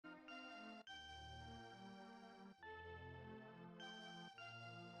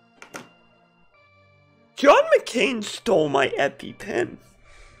John McCain stole my EpiPen.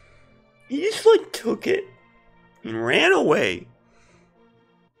 He just, like, took it and ran away.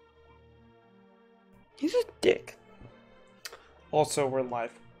 He's a dick. Also, we're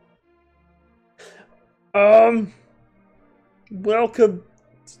live. Welcome,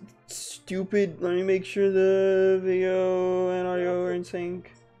 stupid. Let me make sure the video and audio are in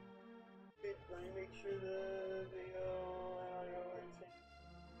sync. Let me make sure the video and audio are in sync.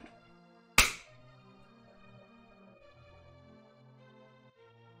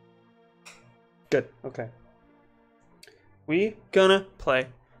 Good, okay. We gonna play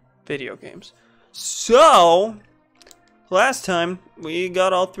video games. So, last time we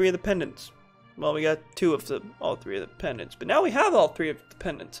got all three of the pendants. Well, we got two of all three of the pendants, but now we have all three of the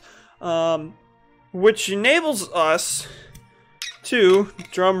pendants, which enables us to,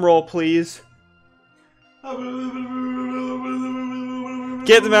 drum roll please,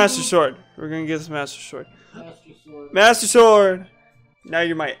 get the Master Sword. We're gonna get the Master Sword. Master Sword. Master Sword. Now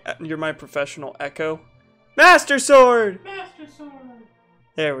you're my professional echo. Master Sword. Master Sword.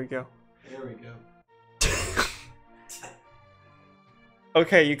 There we go. There we go.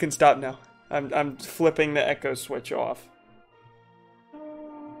 Okay, you can stop now. I'm flipping the echo switch off.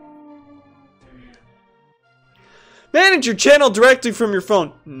 Manage your channel directly from your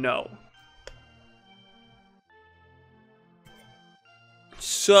phone. No.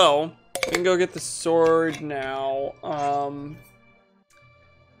 So, we can go get the sword now.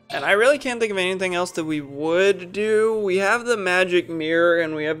 And I really can't think of anything else that we would do. We have the magic mirror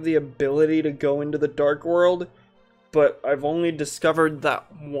and we have the ability to go into the dark world. But I've only discovered that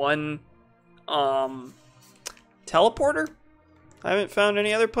one teleporter. I haven't found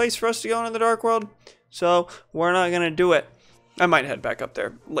any other place for us to go into the dark world, so we're not gonna do it. I might head back up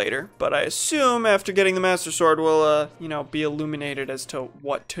there later, but I assume after getting the Master Sword we'll you know, be illuminated as to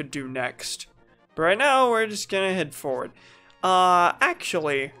what to do next. But right now we're just gonna head forward.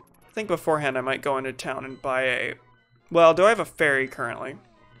 Actually, I think beforehand I might go into town and buy a, well, do I have a ferry currently?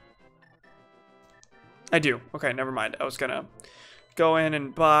 I do. Okay, never mind. I was gonna go in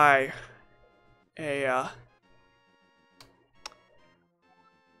and buy a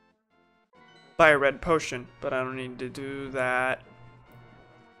red potion, but I don't need to do that.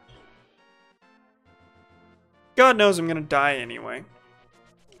 God knows I'm gonna die anyway.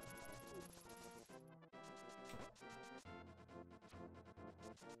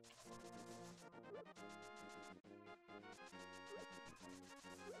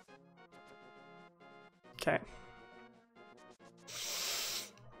 Okay.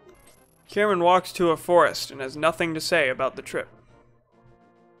 Cameron walks to a forest and has nothing to say about the trip.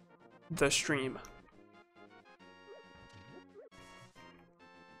 The stream.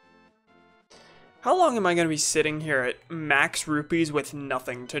 How long am I going to be sitting here at max rupees with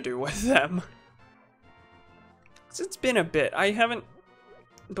nothing to do with them? 'Cause it's been a bit. I haven't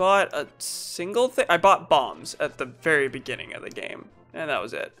bought a single thing. I bought bombs at the very beginning of the game, and that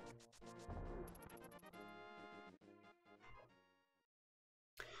was it.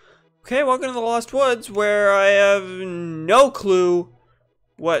 Okay, welcome to the Lost Woods, where I have no clue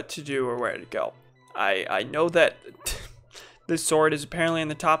what to do or where to go. I know that the sword is apparently in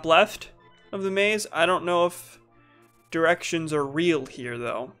the top left of the maze. I don't know if directions are real here,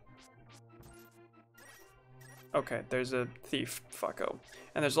 though. Okay, there's a thief, fucko.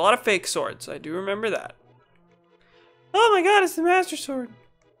 And there's a lot of fake swords. I do remember that. Oh my god, it's the Master Sword.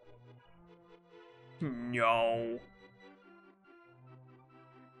 No.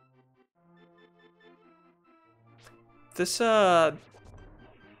 This,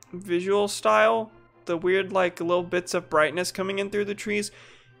 visual style, the weird, like, little bits of brightness coming in through the trees,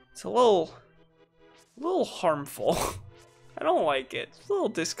 it's a little harmful. I don't like it. It's a little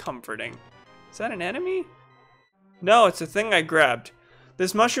discomforting. Is that an enemy? No, it's a thing I grabbed.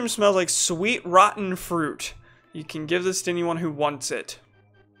 This mushroom smells like sweet, rotten fruit. You can give this to anyone who wants it.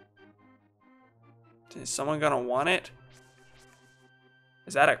 Is someone gonna want it?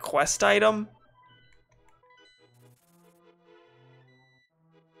 Is that a quest item?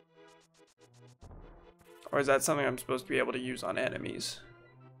 Or is that something I'm supposed to be able to use on enemies?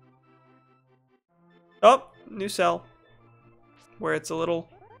 Oh, new cell. Where it's a little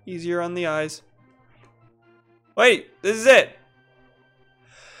easier on the eyes. Wait, this is it!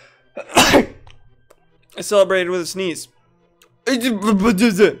 I celebrated with a sneeze.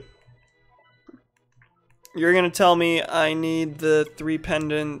 You're gonna tell me I need the 3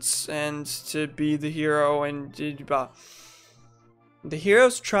 pendants and to be the hero and... The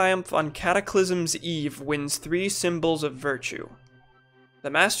hero's triumph on Cataclysm's eve wins 3 symbols of virtue.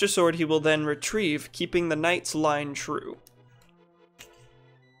 The Master Sword he will then retrieve, keeping the knight's line true.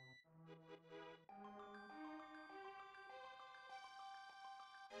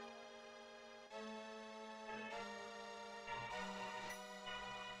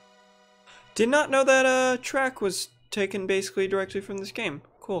 Did not know that track was taken basically directly from this game.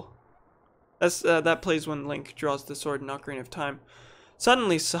 Cool. That plays when Link draws the sword in Ocarina of Time.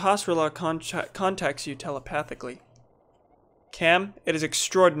 Suddenly, Sahasrara contacts you telepathically. Cam, it is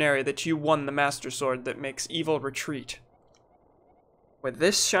extraordinary that you won the Master Sword that makes evil retreat. With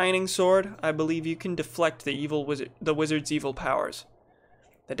this shining sword, I believe you can deflect the wizard's evil powers.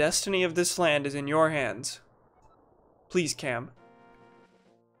 The destiny of this land is in your hands. Please, Cam.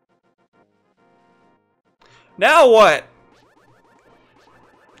 Now what?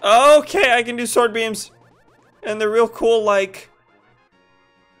 Okay, I can do sword beams. And they're real cool, like...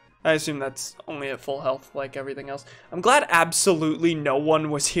 I assume that's only at full health, like everything else. I'm glad absolutely no one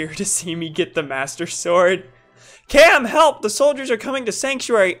was here to see me get the Master Sword. Cam, help! The soldiers are coming to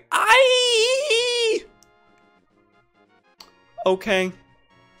Sanctuary. Aye! Okay. A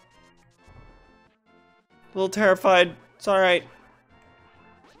little terrified. It's alright.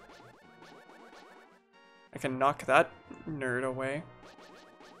 I can knock that nerd away.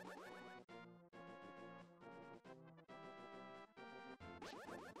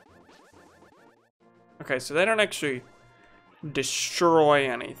 Okay, so they don't actually destroy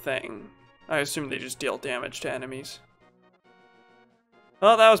anything. I assume they just deal damage to enemies.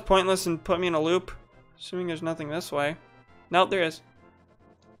 Well, that was pointless and put me in a loop. Assuming there's nothing this way. Nope, there is.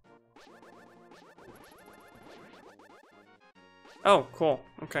 Oh, cool.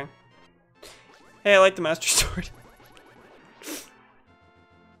 Okay. Hey, I like the Master Sword.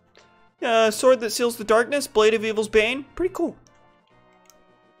 Sword that seals the darkness, Blade of Evil's Bane. Pretty cool.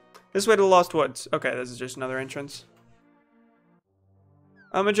 This way to the Lost Woods. Okay, this is just another entrance.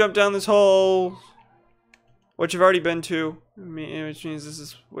 I'm gonna jump down this hole, which I've already been to, which means this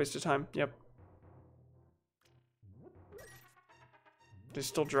is a waste of time. Yep. They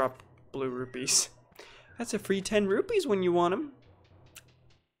still drop blue rupees. That's a free 10 rupees when you want them.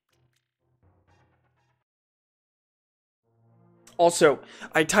 Also,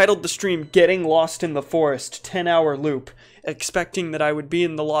 I titled the stream Getting Lost in the Forest 10-hour loop, expecting that I would be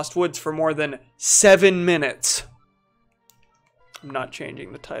in the Lost Woods for more than 7 minutes. I'm not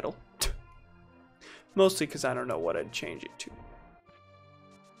changing the title. Mostly because I don't know what I'd change it to.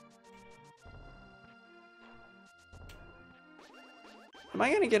 Am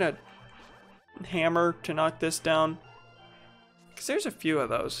I gonna get a hammer to knock this down? Because there's a few of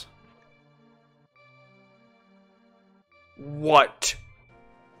those. What?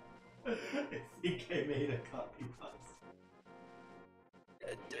 I think I made a copy box.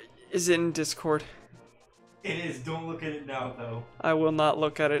 Is it in Discord? It is. Don't look at it now, though. I will not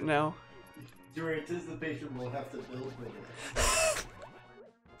look at it now. Your anticipation will have to build with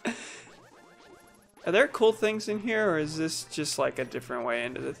it. Are there cool things in here, or is this just like a different way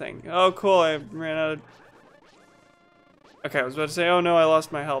into the thing? Oh, cool, I ran out of... Okay, I was about to say, oh no, I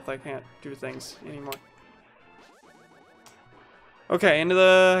lost my health. I can't do things anymore. Okay, into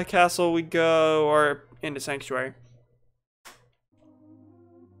the castle we go, or into Sanctuary.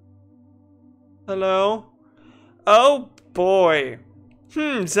 Hello? Oh boy.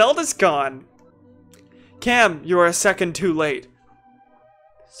 Zelda's gone. Cam, you are a second too late.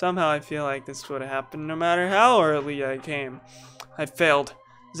 Somehow I feel like this would have happened no matter how early I came. I failed.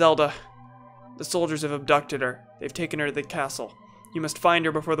 Zelda. The soldiers have abducted her. They've taken her to the castle. You must find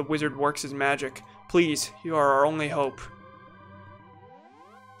her before the wizard works his magic. Please, you are our only hope.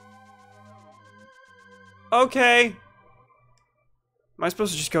 Okay. Am I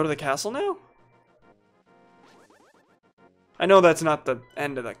supposed to just go to the castle now? I know that's not the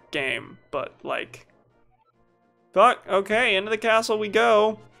end of the game, but like... Fuck, okay, into the castle we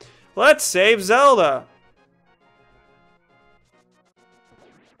go. Let's save Zelda!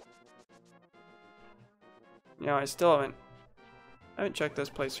 No, I still haven't checked this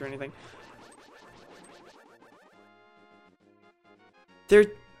place or anything.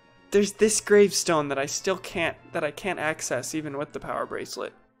 There's this gravestone that I still can't access even with the power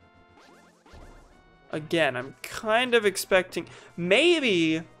bracelet. Again, I'm kind of expecting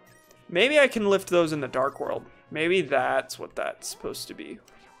maybe I can lift those in the Dark World. Maybe that's what that's supposed to be.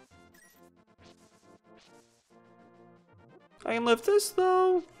 I can lift this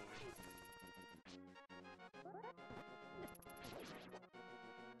though.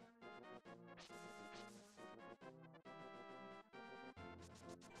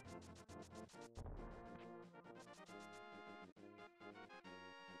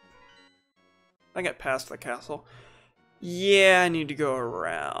 I get past the castle. Yeah, I need to go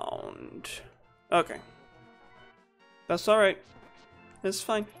around. Okay. That's alright. It's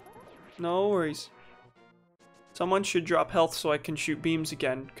fine. No worries. Someone should drop health so I can shoot beams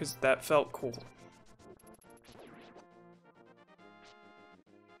again, because that felt cool.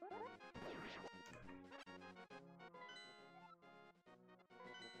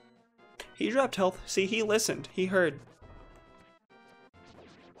 He dropped health. See, he listened. He heard.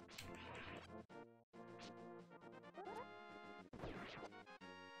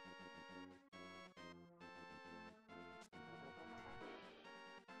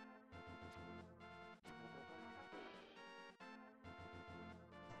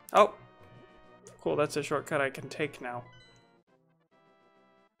 Oh. Cool, that's a shortcut I can take now.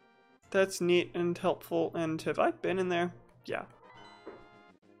 That's neat and helpful. And have I been in there? Yeah.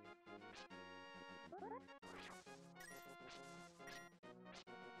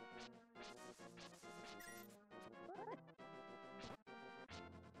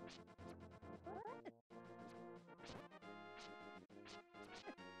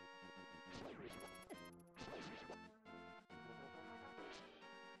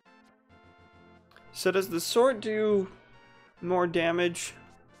 So does the sword do more damage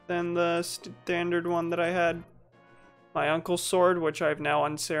than the standard one that I had? My uncle's sword, which I've now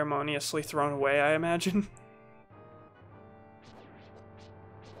unceremoniously thrown away, I imagine.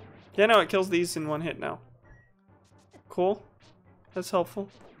 Yeah, no, it kills these in one hit now. Cool. That's helpful.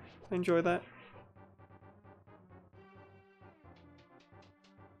 I enjoy that.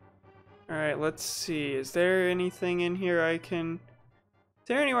 Alright, let's see. Is there anything in here I can... Is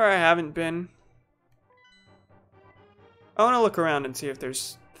there anywhere I haven't been? I want to look around and see if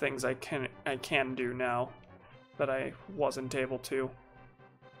there's things I can do now that I wasn't able to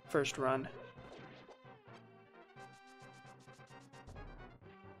first run.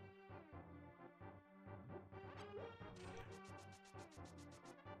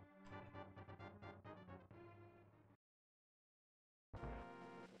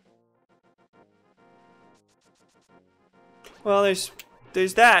 Well,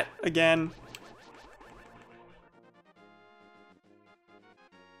 there's that again.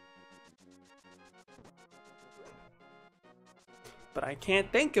 But I can't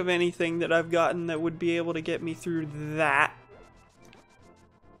think of anything that I've gotten that would be able to get me through that.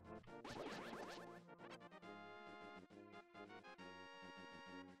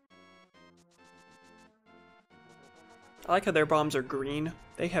 I like how their bombs are green.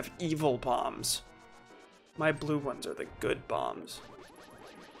 They have evil bombs. My blue ones are the good bombs.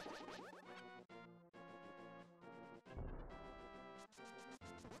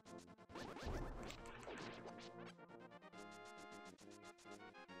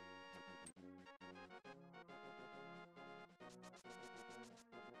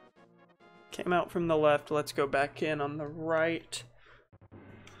 Came out from the left, let's go back in on the right.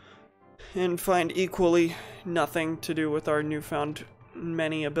 And find equally nothing to do with our newfound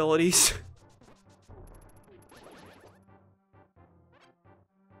many abilities.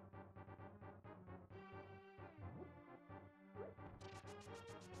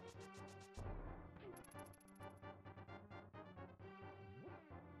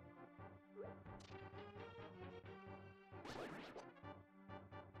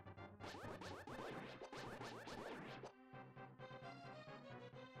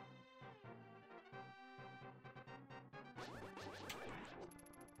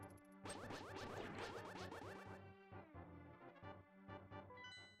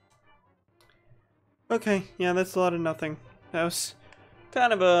 Okay, yeah, that's a lot of nothing. That was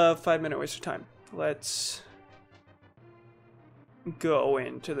kind of a 5-minute waste of time. Let's go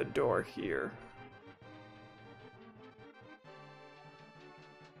into the door here.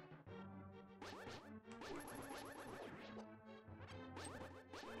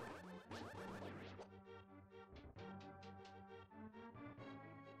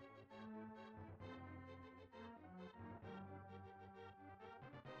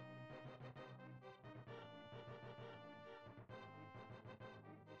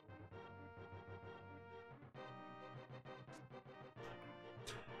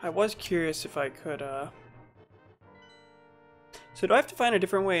 I was curious if I could, So do I have to find a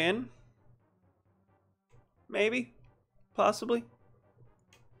different way in? Maybe? Possibly?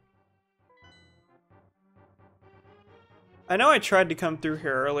 I know I tried to come through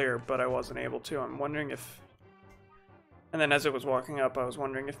here earlier, but I wasn't able to. I'm wondering if... And then as I was walking up, I was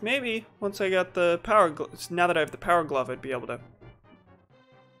wondering if maybe, once I got the power glove... Now that I have the power glove, I'd be able to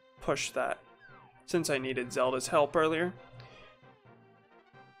push that. Since I needed Zelda's help earlier.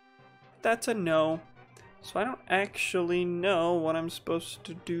 That's a no. So I don't actually know what I'm supposed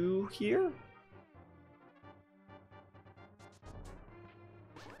to do here.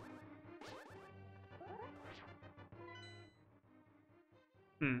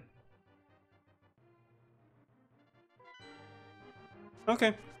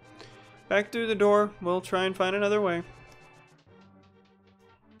 Okay. Back through the door. We'll try and find another way.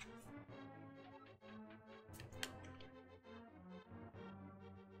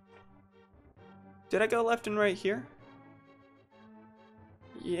 Did I go left and right here?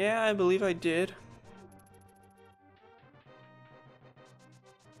 Yeah, I believe I did.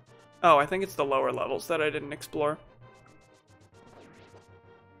 Oh, I think it's the lower levels that I didn't explore.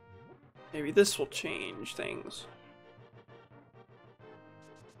 Maybe this will change things.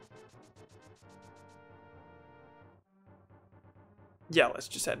 Yeah, let's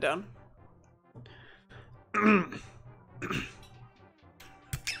just head down.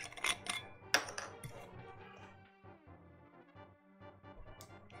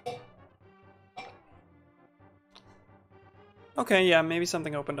 Okay, yeah, maybe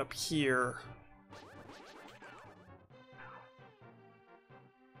something opened up here.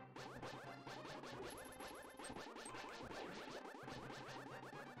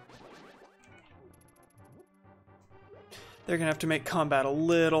 They're gonna have to make combat a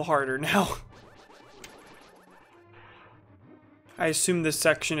little harder now. I assume this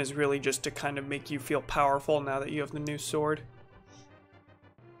section is really just to kind of make you feel powerful now that you have the new sword.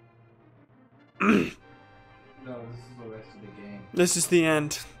 No, this is the rest of the game. This is the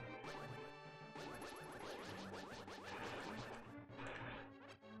end.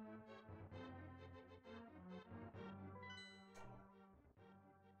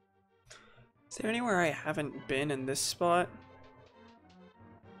 Is there anywhere I haven't been in this spot?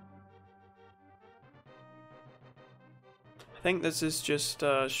 I think this is just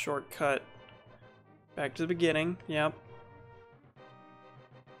a shortcut back to the beginning. Yep.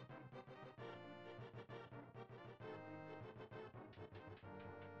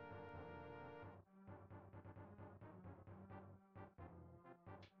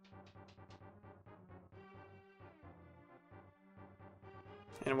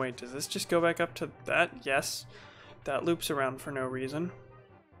 And wait, does this just go back up to that? Yes. That loops around for no reason.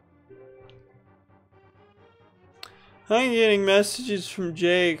 I'm getting messages from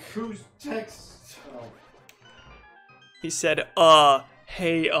Jake. Who's text? Oh. He said,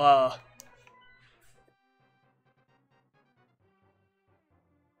 hey,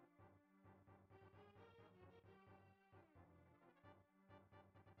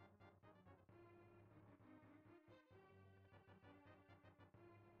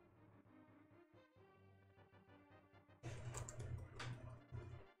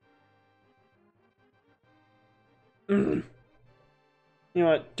 You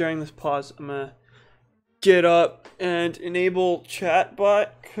know what? During this pause, I'm gonna get up and enable chatbot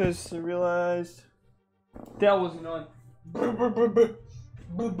because I realized that wasn't on.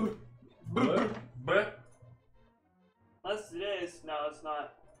 Unless it is. No, it's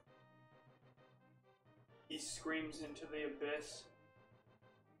not. He screams into the abyss.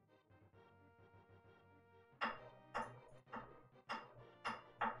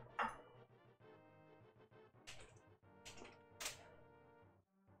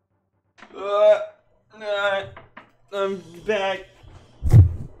 I'm back.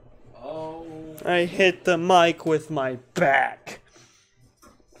 Oh. I hit the mic with my back.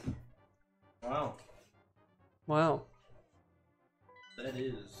 Wow. Wow. That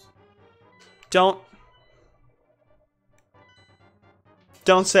is. Don't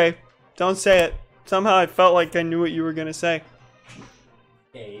say it. Somehow I felt like I knew what you were gonna say.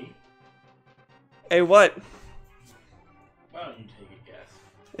 A. Hey, what? Why don't you take a guess?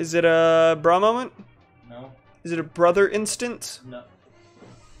 Is it a bra moment? No. Is it a brother instance? No.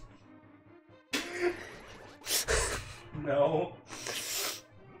 No.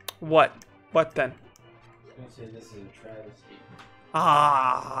 What? What then? I was gonna say this is a travesty.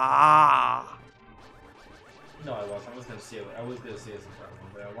 Ah. No, I wasn't. I was gonna say it as a problem,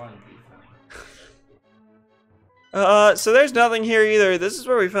 but I wanted to be funny. So there's nothing here either. This is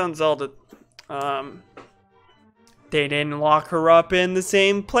where we found Zelda. They didn't lock her up in the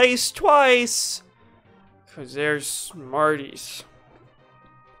same place twice. Cause there's smarties.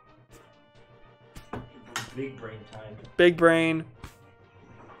 Big brain time. Big brain.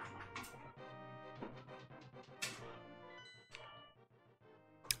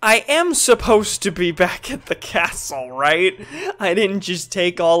 I am supposed to be back at the castle, right? I didn't just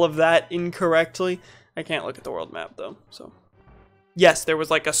take all of that incorrectly. I can't look at the world map though, so. Yes, there was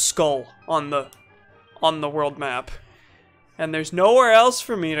like a skull on the world map. And there's nowhere else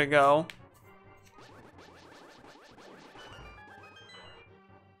for me to go.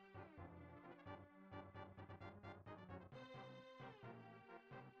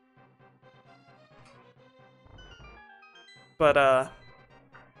 But I'm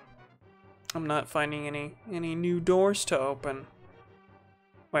not finding any new doors to open.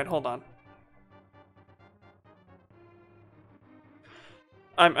 Wait, hold on.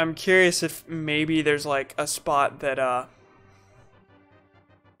 I'm curious if maybe there's like a spot that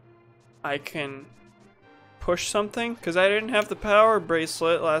I can push something? Because I didn't have the power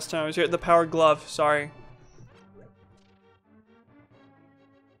bracelet last time I was here. The power glove, sorry.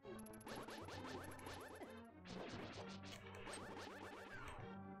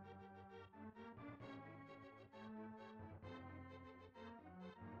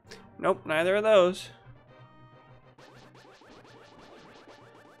 Nope, neither of those.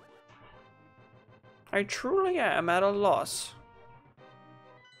 I truly am at a loss.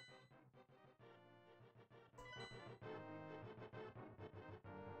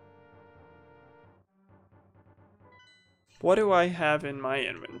 What do I have in my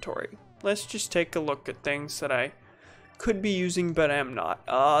inventory? Let's just take a look at things that I could be using but am not.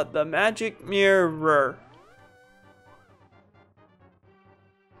 The magic mirror.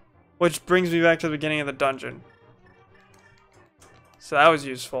 Which brings me back to the beginning of the dungeon. So that was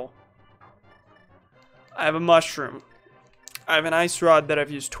useful. I have a mushroom. I have an ice rod that I've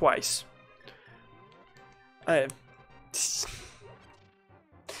used twice. I have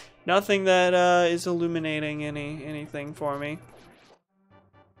nothing that is illuminating anything for me.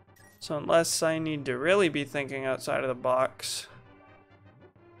 So unless I need to really be thinking outside of the box,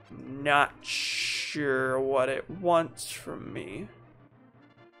 I'm not sure what it wants from me.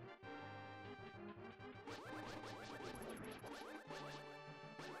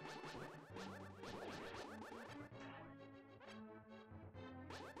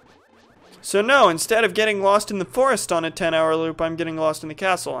 So no, instead of getting lost in the forest on a 10-hour loop, I'm getting lost in the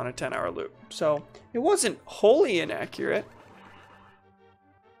castle on a 10-hour loop. So it wasn't wholly inaccurate.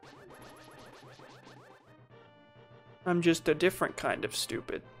 I'm just a different kind of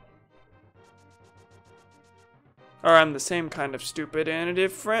stupid. Or I'm the same kind of stupid in a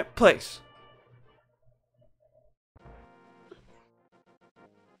different place.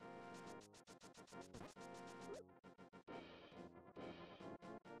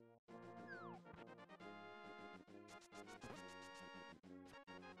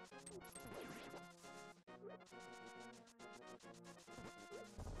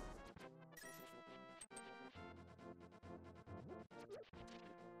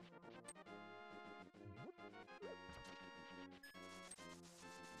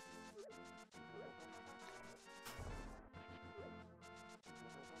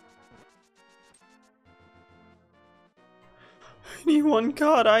 Anyone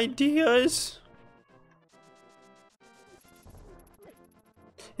got ideas?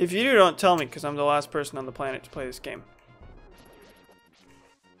 If you do, don't tell me, because I'm the last person on the planet to play this game.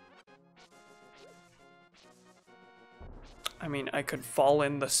 I mean, I could fall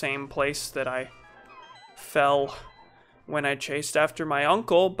in the same place that I fell when I chased after my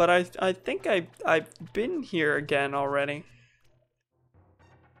uncle, but I think I've been here again already.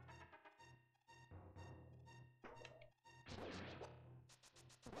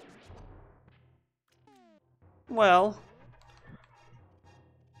 Well,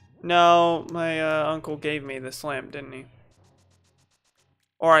 no, my uncle gave me this lamp, didn't he?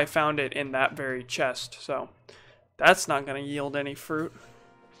 Or I found it in that very chest, so that's not going to yield any fruit.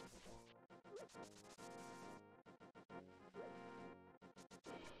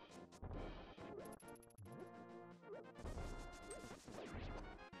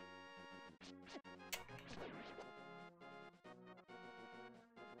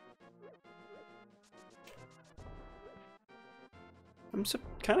 I'm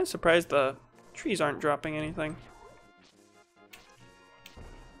kind of surprised the trees aren't dropping anything.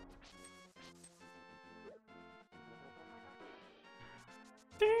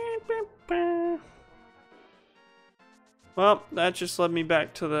 Well, that just led me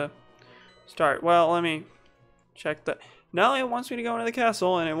back to the start. Well, let me check that. Now it wants me to go into the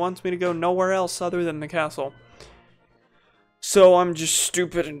castle, and it wants me to go nowhere else other than the castle. So I'm just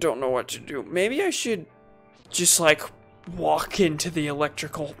stupid and don't know what to do. Maybe I should just, like, walk into the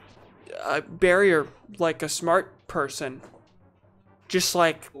electrical barrier like a smart person. Just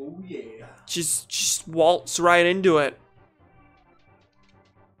like, Oh yeah. just waltz right into it.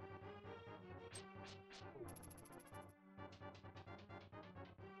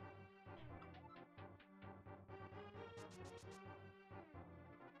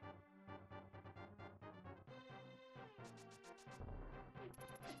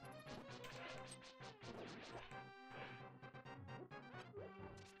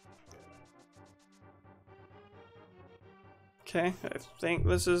 Okay, I think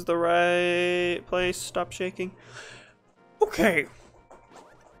this is the right place. Stop shaking. Okay.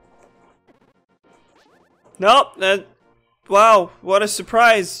 Nope, wow, what a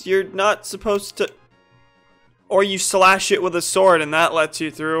surprise. You're not supposed to... Or you slash it with a sword and that lets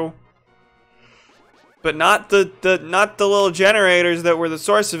you through. But not the little generators that were the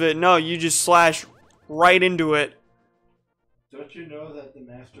source of it. No, you just slash right into it. Don't you know that the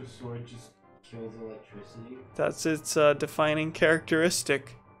Master Sword just kills electricity? That's its defining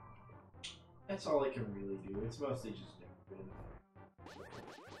characteristic. That's all it can really do. It's mostly just decorative.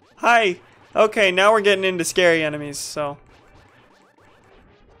 Hi! Okay, now we're getting into scary enemies, so...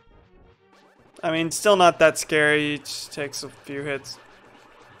 I mean, still not that scary, it just takes a few hits.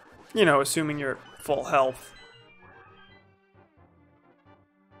 You know, assuming you're at full health.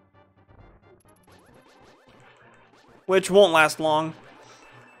 Which won't last long.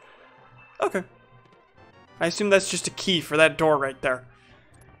 Okay. I assume that's just a key for that door right there.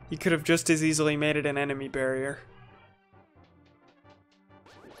 You could have just as easily made it an enemy barrier.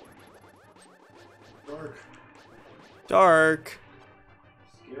 Dark. Dark.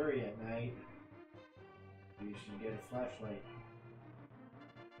 Scary at night. You should get a flashlight.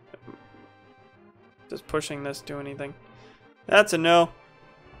 Does pushing this do anything? That's a no.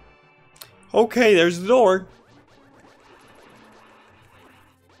 Okay, there's the door.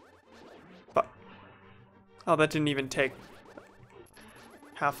 But, oh, that didn't even take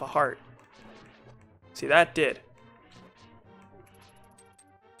half a heart. See, that did.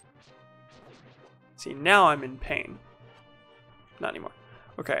 See, now I'm in pain. Not anymore.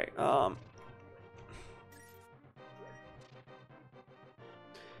 Okay,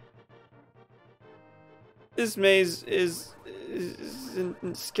 this maze is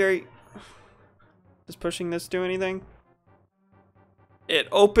scary. Does pushing this do anything? It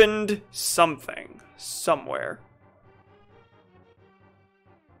opened something somewhere.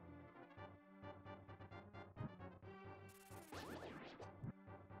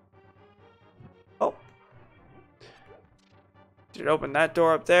 Oh. Did it open that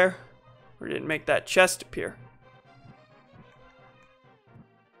door up there? Or did it make that chest appear?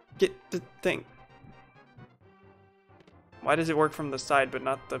 Get the thing. Why does it work from the side but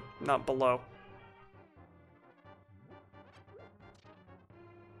not below?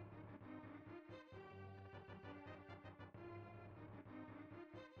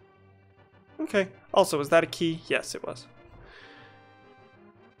 Okay. Also, was that a key? Yes, it was.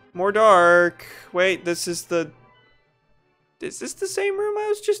 More dark. Wait, this is the... Is this the same room I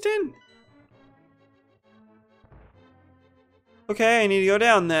was just in? Okay, I need to go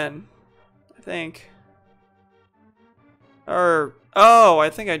down then. I think. Oh, I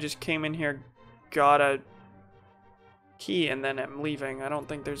think I just came in here, got a key, and then I'm leaving. I don't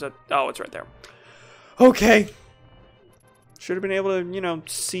think there's a... Oh, it's right there. Okay. Should have been able to, you know,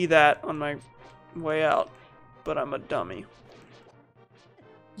 see that on my way out. But I'm a dummy.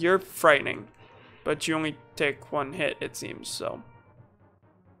 You're frightening. But you only take one hit, it seems, so...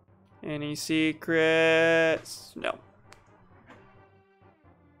 Any secrets? No.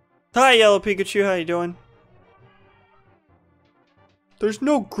 Hi, Yellow Pikachu. How you doing? There's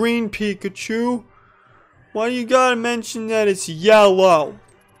no green Pikachu. Why you gotta mention that it's yellow?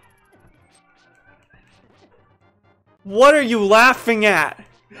 What are you laughing at?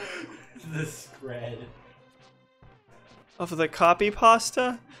 The spread. Of the copy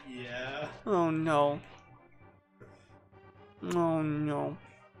pasta? Yeah. Oh no. Oh no.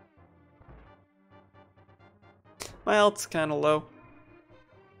 My health's kinda low.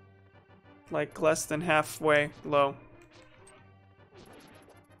 Like less than halfway low.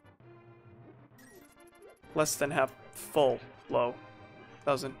 Less than half full low.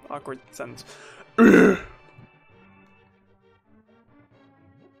 That was an awkward sentence. Now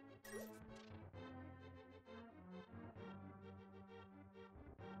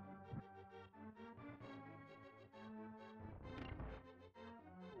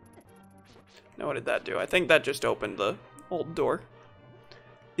what did that do? I think that just opened the old door.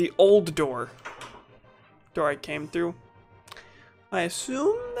 The old door. Door I came through. I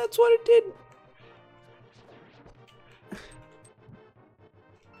assume that's what it did.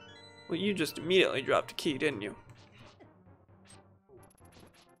 Well, you just immediately dropped a key, didn't you?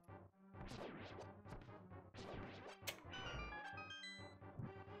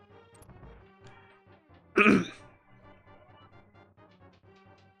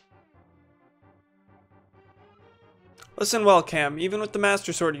 Listen well, Cam. Even with the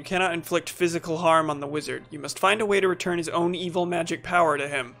Master Sword, you cannot inflict physical harm on the wizard. You must find a way to return his own evil magic power to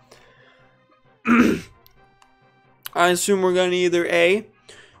him. I assume we're gonna either A,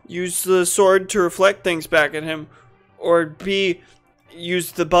 use the sword to reflect things back at him, or B,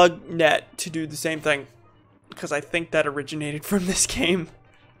 use the bug net to do the same thing. Because I think that originated from this game.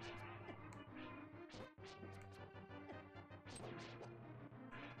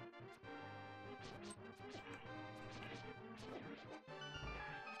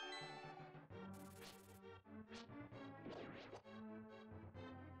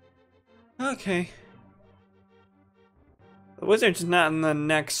 Okay. wizard's not in the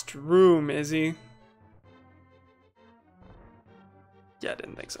next room, is he? Yeah, I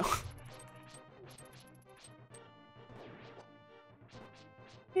didn't think so.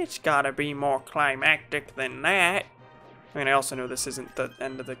 It's gotta be more climactic than that. I mean, I also know this isn't the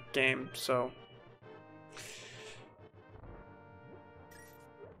end of the game, so...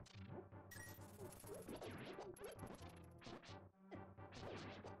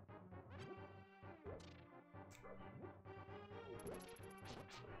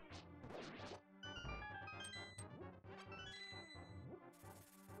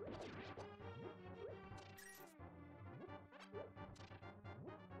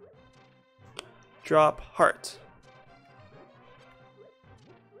 Drop heart.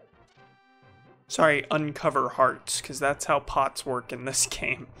 Sorry, uncover hearts, because that's how pots work in this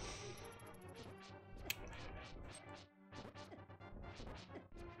game.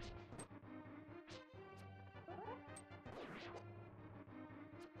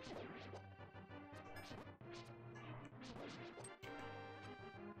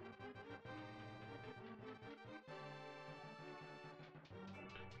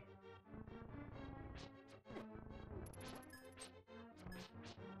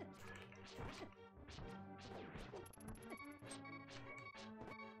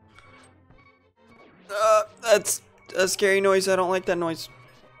 That's a scary noise. I don't like that noise.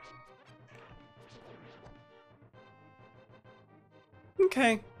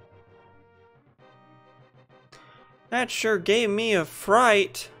 Okay. That sure gave me a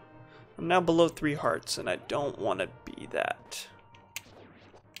fright. I'm now below 3 hearts, and I don't want to be that.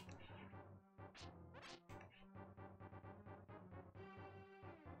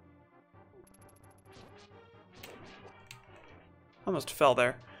 Almost fell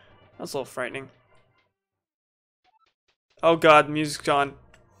there. That was a little frightening. Oh god, the music's gone.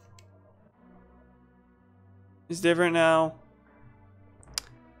 It's different now.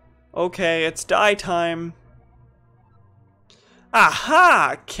 Okay, it's die time.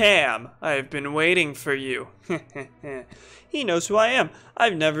 Aha, Cam! I've been waiting for you. He knows who I am.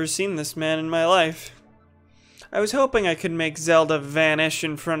 I've never seen this man in my life. I was hoping I could make Zelda vanish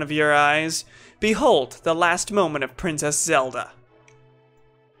in front of your eyes. Behold, the last moment of Princess Zelda.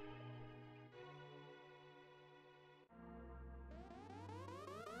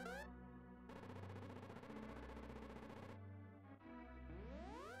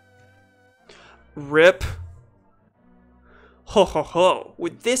 Rip. Ho ho ho.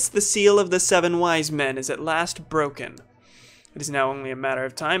 With this, the seal of the 7 wise men is at last broken. It is now only a matter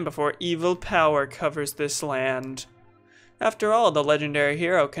of time before evil power covers this land. After all, the legendary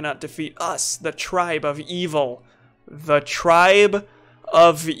hero cannot defeat us, the tribe of evil. The tribe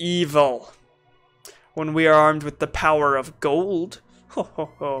of evil. When we are armed with the power of gold. Ho ho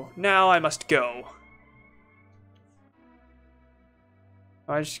ho. Now I must go.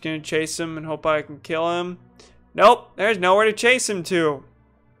 I'm just gonna chase him and hope I can kill him. Nope, there's nowhere to chase him to.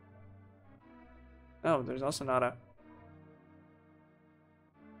 Oh, there's also not a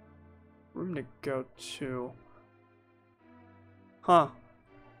room to go to. Huh.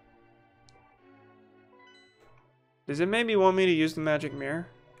 Does it maybe want me to use the magic mirror?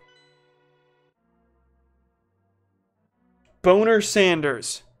 Boner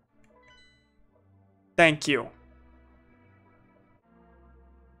Sanders. Thank you.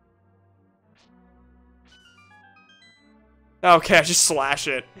 Okay, I just slash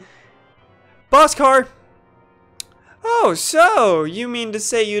it. Boss car! Oh, so, you mean to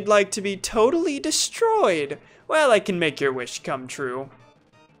say you'd like to be totally destroyed? Well, I can make your wish come true.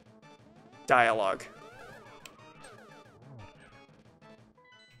 Dialogue.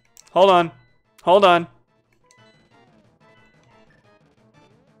 Hold on. Hold on.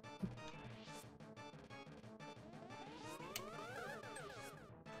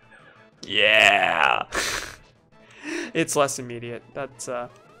 Yeah! It's less immediate. That's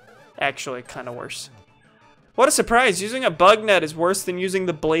actually kind of worse. What a surprise! Using a bug net is worse than using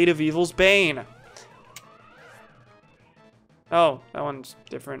the Blade of Evil's Bane. Oh, that one's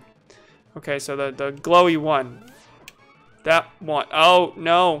different. Okay, so the glowy one. That one. Oh,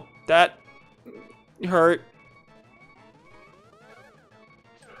 no. That hurt.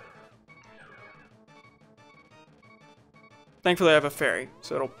 Thankfully, I have a fairy,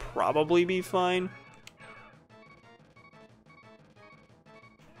 so it'll probably be fine.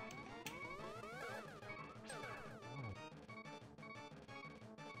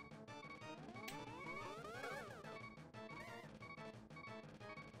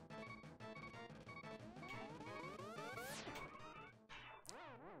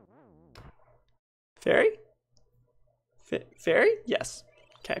 Fairy? Fairy? Yes.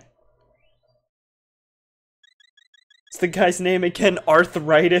 Okay. Is the guy's name again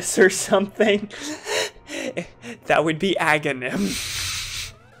Arthritis or something? That would be Aghanim.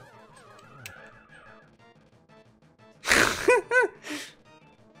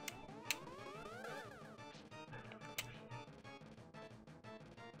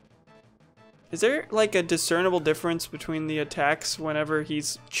 Is there like a discernible difference between the attacks whenever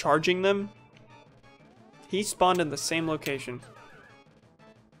he's charging them? He spawned in the same location.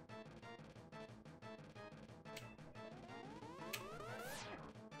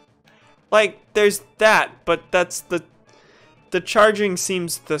 Like, there's that, but that's the charging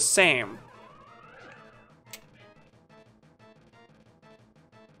seems the same.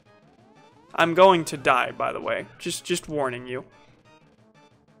 I'm going to die, by the way. Just warning you.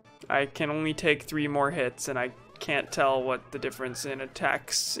 I can only take 3 more hits, and I can't tell what the difference in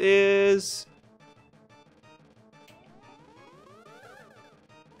attacks is.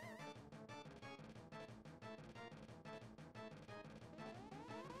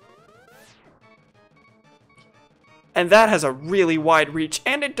 And that has a really wide reach,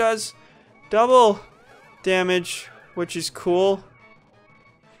 and it does double damage, which is cool.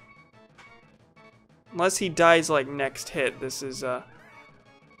 Unless he dies like next hit, this is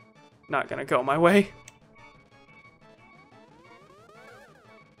not gonna go my way.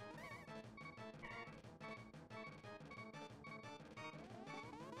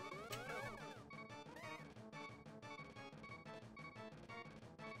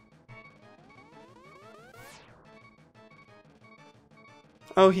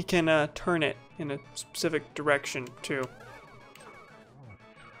 Oh, he can turn it in a specific direction too.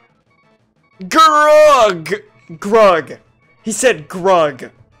 Grug! Grug. He said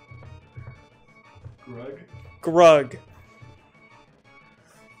grug. Grug? Grug.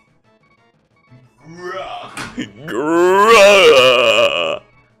 Grug.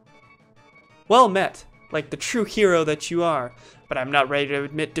 Well met, like the true hero that you are. But I'm not ready to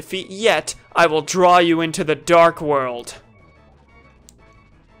admit defeat yet. I will draw you into the dark world.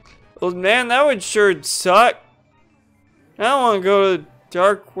 Well, man, that would sure suck. I don't want to go to the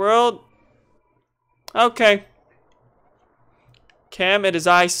dark world. Okay. Cam, it is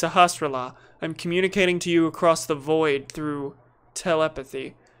I, Sahasrara. I'm communicating to you across the void through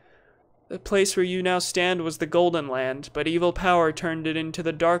telepathy. The place where you now stand was the Golden Land, but evil power turned it into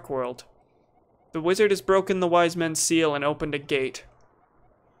the Dark World. The wizard has broken the wise men's seal and opened a gate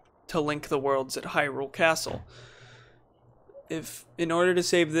to link the worlds at Hyrule Castle. If, in order to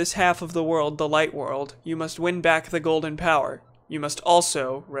save this half of the world, the Light World, you must win back the golden power. You must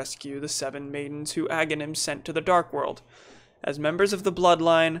also rescue the 7 maidens who Aghanim sent to the Dark World. As members of the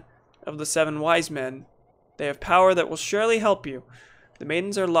bloodline of the 7 wise men, they have power that will surely help you. The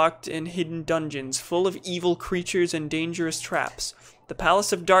maidens are locked in hidden dungeons full of evil creatures and dangerous traps. The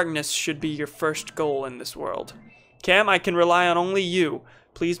Palace of Darkness should be your first goal in this world. Cam, I can rely on only you.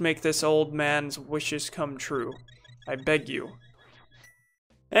 Please make this old man's wishes come true. I beg you.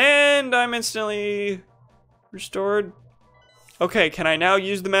 And I'm instantly restored. Okay, can I now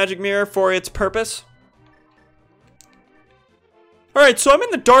use the magic mirror for its purpose? Alright, so I'm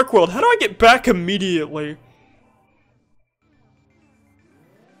in the Dark World. How do I get back immediately?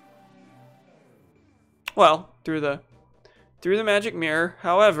 Well, through the magic mirror.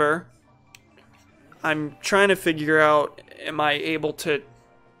 However, I'm trying to figure out, am I able to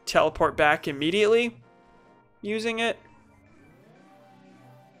teleport back immediately using it?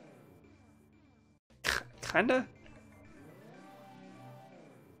 Kinda.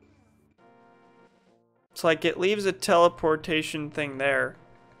 It's like it leaves a teleportation thing there.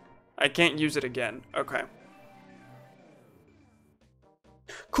 I can't use it again. Okay.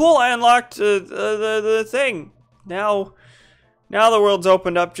 Cool, I unlocked the thing. Now the world's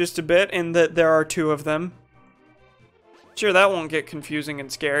opened up just a bit in that there are 2 of them. Sure, that won't get confusing and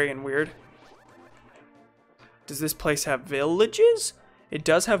scary and weird. Does this place have villages? It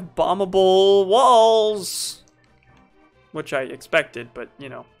does have bombable walls. Which I expected, but you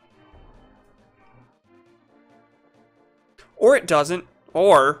know. Or it doesn't.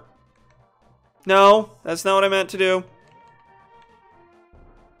 Or. No, that's not what I meant to do.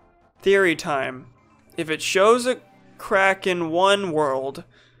 Theory time. If it shows a crack in one world,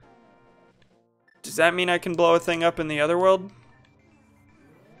 does that mean I can blow a thing up in the other world?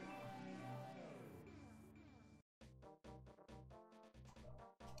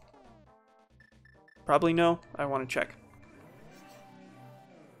 Probably no. I want to check.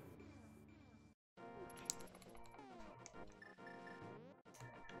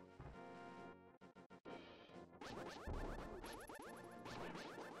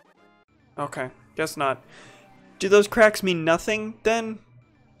 Okay, guess not. Do those cracks mean nothing, then?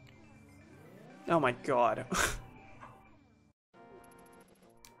 Oh my god.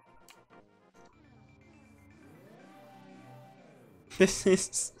 This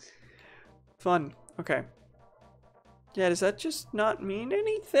is fun. Okay. Yeah, does that just not mean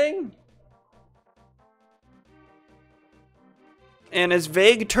anything? And as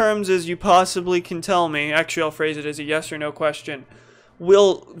vague terms as you possibly can tell me, actually I'll phrase it as a yes or no question.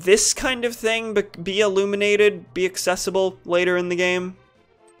 Will this kind of thing be illuminated, be accessible later in the game?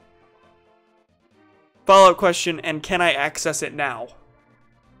 Follow-up question, and can I access it now?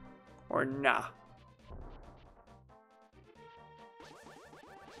 Or nah?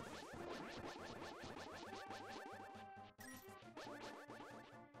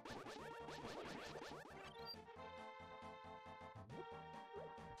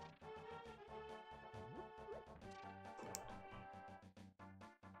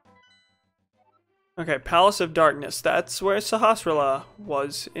 Okay, Palace of Darkness. That's where Sahasrara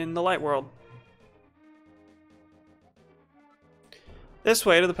was in the Light World. This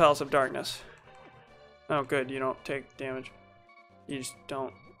way to the Palace of Darkness. Oh, good. You don't take damage. You just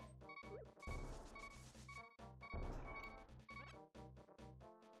don't.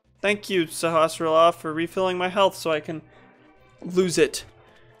 Thank you, Sahasrara, for refilling my health so I can lose it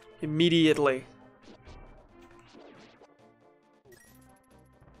immediately.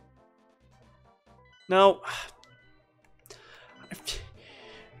 No. I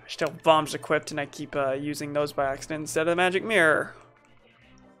still have bombs equipped and I keep using those by accident instead of the magic mirror.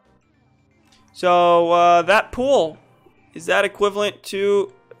 So, that pool, is that equivalent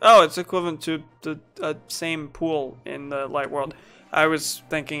to... Oh, it's equivalent to the same pool in the Light World. I was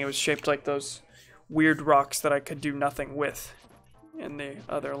thinking it was shaped like those weird rocks that I could do nothing with in the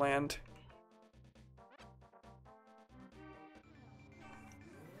other land.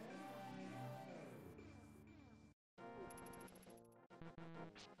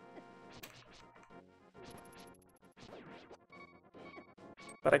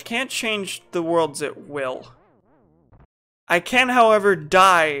 But I can't change the worlds at will. I can, however,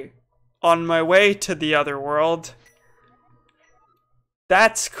 die on my way to the other world.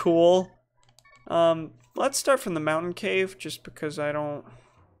 That's cool. Let's start from the mountain cave, just because I don't...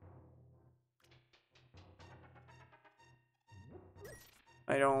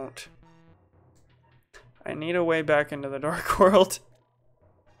 I need a way back into the Dark World.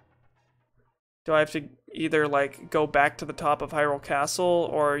 Do I have to either, like, go back to the top of Hyrule Castle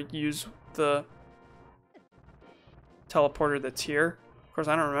or use the teleporter that's here? Of course,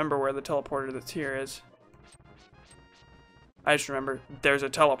 I don't remember where the teleporter that's here is. I just remember there's a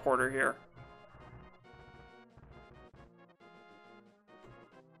teleporter here.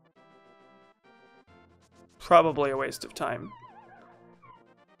 Probably a waste of time.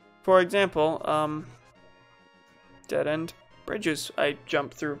 For example, dead-end bridges I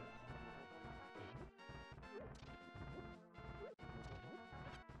jump through.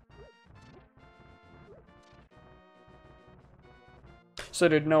 So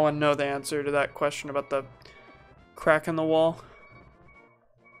did no one know the answer to that question about the crack in the wall?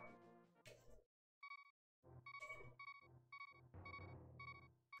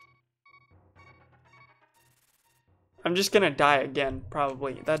 I'm just gonna die again,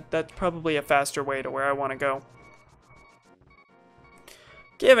 probably. That's probably a faster way to where I want to go.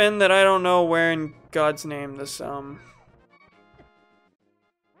 Given that I don't know where in God's name this,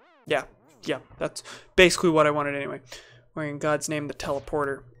 Yeah, that's basically what I wanted anyway. Where in God's name the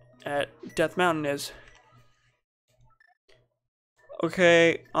teleporter at Death Mountain is.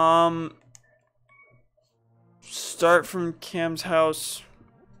 Okay, start from Cam's house,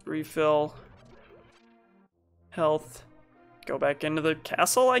 refill health, go back into the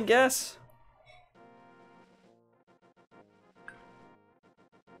castle, I guess?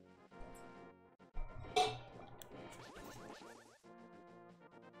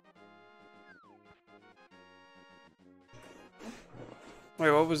 Wait,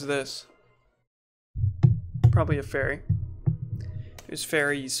 what was this? Probably a fairy. It was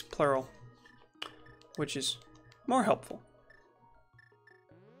fairies, plural, which is more helpful.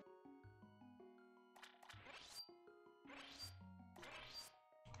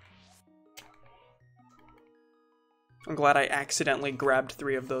 I'm glad I accidentally grabbed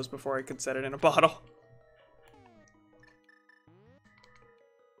 3 of those before I could set it in a bottle.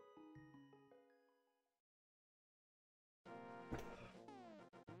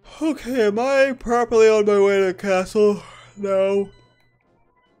 Okay, am I properly on my way to the castle? No.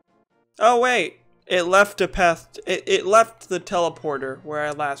 Oh wait, it left a path, it left the teleporter where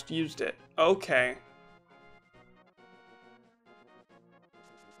I last used it. Okay.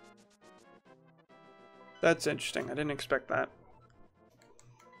 That's interesting, I didn't expect that.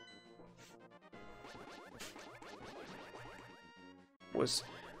 Was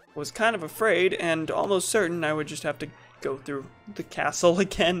kind of afraid and almost certain I would just have to go through the castle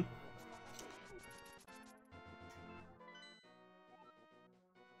again.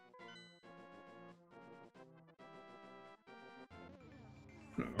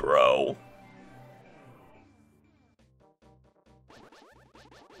 Bro.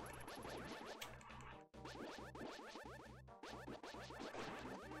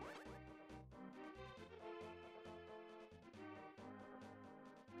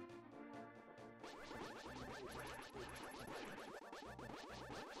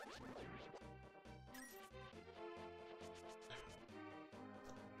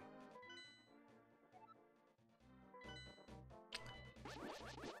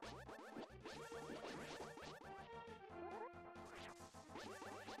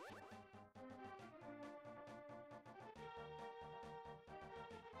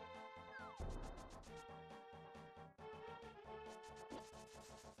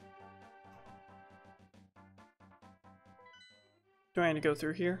 Do I need to go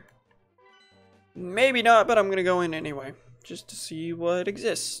through here? Maybe not, but I'm gonna go in anyway. Just to see what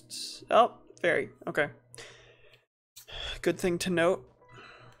exists. Oh, fairy. Okay. Good thing to note.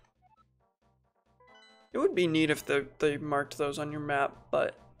 It would be neat if they marked those on your map,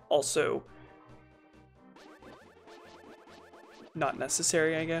 but also not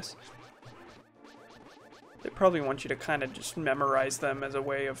necessary, I guess. They probably want you to kind of just memorize them as a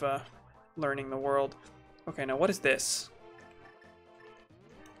way of learning the world. Okay, now what is this?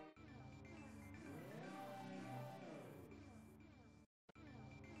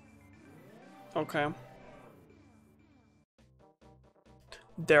 Okay.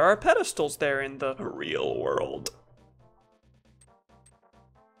 There are pedestals there in the real world.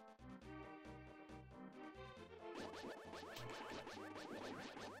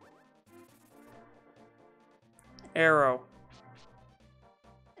 Arrow.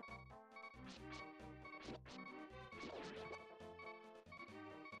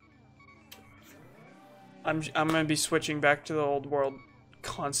 I'm gonna be switching back to the old world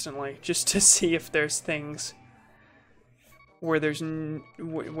constantly just to see if there's things where there's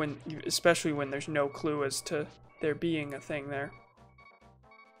especially when there's no clue as to there being a thing there.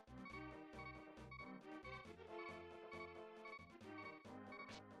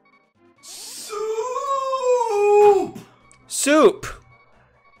 Soup! Soup!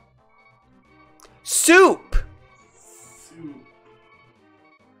 Soup! Soup.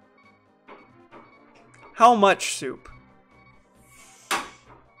 How much soup?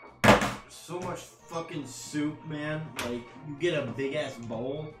 So much fucking soup, man. Like, you get a big ass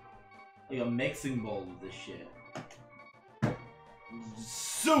bowl, like a mixing bowl of this shit.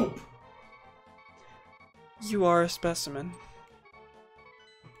 Soup! You are a specimen.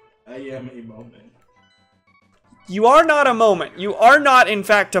 I am a moment. You are not a moment. You are not, in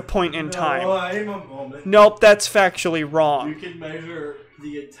fact, a point in time. No, I am a moment. Nope, that's factually wrong. You can measure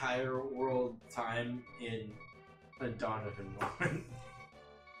the entire world time in a Donovan moment.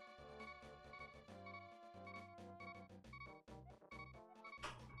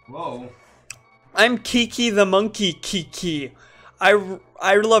 Whoa. I'm Kiki the monkey, Kiki. I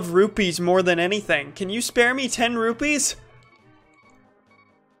love rupees more than anything. Can you spare me 10 rupees?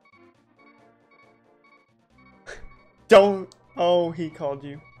 Don't. Oh, he called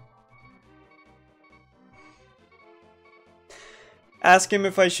you. Ask him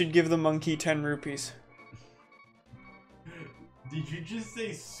if I should give the monkey 10 rupees. Did you just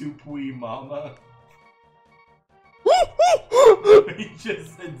say soup wee mama? He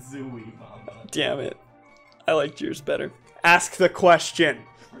just said zooey mama. Damn it. I liked yours better. Ask the question.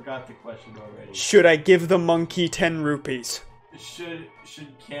 Forgot the question already. Should I give the monkey 10 rupees? Should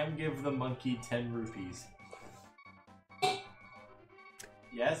Cam give the monkey 10 rupees?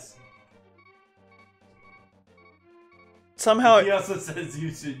 Yes? Somehow He also says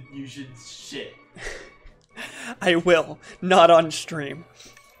you should shit. I will, not on stream.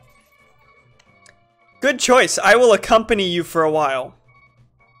 Good choice. I will accompany you for a while.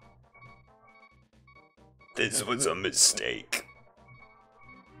 This was a mistake.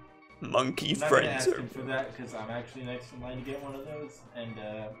 Monkey I'm not friends gonna ask are... him for that because I'm actually next in line to get one of those, and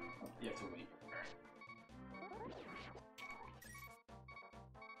you have to wait.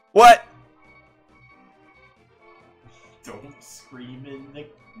 What? Don't scream in the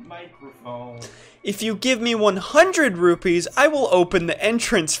microphone. If you give me 100 rupees, I will open the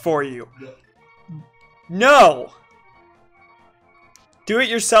entrance for you. No! Do it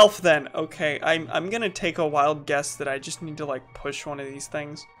yourself then. Okay, I'm gonna take a wild guess that I just need to like push one of these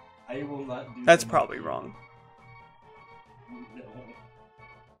things. I will not do That's that. probably wrong. No.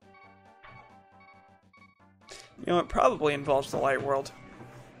 You know, it probably involves the light world.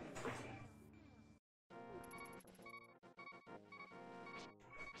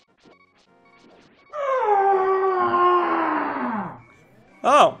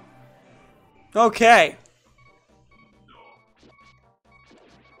 Okay.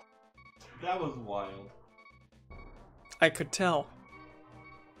 That was wild. I could tell.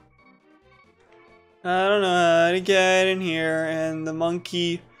 I don't know how to get in here, and the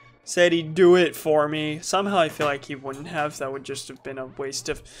monkey said he'd do it for me. Somehow I feel like he wouldn't have. That would just have been a waste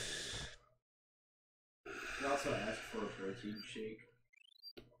of... He also asked for a protein shake.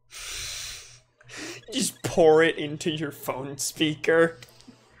 Just pour it into your phone speaker.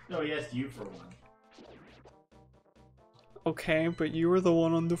 No, he asked you for one. Okay, but you were the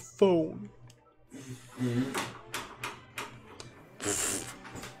one on the phone.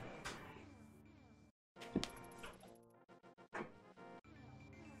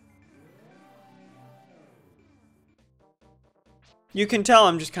 You can tell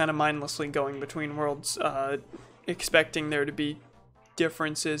I'm just kind of mindlessly going between worlds, expecting there to be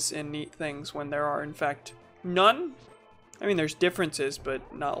differences in neat things when there are, in fact, none. I mean, there's differences,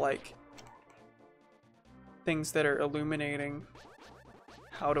 but not like things that are illuminating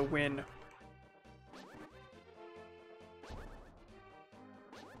how to win.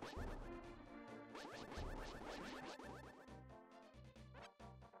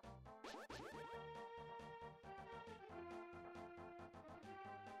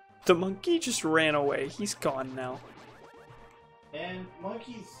 The monkey just ran away. He's gone now. And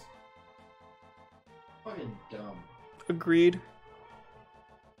monkeys... fucking dumb. Agreed.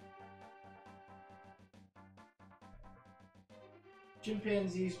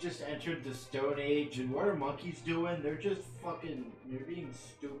 Chimpanzees just entered the Stone Age, and what are monkeys doing? They're just fucking... they're being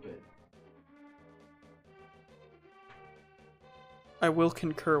stupid. I will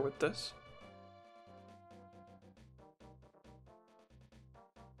concur with this.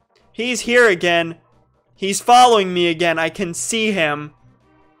 He's here again. He's following me again. I can see him.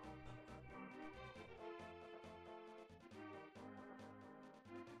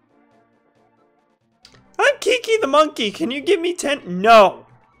 I'm Kiki the monkey. Can you give me 10? No.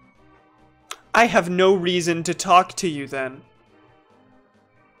 I have no reason to talk to you then.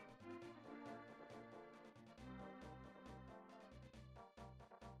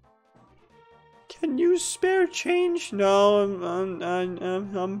 Can you spare change? No,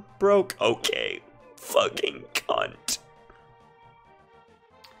 I'm broke. Okay, fucking cunt.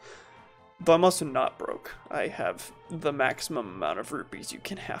 But I'm also not broke. I have the maximum amount of rupees you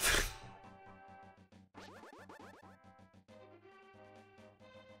can have.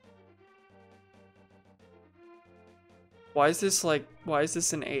 Why is this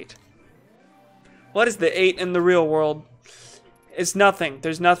an 8? What is the 8 in the real world? It's nothing.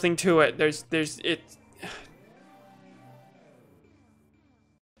 There's nothing to it. It's...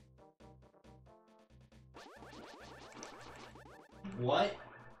 What?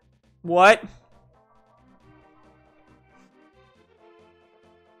 What?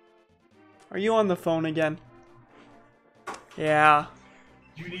 Are you on the phone again? Yeah.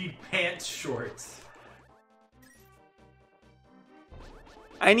 You need pants shorts.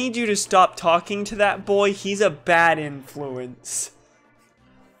 I need you to stop talking to that boy. He's a bad influence.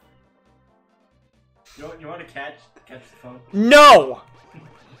 You want to catch the phone? No!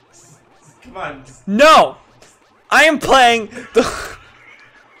 Come on. No! I am playing the...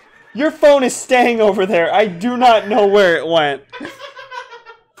 Your phone is staying over there. I do not know where it went.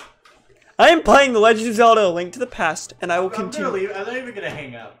 I am playing The Legend of Zelda: A Link to the Past, and I will continue. I'm not even gonna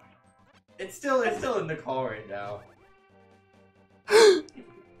hang up. It's still in the call right now.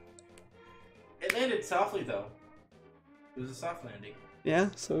 It landed softly though. It was a soft landing. Yeah,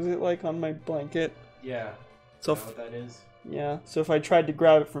 so is it like on my blanket? Yeah. So you know what that is? Yeah, so if I tried to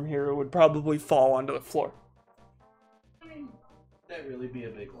grab it from here, it would probably fall onto the floor. I mean, that'd really be a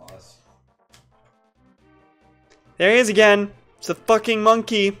big loss. There he is again. It's the fucking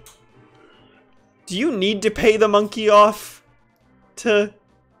monkey. Do you need to pay the monkey off to...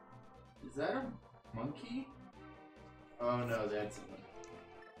 Is that a monkey? Oh no, that's a monkey.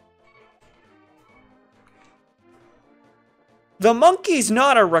 The monkey's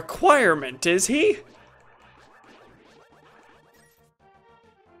not a requirement, is he?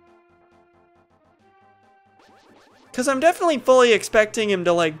 Because I'm definitely fully expecting him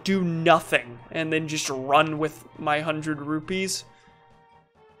to, like, do nothing and then just run with my 100 rupees.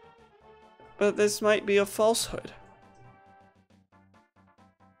 But this might be a falsehood.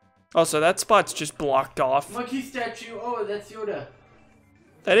 Also, that spot's just blocked off. Monkey statue! Oh, that's Yoda.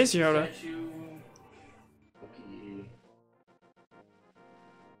 That is Yoda. Statue. Okay.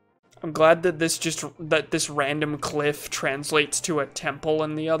 I'm glad that this random cliff translates to a temple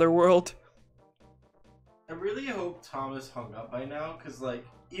in the other world. I really hope Thomas hung up by now, because, like,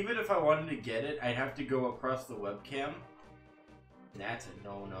 even if I wanted to get it, I'd have to go across the webcam. That's a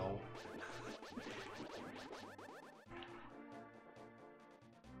no-no.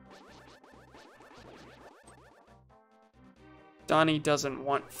 Donnie doesn't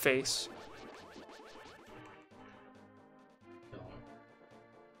want face.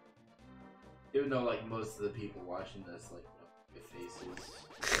 Even though, like, most of the people watching this, like, know the faces.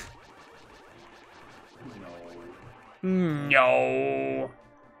 No.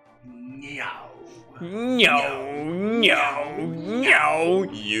 No. No.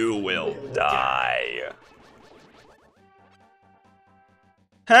 You will die.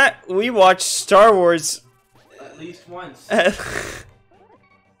 Huh? We watched Star Wars. At least once.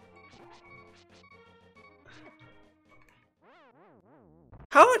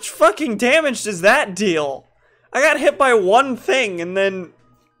 How much fucking damage does that deal? I got hit by one thing and then...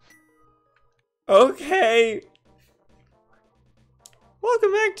 Okay.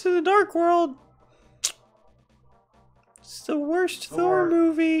 Welcome back to the Dark World. It's the worst Thor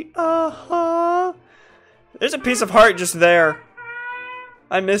movie. Uh-huh. There's a piece of heart just there.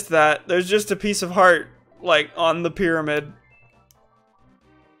 I missed that. There's just a piece of heart, like, on the pyramid.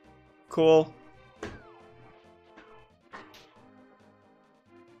 Cool.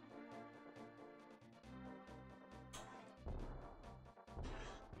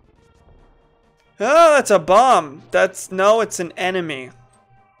 Oh, that's a bomb. No, it's an enemy.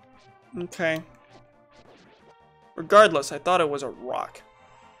 Okay. Regardless, I thought it was a rock.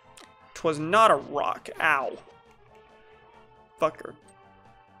 'Twas not a rock. Ow. Fucker.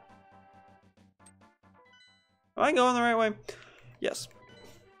 Am I going the right way? Yes.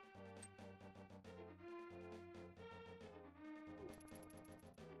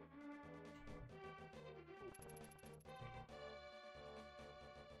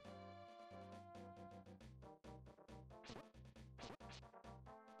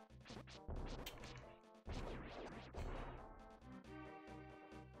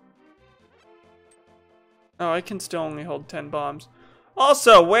 Oh, I can still only hold 10 bombs.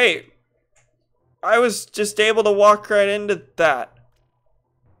 Also, wait! I was just able to walk right into that.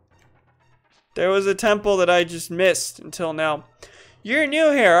 There was a temple that I just missed until now. You're new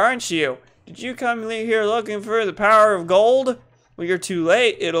here, aren't you? Did you come here looking for the power of gold? Well, you're too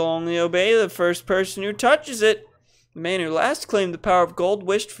late. It'll only obey the first person who touches it. The man who last claimed the power of gold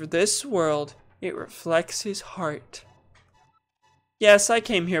wished for this world. It reflects his heart. Yes, I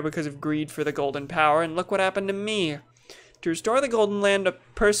came here because of greed for the golden power, and look what happened to me. To restore the golden land, a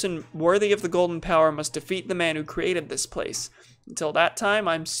person worthy of the golden power must defeat the man who created this place. Until that time,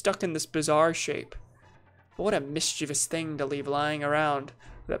 I'm stuck in this bizarre shape. But what a mischievous thing to leave lying around.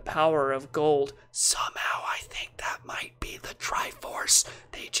 The power of gold. Somehow I think that might be the Triforce.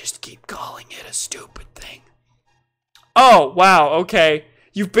 They just keep calling it a stupid thing. Oh, wow, okay.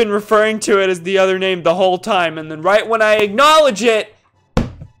 You've been referring to it as the other name the whole time, and then right when I acknowledge it...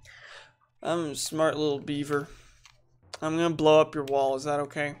 I'm a smart little beaver. I'm gonna blow up your wall, is that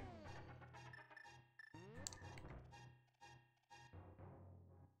okay?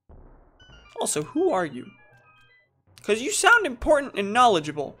 Also, who are you? Because you sound important and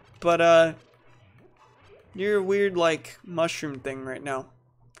knowledgeable, but, you're a weird, like, mushroom thing right now.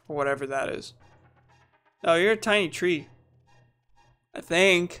 Or whatever that is. Oh, you're a tiny tree. I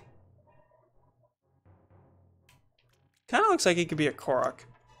think. Kind of looks like he could be a Korok.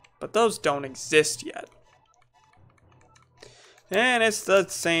 But those don't exist yet. And it's the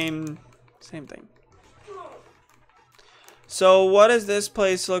same thing. So what does this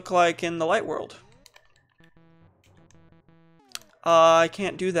place look like in the light world? I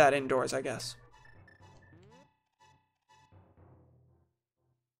can't do that indoors, I guess.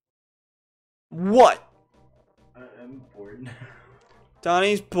 What? I'm bored.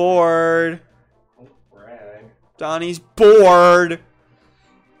 Donnie's bored. Don't brag. Donnie's bored.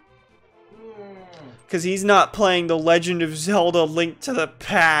 Because he's not playing The Legend of Zelda Link to the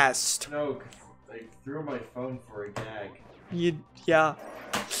Past. No, cause I threw my phone for a gag. Yeah.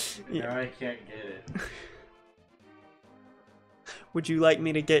 Now I can't get it. Would you like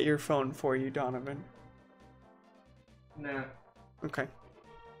me to get your phone for you, Donovan? Nah. Okay.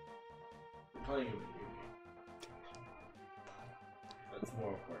 I'm playing a video game. That's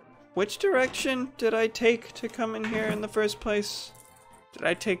more important. Which direction did I take to come in here in the first place? Did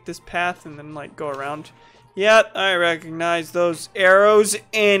I take this path and then, like, go around? Yep, I recognize those arrows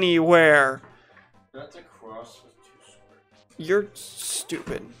anywhere. That's a cross with two squares. You're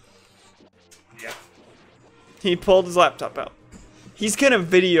stupid. Yeah. He pulled his laptop out. He's gonna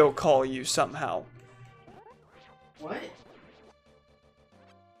video call you somehow. What?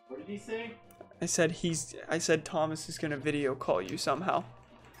 What did he say? I said Thomas is gonna video call you somehow.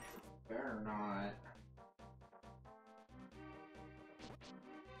 Better not.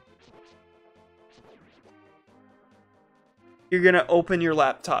 You're gonna open your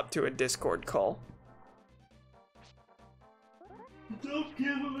laptop to a Discord call. Don't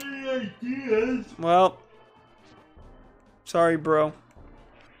give him any ideas. Well, sorry, bro.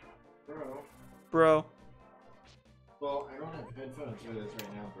 Bro. Bro. Well, I don't have headphones for this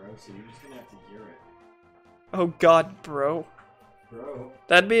right now, bro, so you're just gonna have to hear it. Oh god, bro. Bro.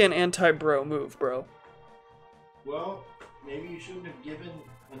 That'd be an anti-bro move, bro. Well, maybe you shouldn't have given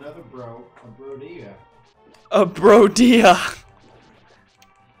another bro a brodea. A brodia.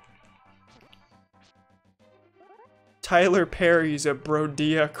 Tyler Perry's A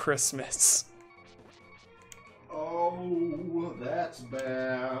Brodia Christmas. Oh, that's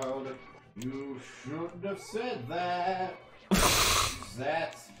bad. You shouldn't have said that.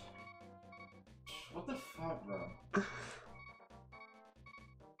 That's... What the fuck, bro?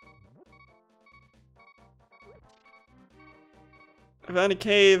 I found a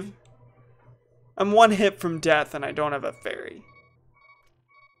cave. I'm one hit from death and I don't have a fairy.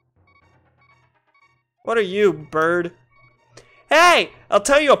 What are you, bird? Hey! I'll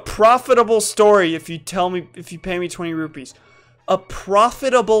tell you a profitable story if you pay me 20 rupees. A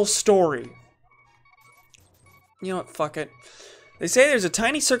profitable story. You know what, fuck it. They say there's a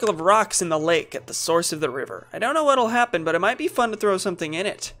tiny circle of rocks in the lake at the source of the river. I don't know what'll happen, but it might be fun to throw something in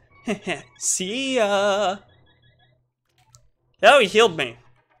it. See ya! Oh, he healed me.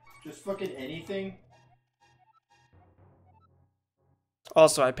 Just fucking anything?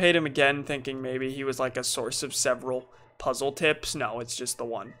 Also, I paid him again thinking maybe he was like a source of several puzzle tips. No, it's just the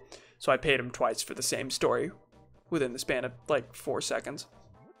one. So I paid him twice for the same story within the span of like 4 seconds.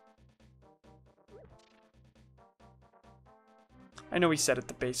 I know he said at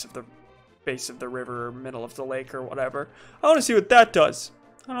the base of the river or middle of the lake or whatever. I want to see what that does.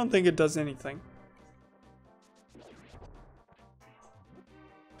 I don't think it does anything.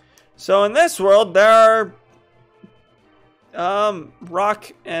 So in this world there are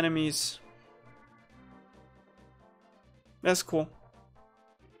rock enemies. That's cool.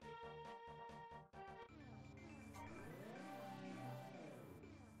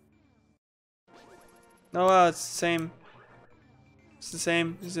 Oh wow, it's the same. It's the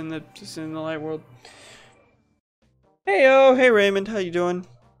same as in the light world. Hey hey Raymond, how you doing?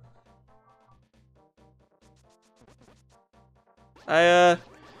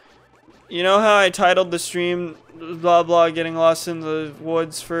 You know how I titled the stream blah blah getting lost in the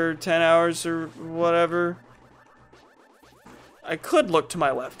woods for 10 hours or whatever? I could look to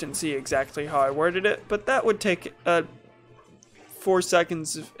my left and see exactly how I worded it, but that would take 4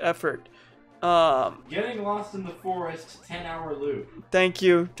 seconds of effort. Getting lost in the forest, 10-hour loop. Thank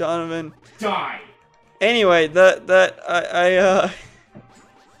you, Donovan. Die! Anyway,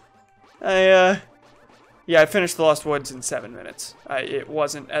 yeah, I finished the Lost Woods in 7 minutes. It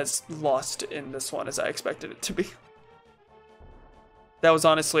wasn't as lost in this one as I expected it to be. That was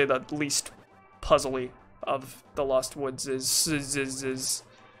honestly the least puzzly of the Lost Woods is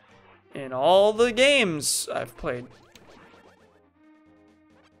in all the games I've played.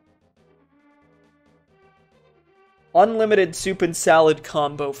 Unlimited soup and salad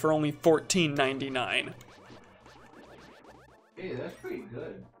combo for only $14.99. Hey, that's pretty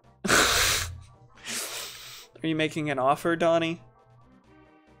good. Are you making an offer, Donnie?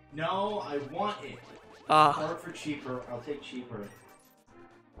 No, I want it. Or for cheaper. I'll take cheaper.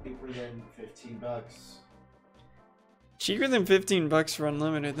 Cheaper than 15 bucks. Cheaper than 15 bucks for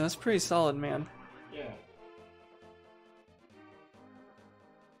unlimited. That's pretty solid, man. Yeah.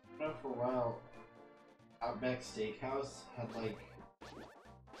 For a while, Outback Steakhouse had like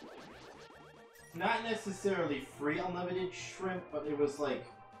not necessarily free unlimited shrimp, but it was like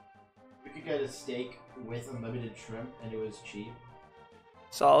you could get a steak with unlimited shrimp and it was cheap.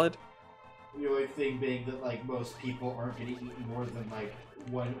 Solid. The only thing being that like most people aren't gonna eat more than like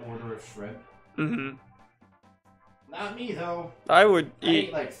one order of shrimp. Mm-hmm. Not me though. I would I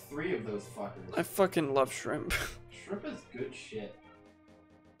ate like 3 of those fuckers. I fucking love shrimp. Shrimp is good shit.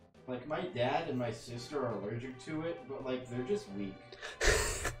 Like, my dad and my sister are allergic to it, but, like, they're just weak.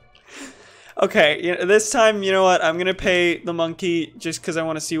 Okay, this time, you know what? I'm gonna pay the monkey just because I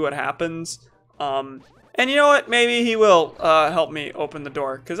want to see what happens. And you know what? Maybe he will help me open the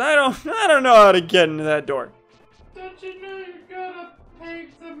door, because I don't know how to get into that door. Don't you know you gotta pay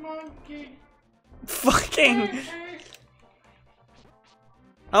the monkey? Fucking...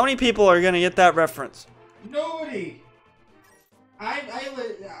 How many people are gonna get that reference? Nobody!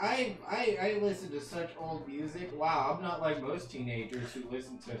 I listen to such old music. Wow, I'm not like most teenagers who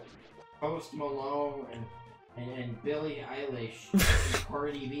listen to Post Malone and Billie Eilish and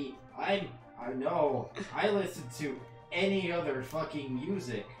Cardi B. I know. I listen to any other fucking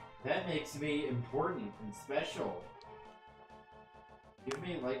music. That makes me important and special. Give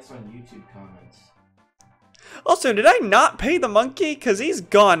me likes on YouTube comments. Also, did I not pay the monkey? Because he's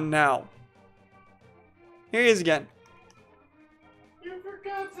gone now. Here he is again. You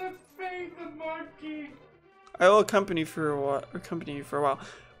forgot to pay the monkey. I will accompany you for a while.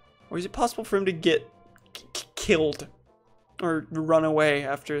 Or is it possible for him to get killed? Or run away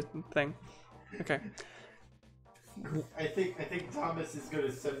after the thing? Okay. I think Thomas is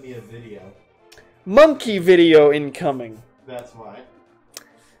gonna send me a video. Monkey video incoming. That's why.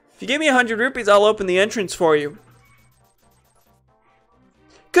 If you give me 100 rupees, I'll open the entrance for you.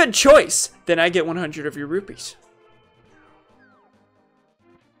 Good choice. Then I get 100 of your rupees.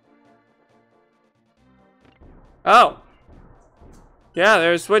 Oh. Yeah,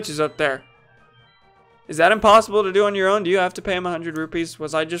 there's switches up there. Is that impossible to do on your own? Do you have to pay him 100 rupees?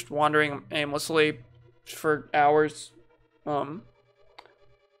 Was I just wandering aimlessly for hours? Blah,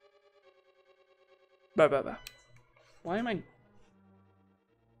 blah, blah. Why am I...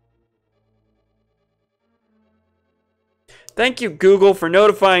 Thank you, Google, for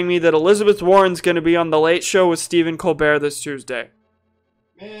notifying me that Elizabeth Warren's going to be on The Late Show with Stephen Colbert this Tuesday.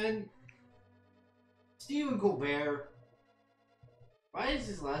 Man, Stephen Colbert. Why does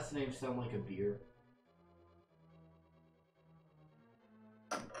his last name sound like a beer?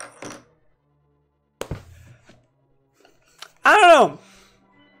 I don't know.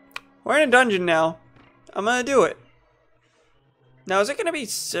 We're in a dungeon now. I'm going to do it. Now, is it going to be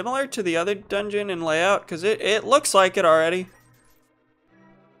similar to the other dungeon in layout? Because it looks like it already.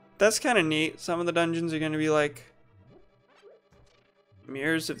 That's kind of neat. Some of the dungeons are going to be like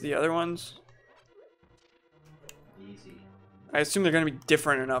mirrors of the other ones. Easy. I assume they're going to be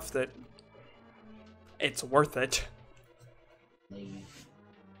different enough that it's worth it. Lazy.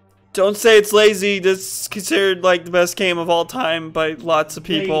 Don't say it's lazy. This is considered like the best game of all time by lots of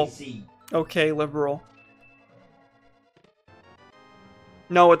people. Lazy. Okay, liberal.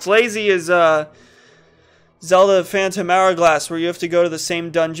 No, what's lazy is Zelda Phantom Hourglass, where you have to go to the same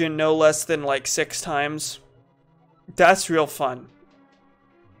dungeon no less than like 6 times. That's real fun.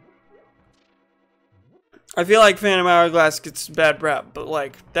 I feel like Phantom Hourglass gets a bad rap, but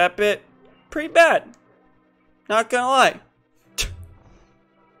like that bit, pretty bad. Not gonna lie.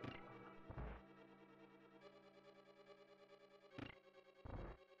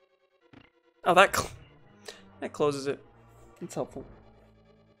 Oh, that closes it. It's helpful.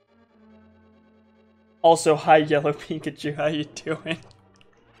 Also, hi Yellow Pikachu, how you doing?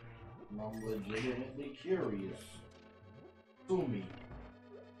 I'm legitimately curious. Sue me.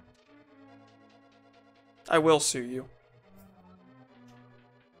 I will sue you.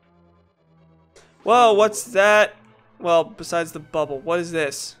 Whoa, what's that? Well, besides the bubble, what is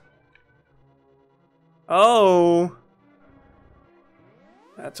this? Oh.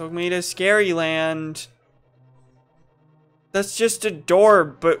 That took me to Scary Land. That's just a door,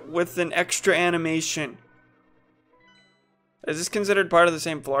 but with an extra animation. Is this considered part of the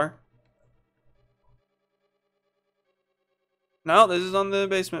same floor? No, this is on the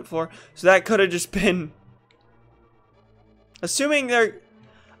basement floor. So that could have just been... Assuming they're...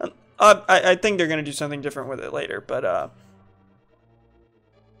 I think they're going to do something different with it later, but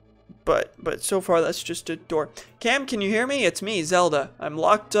so far that's just a door. Cam, can you hear me? It's me, Zelda. I'm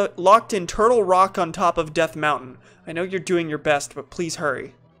locked in Turtle Rock on top of Death Mountain. I know you're doing your best, but please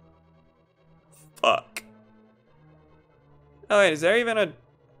hurry. Fuck. Oh wait, is there even a...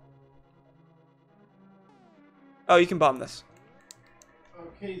 Oh, you can bomb this.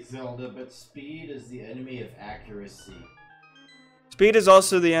 Okay, Zelda, but speed is the enemy of accuracy. Speed is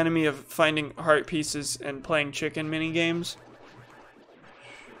also the enemy of finding heart pieces and playing chicken mini games.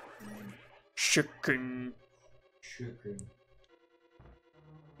 Chicken. Chicken.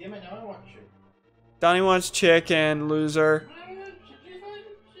 Damn it, now I want chicken. Donnie wants chicken, loser. I want chicken.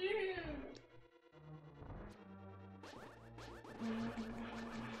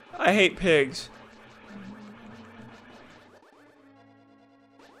 I hate pigs.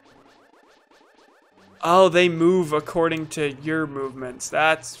 Oh, they move according to your movements.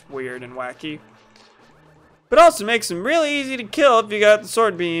 That's weird and wacky. But also makes them really easy to kill if you got the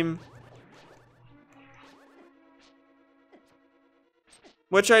sword beam.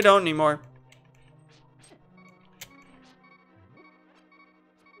 Which I don't anymore.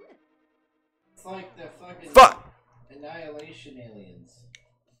 It's like the fucking Fuck! Annihilation aliens.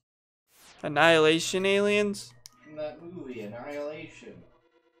 Annihilation aliens? From that movie, Annihilation.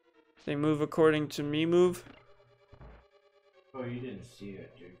 They move according to me move? Oh, you didn't see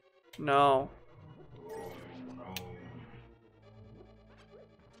it, dude. No. Oh, no.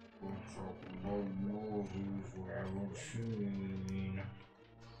 No movies we haven't seen.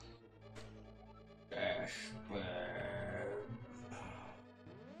 That's bad.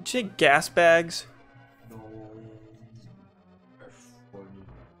 Did you say gas bags? No.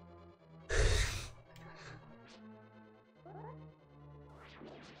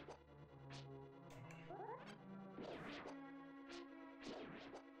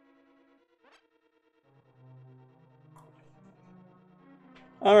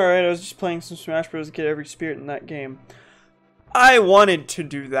 Alright, I was just playing some Smash Bros. To get every spirit in that game. I wanted to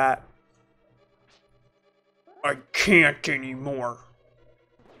do that. I can't anymore.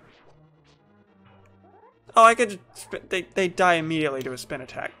 Oh, I could just they die immediately to a spin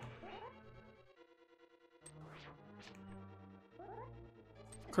attack.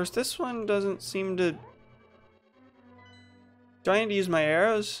 Of course, this one doesn't seem to... Do I need to use my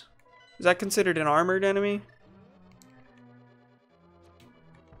arrows? Is that considered an armored enemy?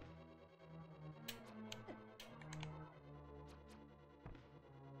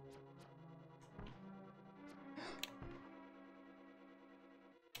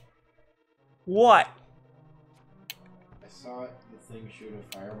 What? I saw the thing shoot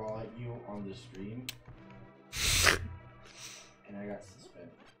a fireball at you on the stream. And I got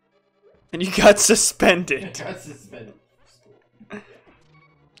suspended. And you got suspended. I got suspended from school.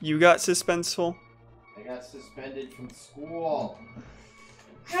 You got suspenseful? I got suspended from school.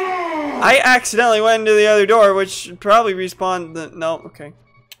 I accidentally went into the other door, which should probably respawn the... No, okay.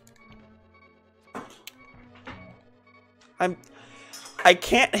 I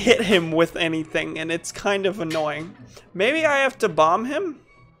can't hit him with anything, and it's kind of annoying. Maybe I have to bomb him?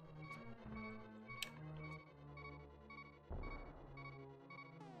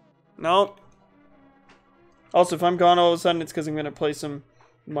 No. Also, if I'm gone all of a sudden, it's because I'm going to play some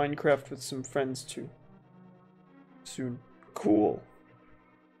Minecraft with some friends too. Soon. Cool.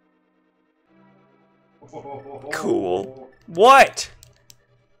 Cool. What?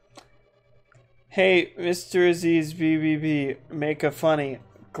 Hey, Mr. Aziz BBB, make a funny.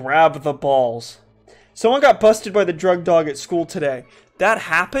 Grab the balls. Someone got busted by the drug dog at school today. That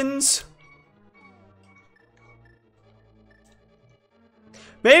happens?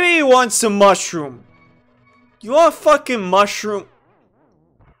 Maybe he wants some mushroom. You want a fucking mushroom?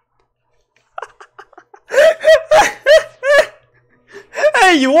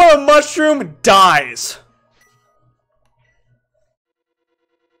 Hey, you want a mushroom? Dies.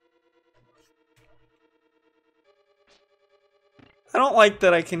 I don't like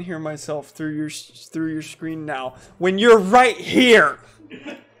that I can hear myself through your screen now when you're right here.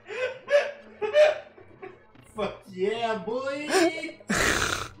 Fuck yeah, boy!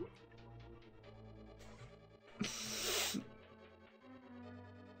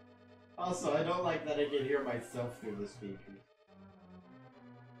 Also, I don't like that I can hear myself through the speakers.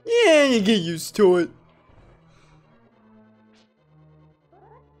 Yeah, you get used to it.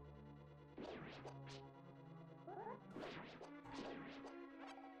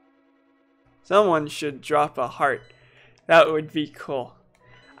 Someone should drop a heart. That would be cool.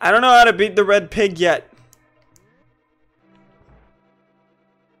 I don't know how to beat the red pig yet.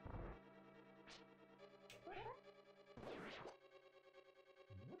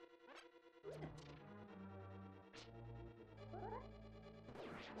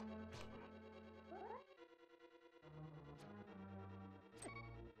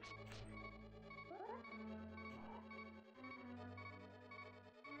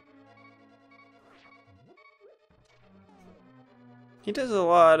 He does a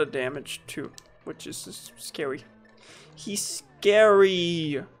lot of damage too, which is just scary. He's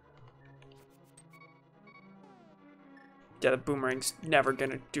scary. Yeah, the boomerang's never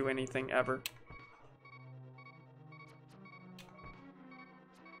gonna do anything ever.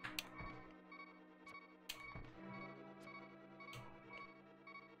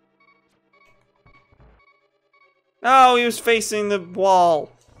 Oh, he was facing the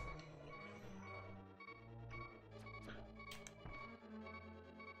wall.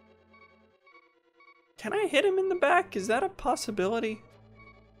 Can I hit him in the back? Is that a possibility?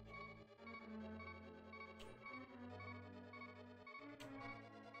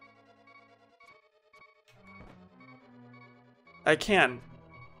 I can.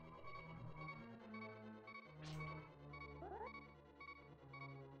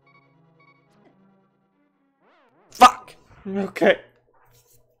 Fuck! Okay.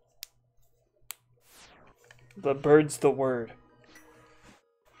 The bird's the word.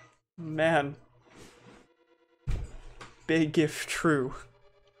 Man. Big if true.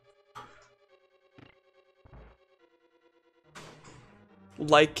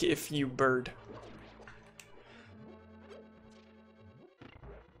 Like if you bird.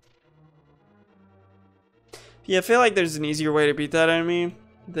 Yeah, I feel like there's an easier way to beat that enemy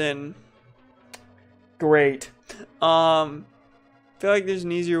than... Great. I feel like there's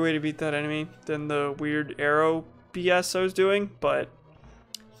an easier way to beat that enemy than the weird arrow BS I was doing, but...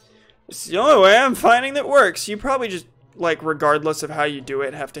 It's the only way I'm finding that works. You probably just, like, regardless of how you do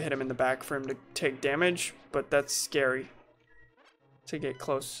it, have to hit him in the back for him to take damage, but that's scary to get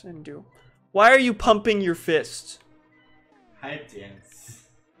close and do. Why are you pumping your fists? Hype dance.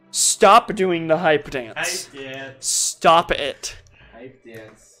 Stop doing the hype dance. Hype dance. Stop it. Hype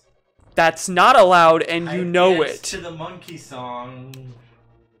dance. That's not allowed, and you know it. To the monkey song.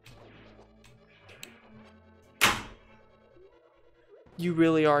 You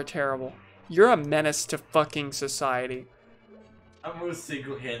really are terrible. You're a menace to fucking society. I'm gonna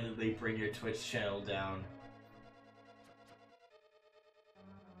single-handedly bring your Twitch channel down.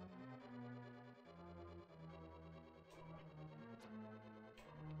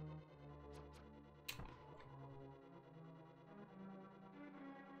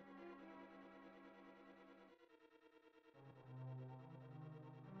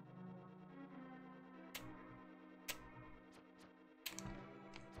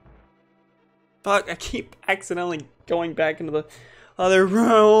 Fuck, I keep accidentally going back into the other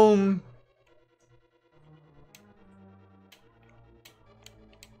room.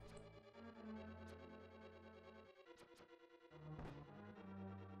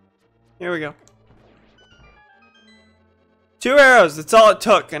 Here we go. 2 arrows, that's all it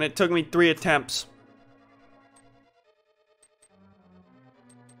took, and it took me 3 attempts.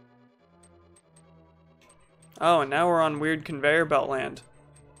 Oh, and now we're on weird conveyor belt land.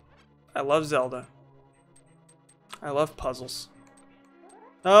 I love Zelda. I love puzzles.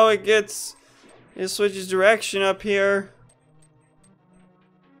 Oh, it switches direction up here.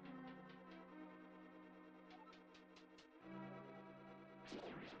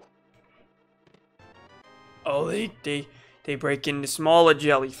 Oh, they break into smaller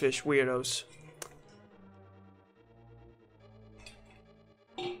jellyfish weirdos.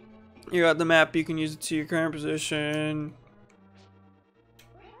 You got the map, you can use it to your current position.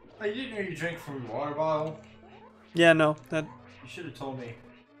 I didn't know you drank from a water bottle. Yeah, no, that... You should have told me.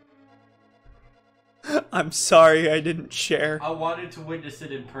 I'm sorry I didn't share. I wanted to witness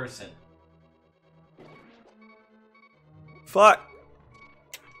it in person. Fuck.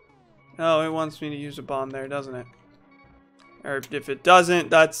 Oh, it wants me to use a bomb there, doesn't it? Or if it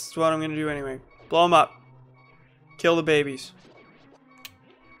doesn't, that's what I'm gonna do anyway. Blow them up. Kill the babies.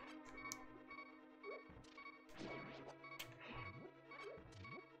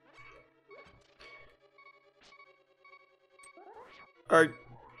 Or,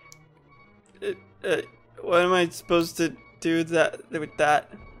 what am I supposed to do with that?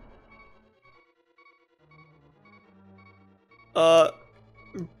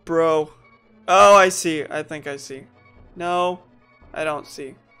 Bro. Oh, I see. I think I see. No, I don't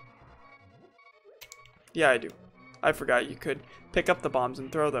see. Yeah, I do. I forgot you could pick up the bombs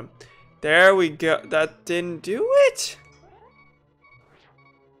and throw them. There we go. That didn't do it?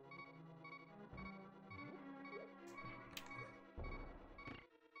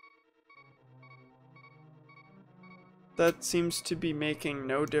 That seems to be making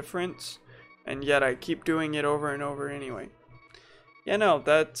no difference, and yet I keep doing it over and over anyway. Yeah, no,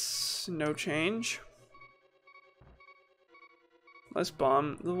 that's no change. Let's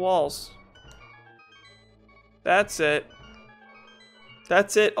bomb the walls. That's it.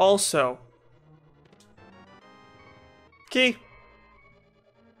 That's it also. Key.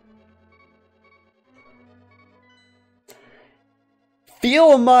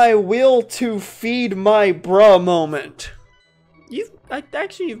 Feel my will to feed my bruh moment.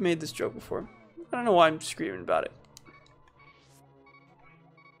 You've made this joke before. I don't know why I'm screaming about it.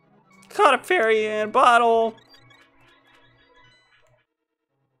 Caught a fairy in a bottle.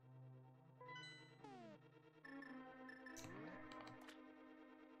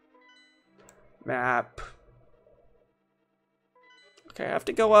 Map. Okay, I have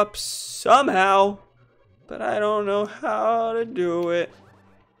to go up somehow, but I don't know how to do it.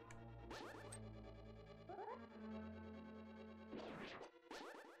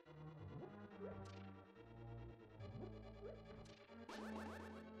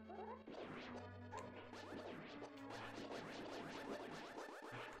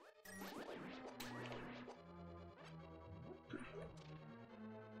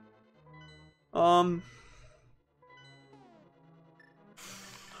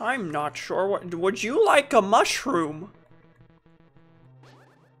 I'm not sure what. Would you like a mushroom?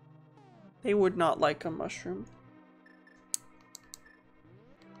 They would not like a mushroom.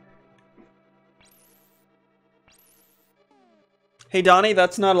 Hey Donnie,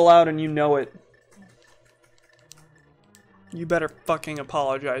 that's not allowed and you know it. You better fucking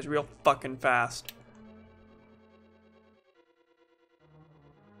apologize real fucking fast.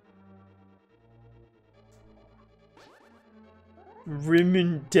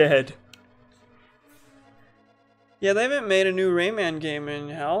 Rayman dead. Yeah, they haven't made a new Rayman game in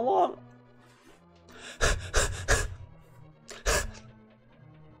how long?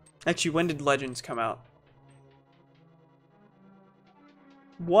 Actually, when did Legends come out?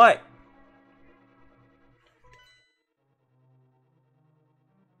 What?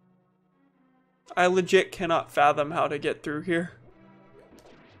 I legit cannot fathom how to get through here.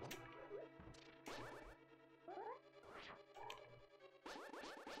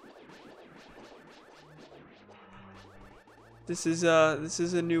 This is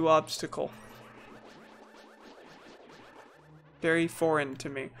a new obstacle. Very foreign to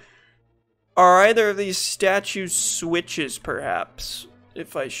me. Are either of these statues switches, perhaps?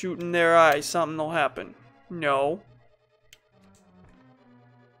 If I shoot in their eyes, something will happen. No.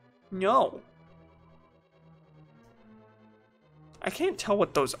 No. I can't tell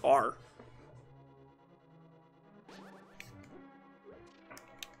what those are.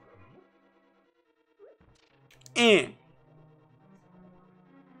 Eh.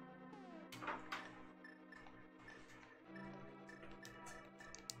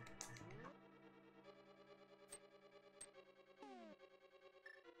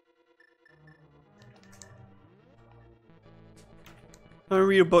 I'm gonna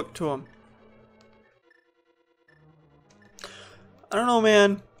read a book to him. I don't know,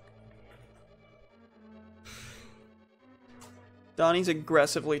 man. Donnie's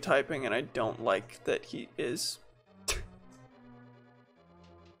aggressively typing, and I don't like that he is.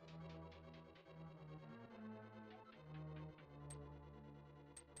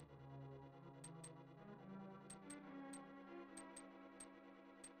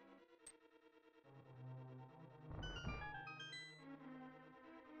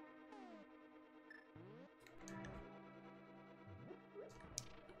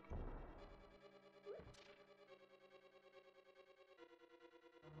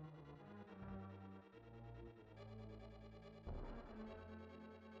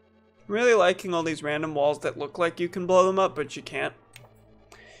 I'm really liking all these random walls that look like you can blow them up, but you can't.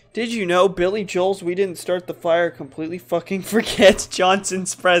 Did you know Billy Joel's "We Didn't Start the Fire" completely fucking forgets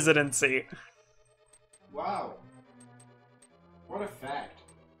Johnson's presidency? Wow. What a fact.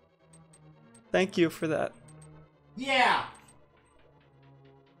 Thank you for that. Yeah!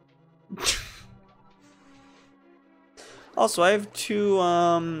 Also, I have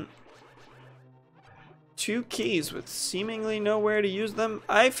two keys with seemingly nowhere to use them.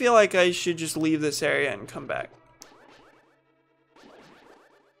 I feel like I should just leave this area and come back.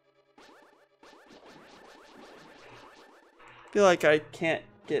 Feel like I can't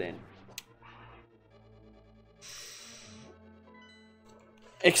get in.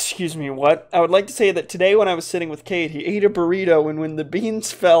 Excuse me, what? I would like to say that today when I was sitting with Kate, he ate a burrito, and when the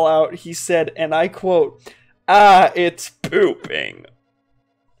beans fell out, he said, and I quote, "Ah, it's pooping."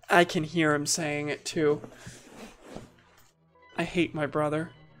 I can hear him saying it too. I hate my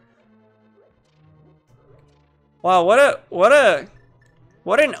brother. Wow, what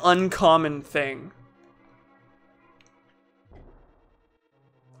an uncommon thing.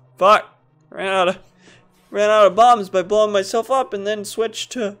 Fuck. Ran out of bombs by blowing myself up, and then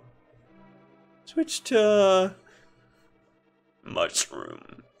switched to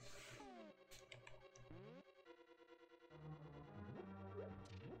mushroom.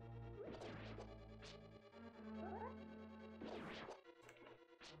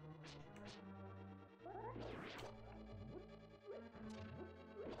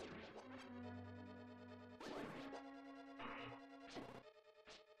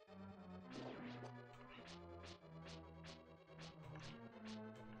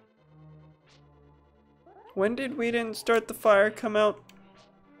 When did "We Didn't Start the Fire" come out?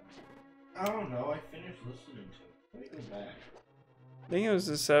 I don't know, I finished listening to it. Let me go back. I think it was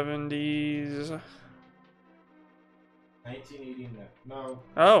the 70s. 1989. No.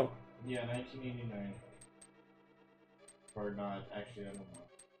 Oh. Yeah, 1989. Or not. Actually, I don't know.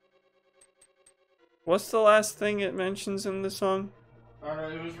 What's the last thing it mentions in the song? I don't know,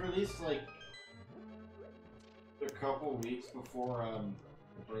 it was released like a couple weeks before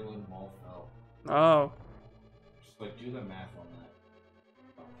the Berlin Wall fell. Oh. Just like do the math on that.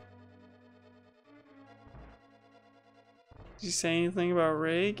 Did you say anything about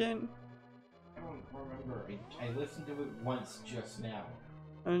Reagan? I don't remember. I listened to it once just now.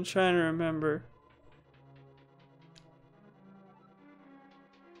 I'm trying to remember.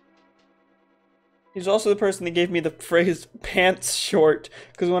 He's also the person that gave me the phrase "pants short,"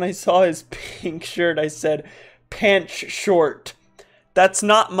 because when I saw his pink shirt, I said, "pants short." That's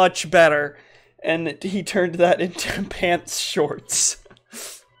not much better. And he turned that into pants shorts.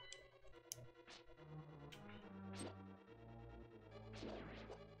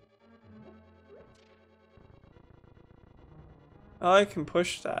 Oh, I can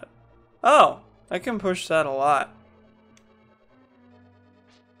push that. Oh, I can push that a lot.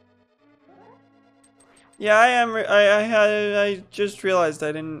 Yeah, I am. I just realized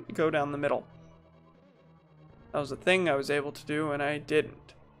I didn't go down the middle. That was a thing I was able to do, and I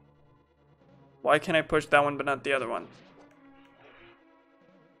didn't. Why can I push that one but not the other one?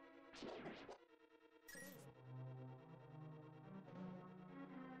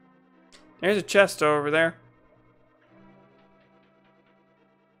 There's a chest over there.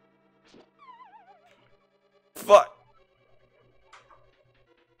 Fuck.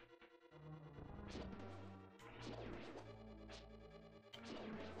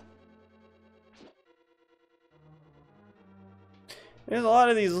 There's a lot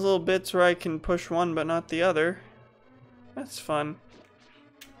of these little bits where I can push one but not the other. That's fun.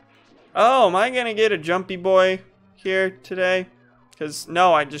 Oh, am I gonna get a jumpy boy here today? Because,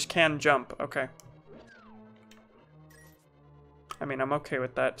 no, I just can jump. Okay. I mean, I'm okay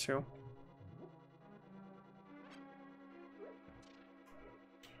with that, too.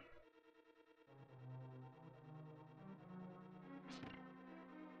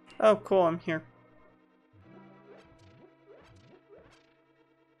 Oh, cool, I'm here.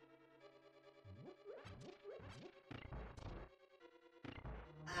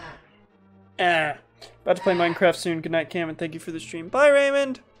 About to play Minecraft soon. Good night, Cam, and thank you for the stream. Bye,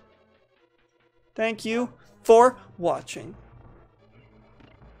 Raymond! Thank you for watching.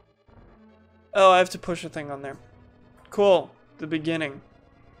 Oh, I have to push a thing on there. Cool. The beginning.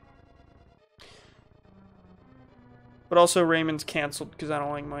 But also, Raymond's canceled because I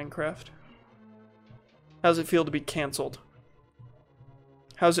don't like Minecraft. How's it feel to be canceled?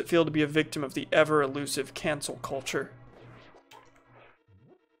 How's it feel to be a victim of the ever-elusive cancel culture?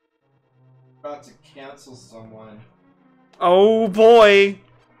 About to cancel someone. Oh boy!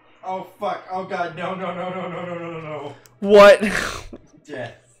 Oh fuck! Oh god! No! No! No! No! No! No! No! No! What?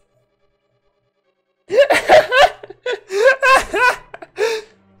 Death.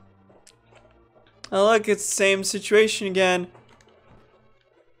 Oh look, it's the same situation again.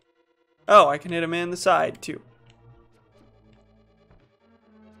 Oh, I can hit him in the side too.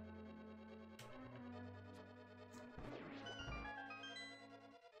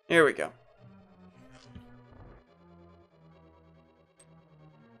 Here we go.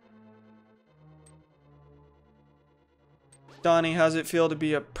 Donnie, how's it feel to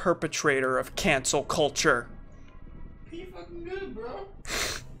be a perpetrator of cancel culture? Pretty fucking good, bro.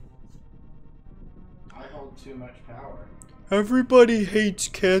 I hold too much power. Everybody hates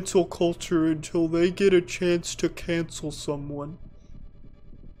cancel culture until they get a chance to cancel someone.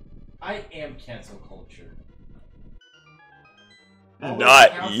 I am cancel culture.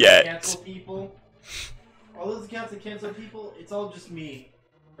 Not yet. Cancel people, all those accounts that cancel people, it's all just me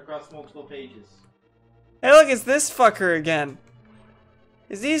across multiple pages. Hey look, it's this fucker again.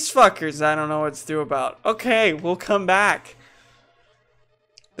 It's these fuckers I don't know what to do about. Okay, we'll come back.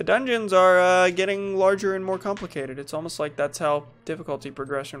 The dungeons are getting larger and more complicated. It's almost like that's how difficulty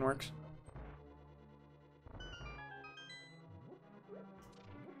progression works.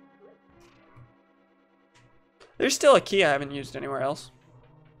 There's still a key I haven't used anywhere else.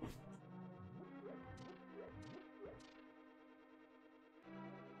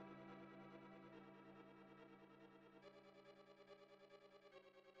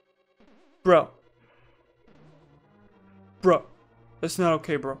 Bro. Bro. That's not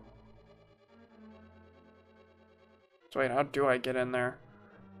okay, bro. So wait, how do I get in there?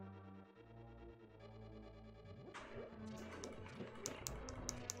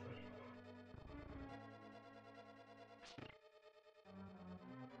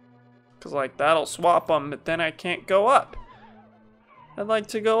 Cause like that'll swap them, but then I can't go up. I'd like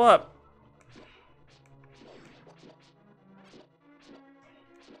to go up.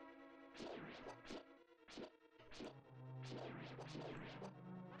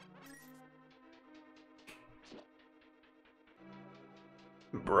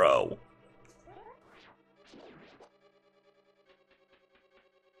 Bro.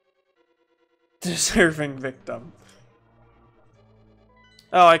 Deserving victim.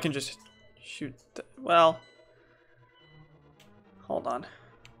 Oh, I can just shoot. Well, hold on.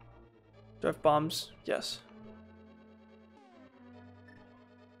 Do I have bombs? Yes.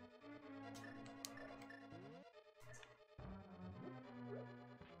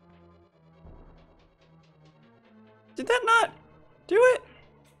 Did that not do it?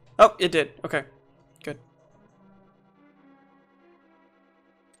 Oh, it did. Okay. Good.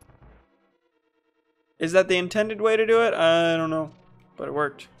 Is that the intended way to do it? I don't know. But it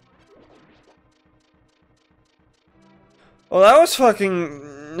worked. Well, that was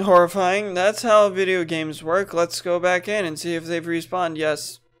fucking horrifying. That's how video games work. Let's go back in and see if they've respawned.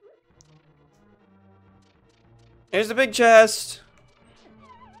 Yes. Here's the big chest.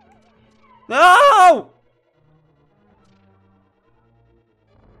 No!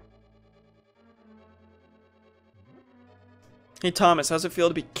 Hey Thomas, how's it feel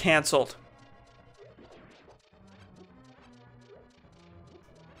to be canceled?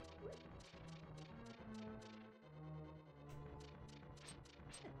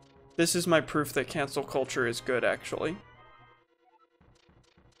 This is my proof that cancel culture is good, actually.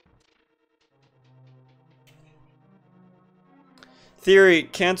 Theory,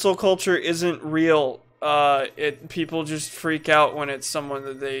 cancel culture isn't real. People just freak out when it's someone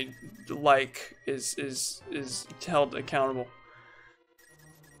that they like is held accountable.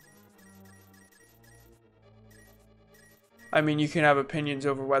 I mean, you can have opinions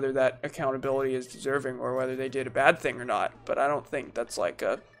over whether that accountability is deserving or whether they did a bad thing or not, but I don't think that's like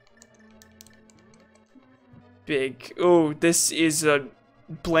a big, oh, this is a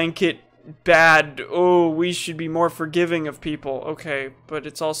blanket bad, oh, we should be more forgiving of people. Okay, but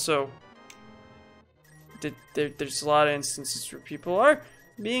it's also, there's a lot of instances where people are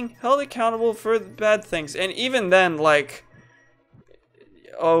being held accountable for the bad things, and even then, like,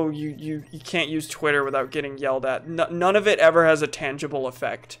 oh, you can't use Twitter without getting yelled at. None of it ever has a tangible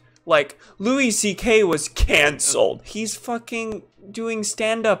effect. Like, Louis C.K. was canceled. He's fucking doing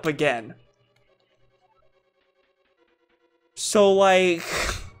stand-up again. So, like,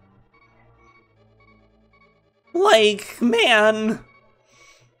 man.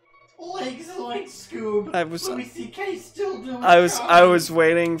 Like Scoob. Louis C.K. still doing I was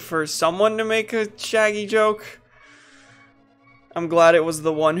waiting for someone to make a Shaggy joke. I'm glad it was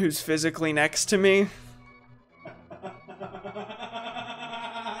the one who's physically next to me.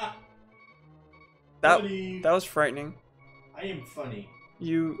 That was frightening. I am funny.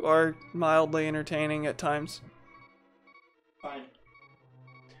 You are mildly entertaining at times. Fine.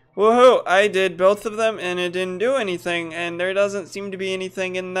 Woohoo! I did both of them and it didn't do anything, and there doesn't seem to be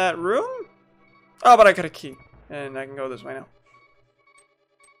anything in that room? Oh, but I got a key, and I can go this way now.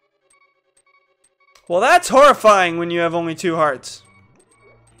 Well, that's horrifying when you have only 2 hearts.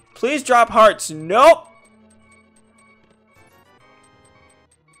 Please drop hearts. Nope!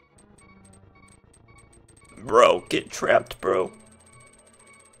 Bro, get trapped, bro.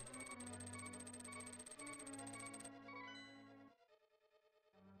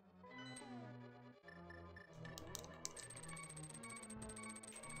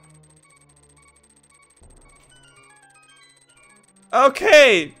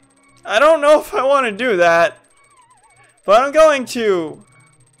 Okay, I don't know if I want to do that, but I'm going to.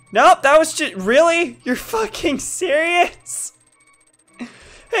 Nope, that was just, really? You're fucking serious? Hey,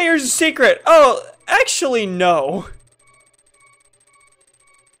 here's a secret. Oh, actually, no.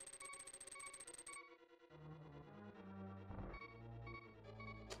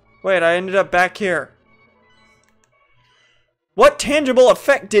 Wait, I ended up back here. What tangible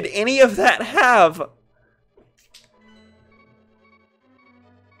effect did any of that have?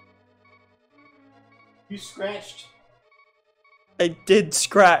 You scratched. I did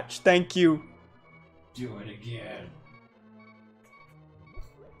scratch, thank you. Do it again.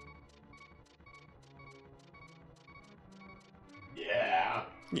 Yeah.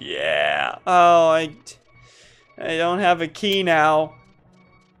 Yeah. Oh, I don't have a key now.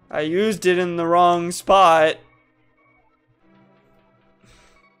 I used it in the wrong spot.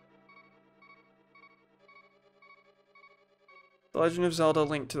 The Legend of Zelda: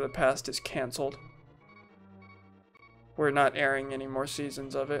 Link to the Past is cancelled. We're not airing any more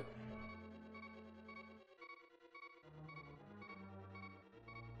seasons of it.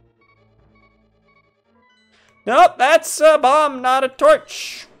 Nope, that's a bomb, not a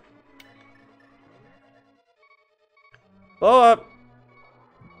torch. Blow up.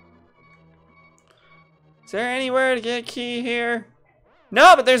 Is there anywhere to get a key here?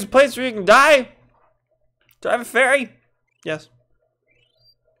 No, but there's a place where you can die. Do I have a fairy? Yes.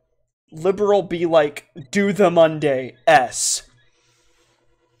 Liberal be like, do the Monday, S.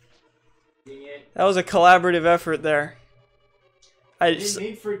 That was a collaborative effort there. I didn't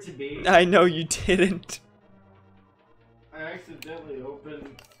mean for it to be. I know you didn't. I accidentally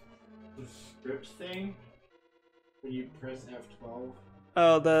opened the script thing when you press F12.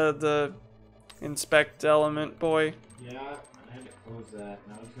 Oh, the inspect element boy. Yeah, I had to close that,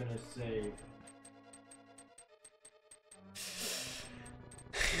 and I was gonna save.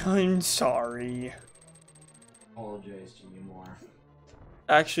 I'm sorry. Apologize to you more.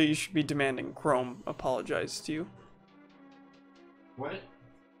 Actually, you should be demanding Chrome apologize to you. What?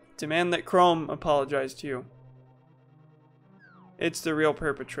 Demand that Chrome apologize to you. It's the real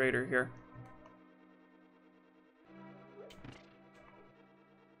perpetrator here.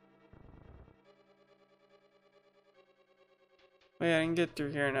 Wait, I can get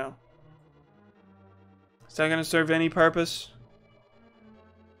through here now. Is that gonna serve any purpose?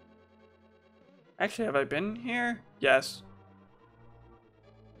 Actually, have I been here? Yes.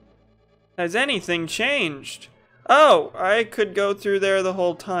 Has anything changed? Oh, I could go through there the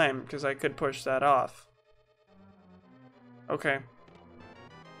whole time because I could push that off. Okay.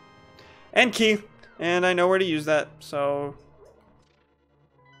 And key. And I know where to use that, so...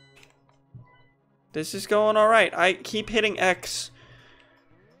 This is going alright. I keep hitting X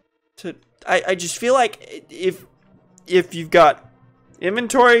to... I just feel like if you've got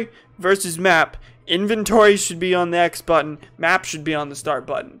inventory versus map, inventory should be on the X button, map should be on the start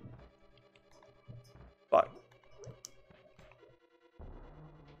button. Fuck.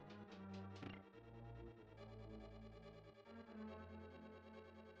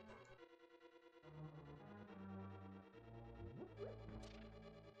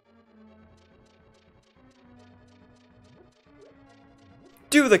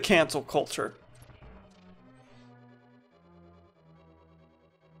 Do the cancel culture.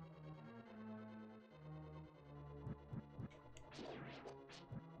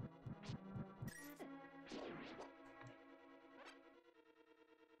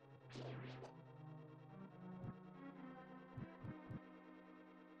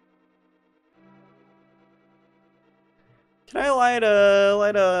 Can I light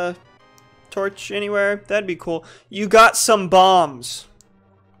a torch anywhere? That'd be cool. You got some bombs.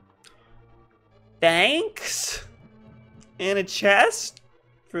 Thanks. And a chest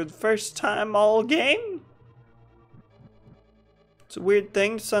for the first time all game. It's a weird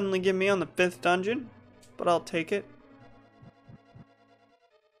thing to suddenly give me on the 5th dungeon, but I'll take it.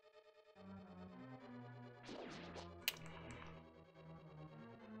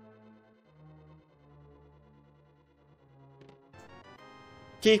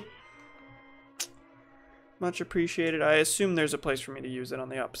 Key. Much appreciated. I assume there's a place for me to use it on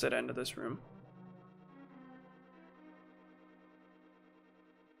the opposite end of this room.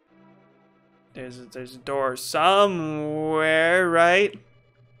 There's a door somewhere, right?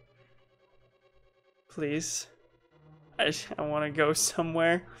 Please. I want to go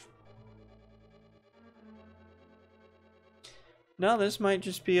somewhere. No, this might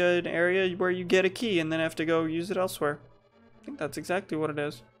just be an area where you get a key and then have to go use it elsewhere. I think that's exactly what it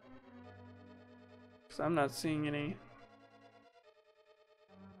is. Because I'm not seeing anywhere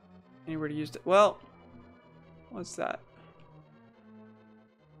to use it. Well, what's that?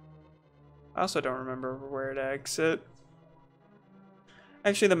 I also don't remember where to exit.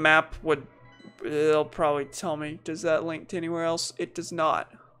 Actually, the map it'll probably tell me. Does that link to anywhere else? It does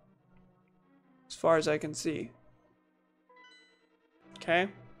not. As far as I can see. Okay.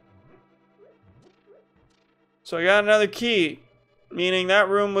 So I got another key. Meaning that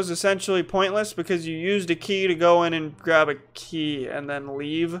room was essentially pointless because you used a key to go in and grab a key and then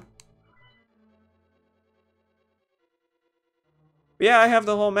leave. Yeah, I have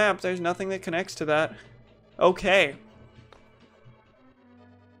the whole map. There's nothing that connects to that. Okay.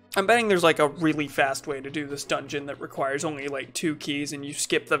 I'm betting there's like a really fast way to do this dungeon that requires only like 2 keys and you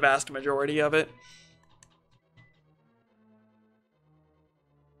skip the vast majority of it.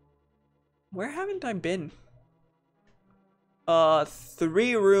 Where haven't I been?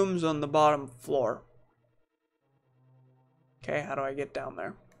 3 rooms on the bottom floor. Okay, how do I get down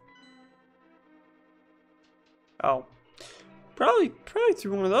there? Oh. Probably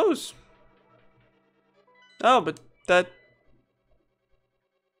through one of those. Oh, but that...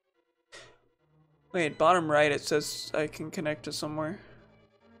 Wait, bottom right it says I can connect to somewhere.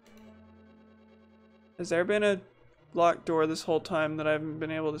 Has there been a locked door this whole time that I haven't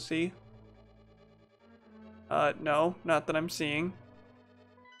been able to see? No, not that I'm seeing.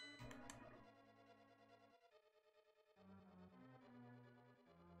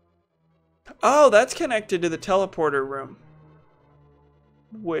 Oh, that's connected to the teleporter room.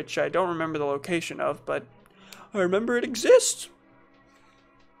 Which I don't remember the location of, but I remember it exists.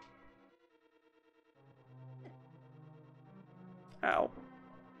 Ow.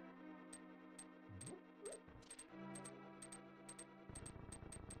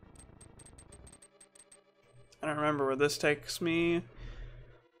 I don't remember where this takes me.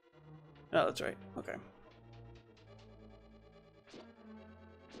 Oh, that's right. Okay.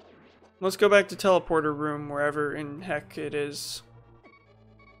 Let's go back to teleporter room, wherever in heck it is.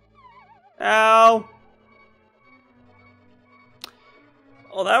 Ow!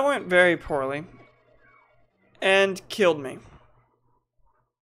 Well, that went very poorly. And killed me.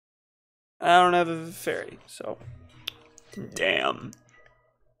 I don't have a fairy, so... Damn.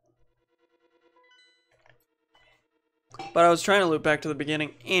 But I was trying to loop back to the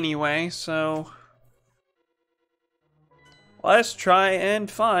beginning anyway, so... Let's try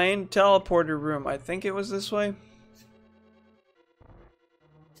and find teleporter room. I think it was this way.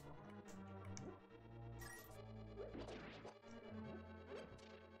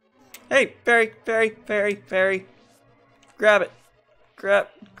 Hey, fairy, fairy, fairy, fairy. Grab it.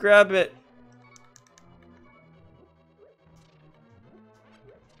 Grab it.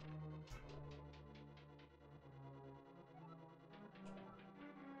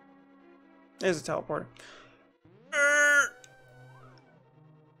 There's a teleporter.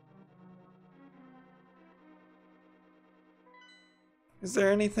 Is there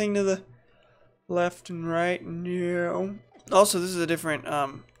anything to the left and right? No. Also, this is a different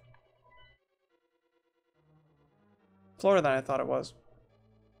floor than I thought it was.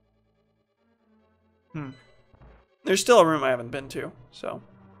 There's still a room I haven't been to, so.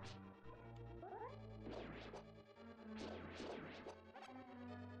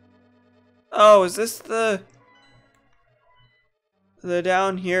 Oh, is this the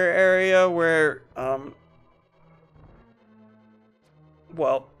down here area where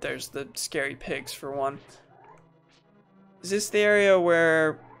well, there's the scary pigs for one. Is this the area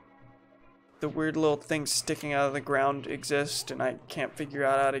where the weird little things sticking out of the ground exist and I can't figure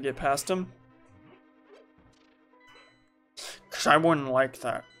out how to get past them? 'Cause I wouldn't like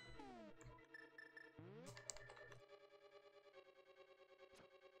that.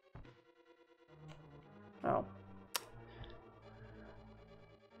 Oh.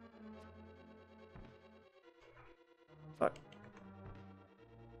 Fuck.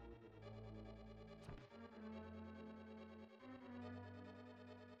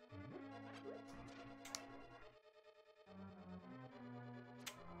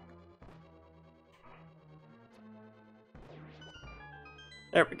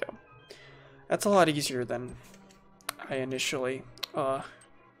 There we go. That's a lot easier than I initially, than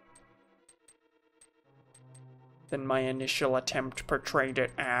my initial attempt portrayed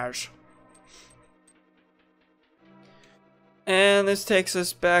it as. And this takes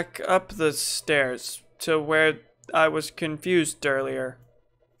us back up the stairs to where I was confused earlier.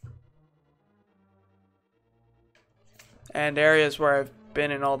 And areas where I've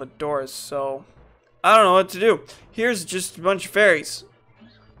been in all the doors, so I don't know what to do. Here's just a bunch of fairies.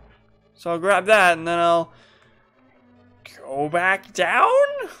 So I'll grab that and then I'll go back down?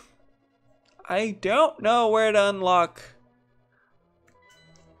 I don't know where to unlock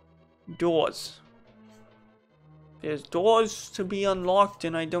doors. There's doors to be unlocked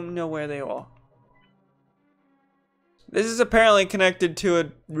and I don't know where they are. This is apparently connected to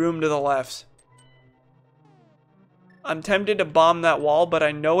a room to the left. I'm tempted to bomb that wall, but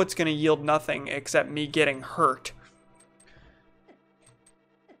I know it's going to yield nothing except me getting hurt.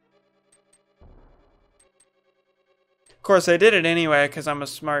 Of course, I did it anyway because I'm a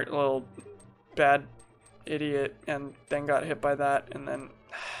smart little bad idiot and then got hit by that and then...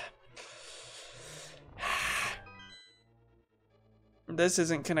 This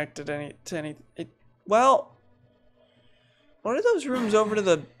isn't connected to any... Well... What are those rooms over to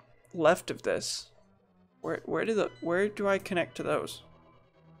the left of this? Where do I connect to those?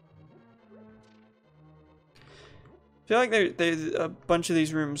 I feel like there's a bunch of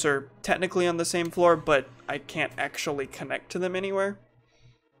these rooms are technically on the same floor, but I can't actually connect to them anywhere.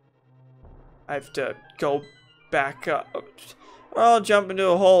 I have to go back up. Or I'll jump into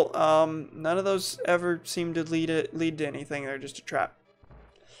a hole. None of those ever seem to lead to anything. They're just a trap.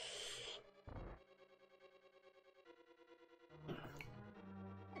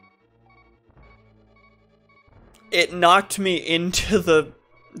 It knocked me into the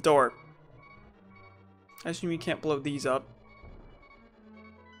door. I assume you can't blow these up.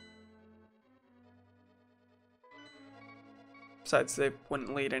 Besides, they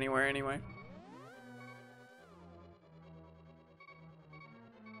wouldn't lead anywhere anyway.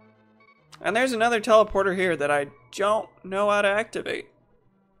 And there's another teleporter here that I don't know how to activate.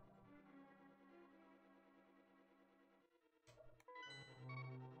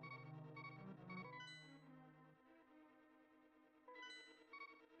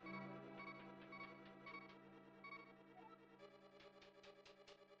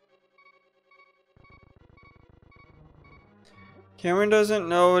 Cameron doesn't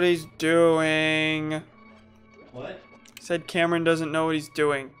know what he's doing. What? He said Cameron doesn't know what he's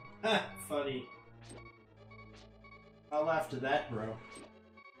doing. Ha, funny. I'll laugh to that, bro.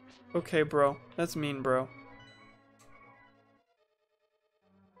 Okay, bro. That's mean, bro.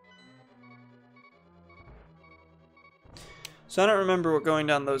 So I don't remember what going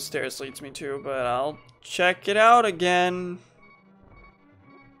down those stairs leads me to, but I'll check it out again.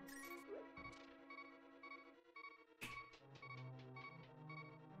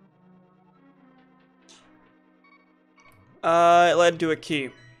 It led to a key.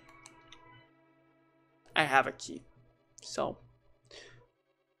 I have a key. So.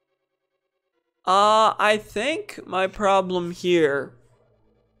 I think my problem here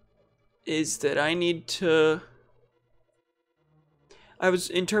is that I need to... I was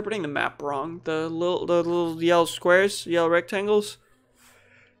interpreting the map wrong. The little yellow squares, yellow rectangles.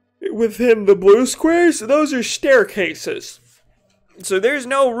 Within the blue squares, those are staircases. So there's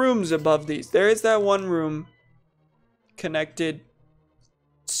no rooms above these. There is that one room connected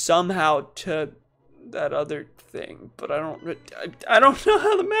somehow to that other thing, but I don't know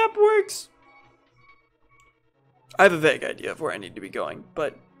how the map works. I have a vague idea of where I need to be going,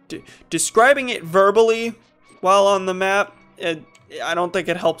 but describing it verbally while on the map, I don't think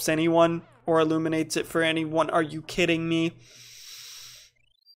it helps anyone or illuminates it for anyone. Are you kidding me?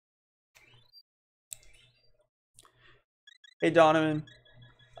 Hey Donovan,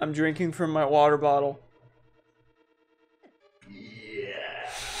 I'm drinking from my water bottle. Yeah.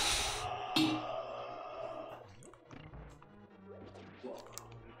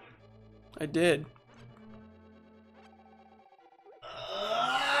 I did.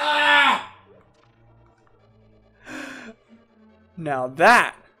 Now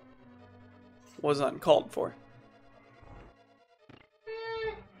that was uncalled for.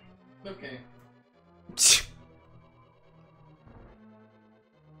 Okay.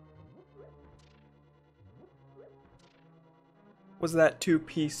 Was that too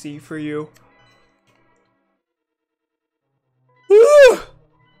PC for you? Woo!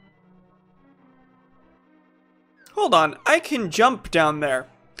 Hold on, I can jump down there.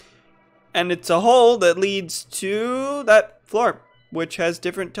 And it's a hole that leads to that floor, which has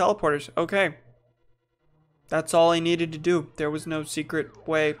different teleporters. Okay. That's all I needed to do. There was no secret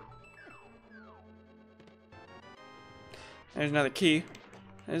way. There's another key.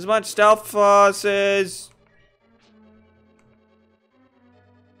 There's a bunch of stealth fosses.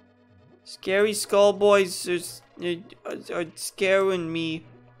 Scary skull boys are scaring me.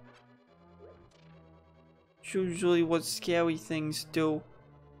 It's usually what scary things do.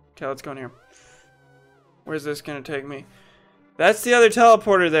 Okay, let's go in here. Where's this gonna take me? That's the other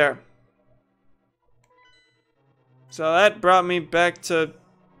teleporter there. So that brought me back to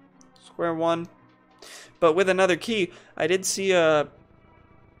square one. But with another key, I did see a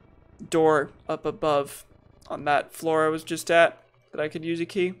door up above on that floor I was just at that I could use a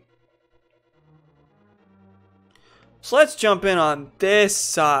key. So let's jump in on this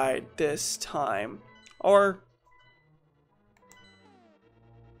side this time. Or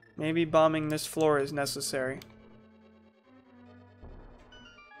maybe bombing this floor is necessary.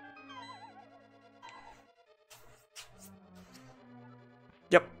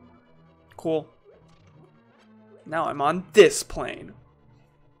 Yep. Cool. Now I'm on this plane,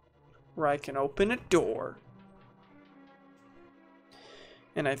 where I can open a door.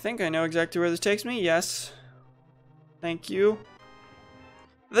 And I think I know exactly where this takes me. Yes. Thank you.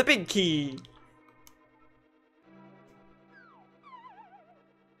 The big key.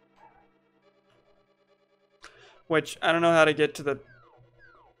 Which, I don't know how to get to the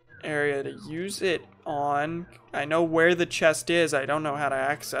area to use it on. I know where the chest is. I don't know how to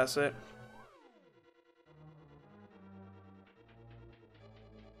access it.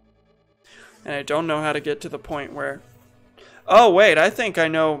 And I don't know how to get to the point where... Oh, wait, I think I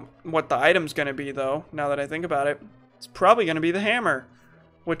know what the item's gonna be, though, now that I think about it. It's probably gonna be the hammer,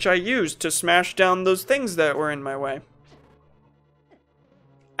 which I used to smash down those things that were in my way.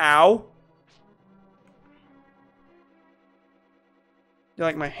 Ow. You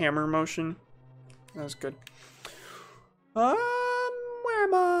like my hammer motion? That was good. Where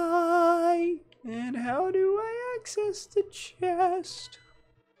am I? And how do I access the chest?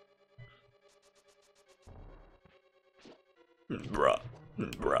 Bruh.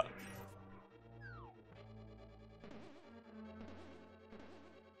 Bruh.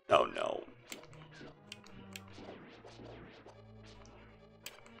 Oh no.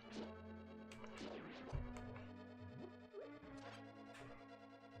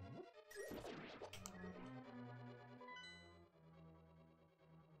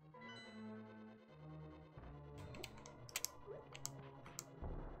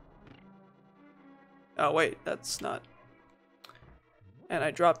 Oh wait, that's not... And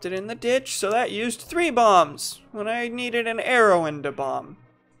I dropped it in the ditch, so that used 3 bombs when I needed an arrow and a bomb.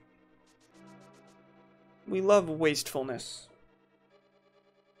 We love wastefulness.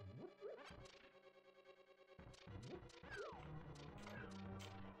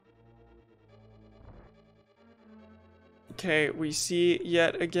 Okay, we see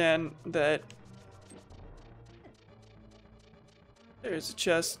yet again that there's a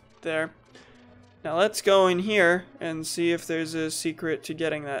chest there. Now let's go in here and see if there's a secret to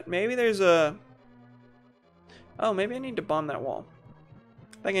getting that. Maybe there's a... Oh, maybe I need to bomb that wall.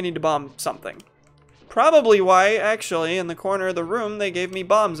 I think I need to bomb something. Probably why, actually, in the corner of the room, they gave me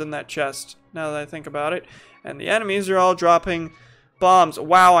bombs in that chest, now that I think about it. And the enemies are all dropping bombs.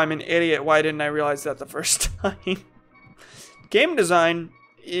 Wow, I'm an idiot. Why didn't I realize that the first time? Game design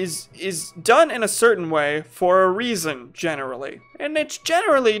is done in a certain way for a reason, generally. And it's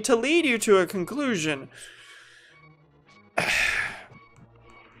generally to lead you to a conclusion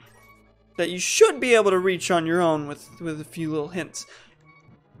that you should be able to reach on your own with a few little hints.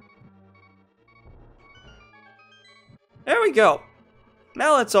 There we go.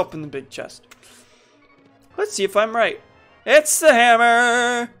 Now let's open the big chest. Let's see if I'm right. It's the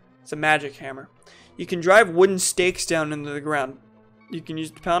hammer! It's a magic hammer. You can drive wooden stakes down into the ground. You can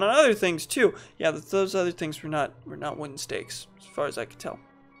use it to pound on other things too. Yeah, those other things were not wooden stakes, as far as I could tell.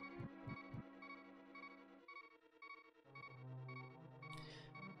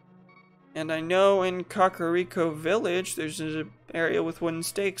 And I know in Kakariko Village, there's an area with wooden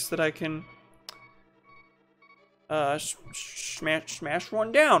stakes that I can smash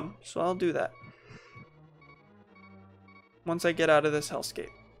one down. So I'll do that once I get out of this hellscape.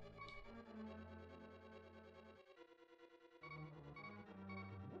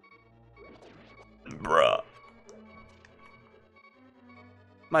 Bruh.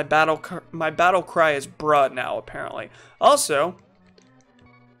 My battle cry is bruh now, apparently. Also,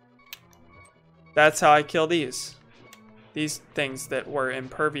 that's how I kill these things that were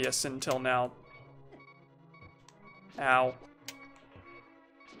impervious until now. Ow.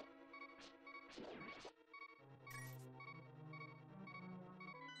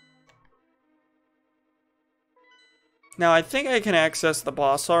 Now, I think I can access the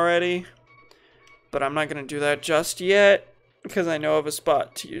boss already, but I'm not going to do that just yet, because I know of a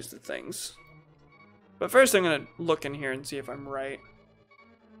spot to use the things. But first I'm going to look in here and see if I'm right.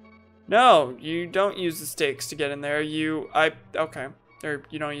 No, you don't use the stakes to get in there. Okay. Or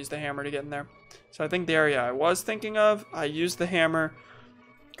you don't use the hammer to get in there. So I think the area I was thinking of, I use the hammer,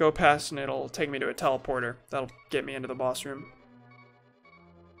 go past, and it'll take me to a teleporter. That'll get me into the boss room.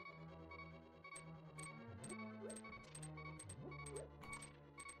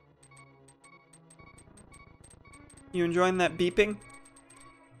 You enjoying that beeping?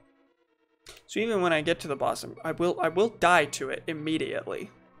 So even when I get to the boss, I will die to it immediately.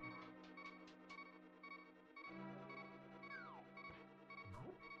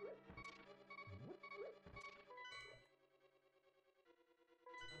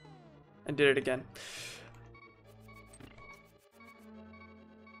 I did it again.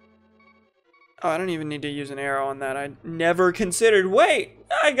 Oh, I don't even need to use an arrow on that. I never considered. Wait,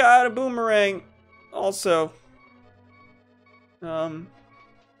 I got a boomerang. Also,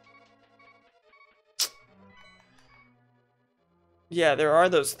 yeah, there are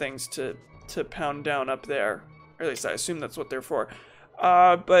those things to pound down up there. Or at least I assume that's what they're for.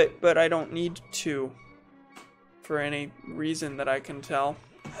 But I don't need to for any reason that I can tell.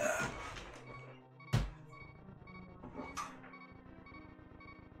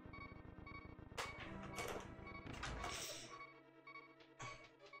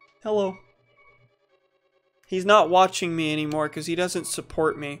 Hello. He's not watching me anymore because he doesn't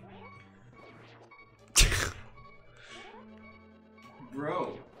support me.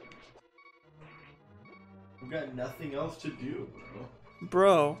 Bro. I've got nothing else to do, bro.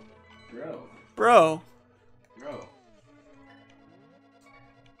 Bro. Bro. Bro. Bro.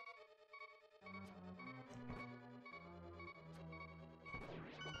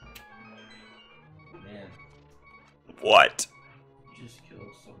 Man. What? Just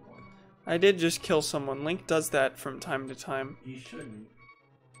killed someone. I did just kill someone. Link does that from time to time. You shouldn't.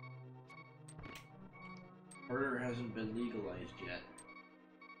 Murder hasn't been legalized yet.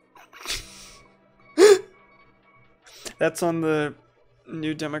 That's on the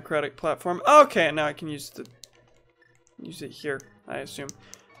new democratic platform. Okay, now I can use it here, I assume.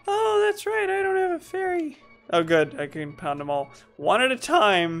 Oh, that's right, I don't have a fairy. Oh good, I can pound them all one at a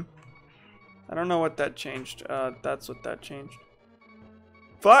time. I don't know what that changed. That's what that changed.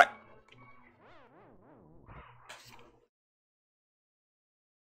 Fuck!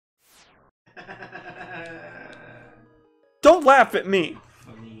 Don't laugh at me!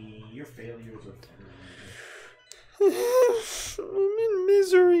 Funny, your failures are I'm in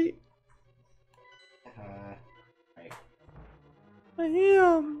misery. right. I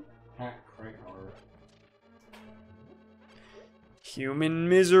am. Human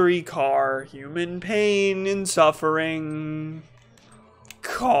misery car. Human pain and suffering.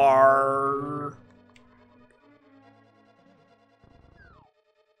 Car.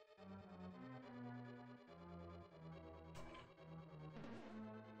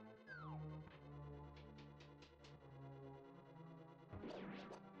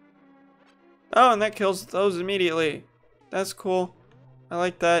 Oh, and that kills those immediately. That's cool. I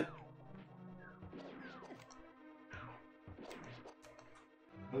like that.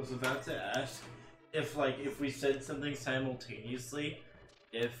 I was about to ask if we said something simultaneously,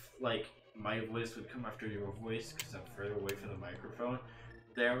 if my voice would come after your voice because I'm further away from the microphone.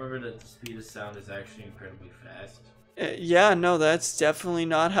 Then I remember that the speed of sound is actually incredibly fast. Yeah, no, that's definitely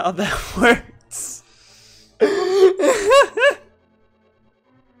not how that works.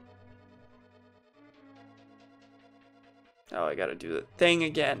 Oh, I gotta do the thing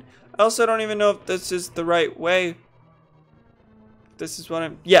again. I also don't even know if this is the right way. This is what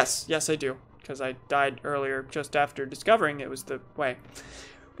I'm... Yes, I do. Because I died earlier just after discovering it was the way.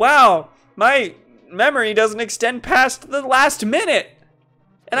 Wow! My memory doesn't extend past the last minute!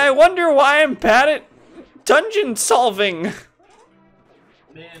 And I wonder why I'm bad at dungeon solving!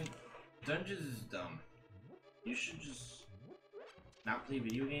 Man, dungeons is dumb. You should just not play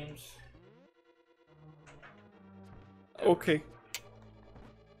video games. Okay.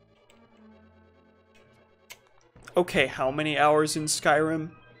 Okay, how many hours in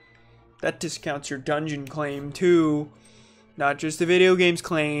Skyrim? That discounts your dungeon claim, too. Not just the video games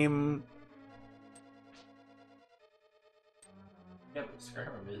claim. Yeah, but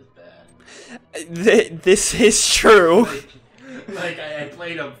Skyrim is bad. This is true. I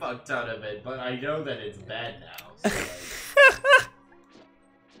played a fuck ton of it, but I know that it's bad now. So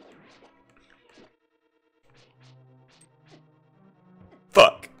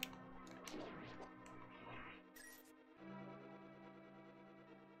Fuck.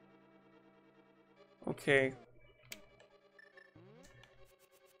 Okay.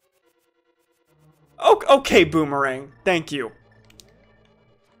 Okay, Boomerang. Thank you.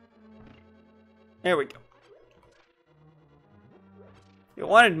 There we go. You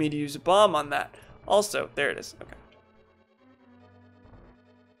wanted me to use a bomb on that. Also, there it is. Okay.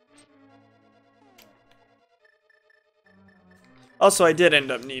 Also, I did end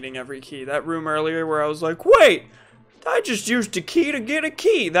up needing every key. That room earlier where I was like, wait, I just used a key to get a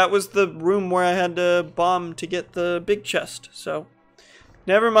key. That was the room where I had to bomb to get the big chest. So,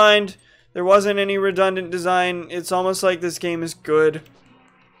 never mind. There wasn't any redundant design. It's almost like this game is good.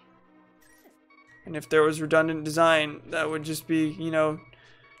 And if there was redundant design, that would just be, you know,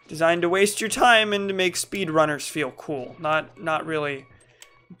 designed to waste your time and to make speedrunners feel cool. Not really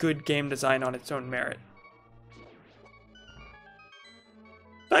good game design on its own merit.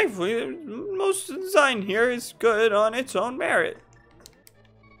 Thankfully, most of the design here is good on its own merit.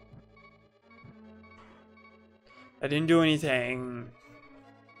 I didn't do anything.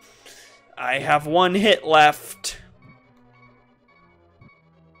 I have one hit left.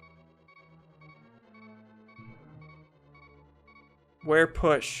 Where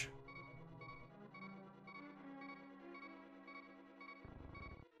push?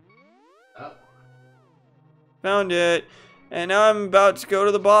 oh. Found it. And now I'm about to go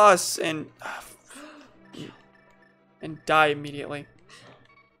to the boss and die immediately.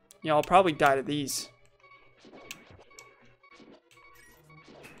 Yeah, I'll probably die to these.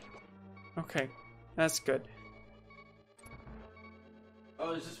 Okay, that's good.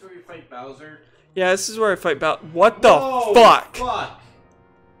 Oh, is this where you fight Bowser? Yeah, this is where I fight What the fuck?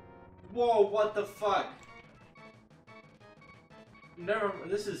 Whoa, what the fuck? Never.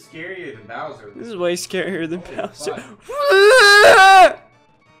 This is scarier than Bowser. This is way scarier than Bowser. Fuck.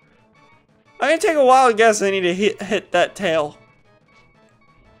 I'm gonna take a wild guess. I need to hit that tail.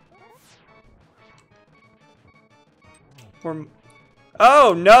 Or,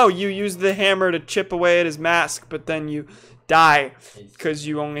 oh no! You used the hammer to chip away at his mask, but then you die because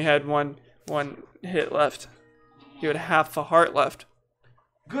you only had one hit left. You had half a heart left.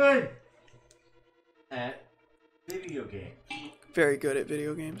 Good at video games. Very good at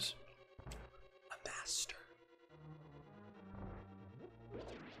video games. A master.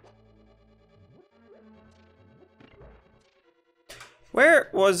 Where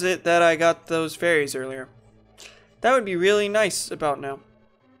was it that I got those fairies earlier? That would be really nice about now.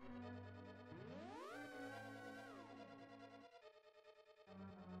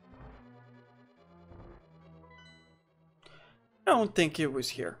 I don't think it was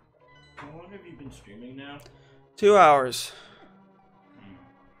here. How long have you been streaming now? 2 hours.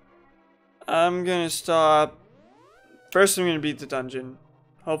 I'm gonna stop. First, I'm gonna beat the dungeon.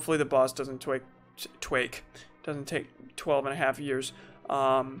 Hopefully, the boss doesn't twake. Doesn't take 12.5 years.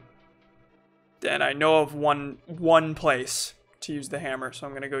 And I know of one place to use the hammer, so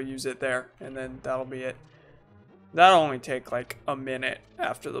I'm gonna go use it there, and then that'll be it. That'll only take like a minute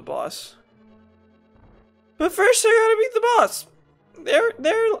after the boss. But first, I gotta beat the boss.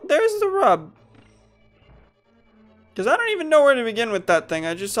 There's the rub. Because I don't even know where to begin with that thing.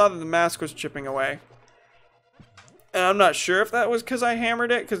 I just saw that the mask was chipping away. And I'm not sure if that was because I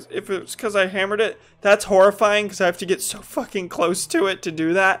hammered it. Because if it was because I hammered it, that's horrifying. Because I have to get so fucking close to it to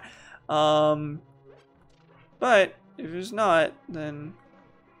do that. But if it's not, then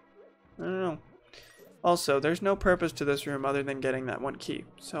I don't know. Also, there's no purpose to this room other than getting that one key.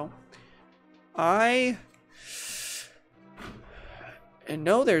 So, I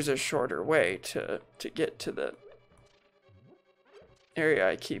know there's a shorter way to get to the area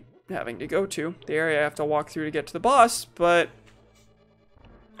I keep having to go to. The area I have to walk through to get to the boss, but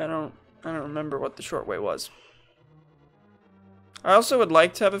I don't remember what the short way was. I also would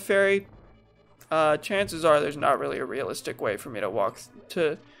like to have a ferry. Chances are there's not really a realistic way for me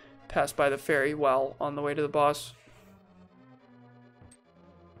to pass by the ferry while on the way to the boss.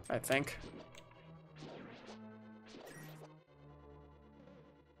 I think.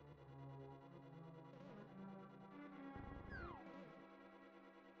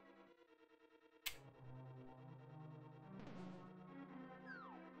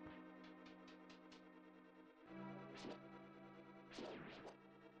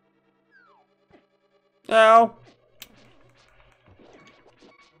 Ow.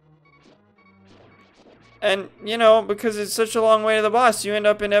 And, you know, because it's such a long way to the boss, you end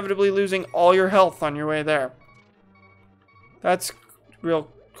up inevitably losing all your health on your way there. That's real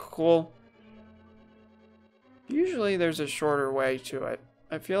cool. Usually there's a shorter way to it.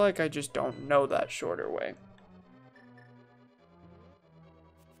 I feel like I just don't know that shorter way.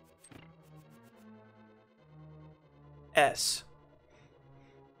 S.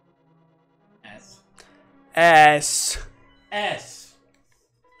 S. S. S.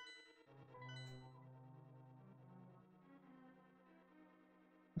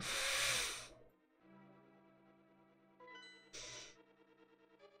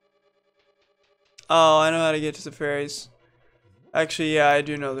 Oh, I know how to get to the ferries. Actually, yeah, I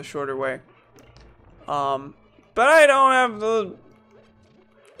do know the shorter way. But I don't have the...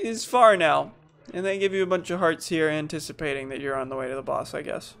 It's far now. And they give you a bunch of hearts here anticipating that you're on the way to the boss, I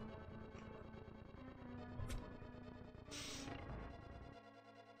guess.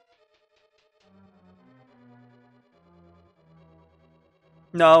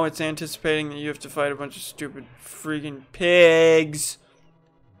 No, it's anticipating that you have to fight a bunch of stupid freaking pigs.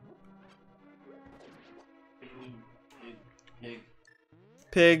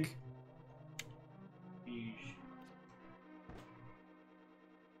 Pig.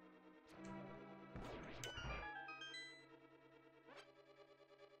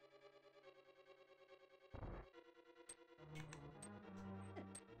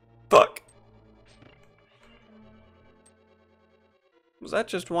 Fuck. Was that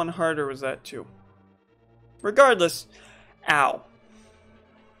just one heart or was that two? Regardless. Ow.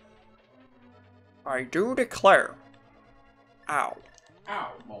 I do declare. Ow.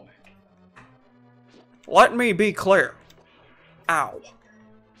 Ow moment. Let me be clear. Ow.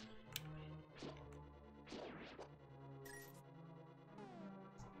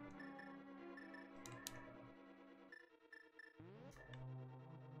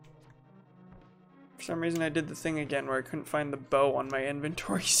 For some reason I did the thing again where I couldn't find the bow on my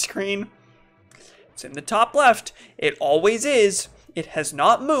inventory screen. It's in the top left. It always is. It has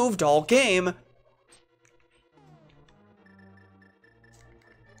not moved all game.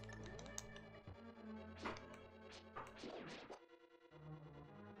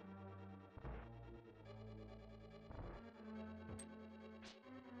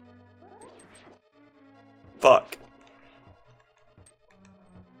 Fuck.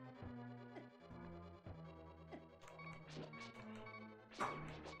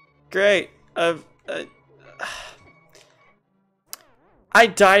 Great. I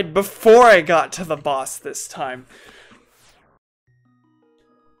died before I got to the boss this time.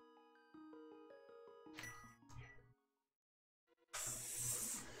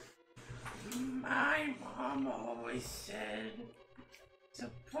 My mom always said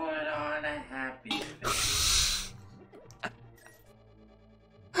to put on a happy face.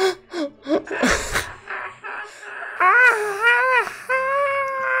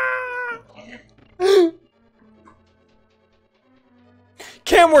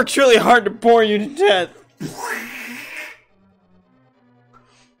 Cam works really hard to bore you to death.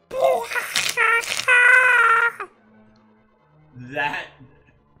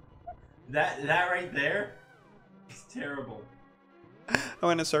 That right there is terrible. I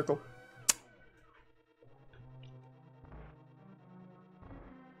went in a circle.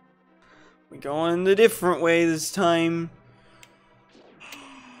 We going the different way this time.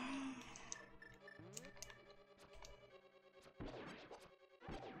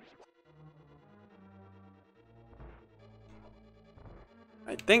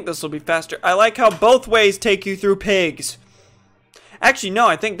 think this will be faster. I like how both ways take you through pigs. Actually, no,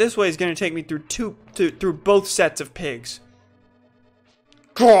 I think this way is going to take me through both sets of pigs.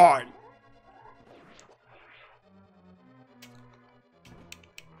 God.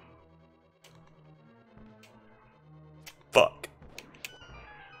 Fuck.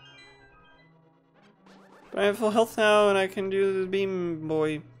 But I have full health now and I can do the beam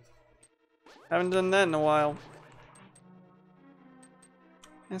boy. Haven't done that in a while.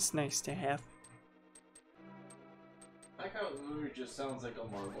 That's nice to have. I like how Lulu just sounds like a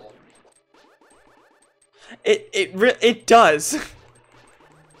marble. It does.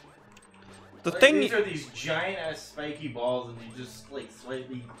 The like, thing these are these giant ass spiky balls and you just like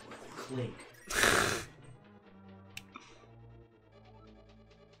slightly clink.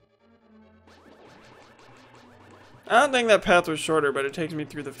 I don't think that path was shorter, but it takes me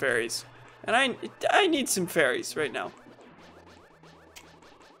through the fairies. And I need some fairies right now.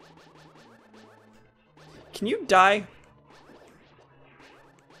 Can you die?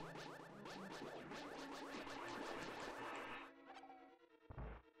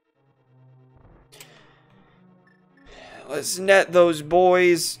 Let's net those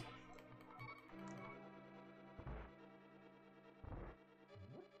boys.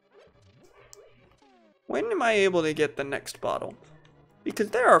 When am I able to get the next bottle? Because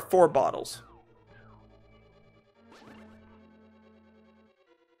there are 4 bottles.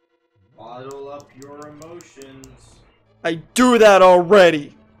 Bottle up your emotions. I do that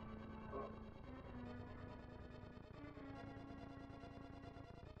already.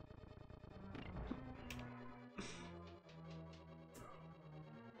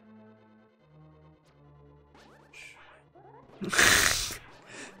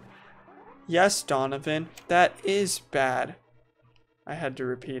 Yes, Donovan, that is bad. I had to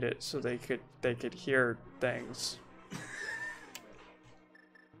repeat it so they could hear things.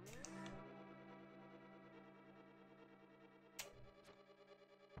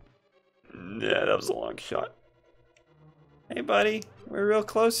 Yeah, that was a long shot. Hey, buddy, we're real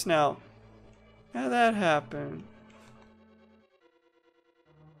close now. How'd that happen?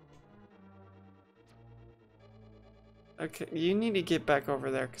 Okay, you need to get back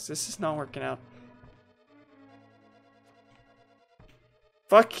over there because this is not working out.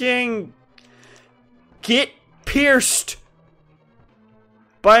 Fucking get pierced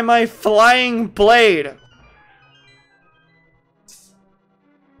by my flying blade.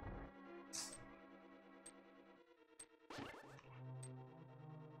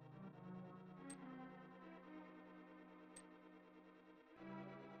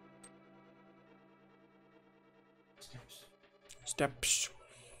 Steps.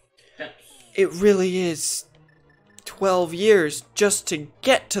 It really is 12 years just to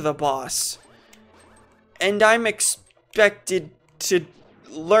get to the boss. And I'm expected to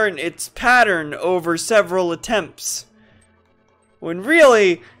learn its pattern over several attempts. When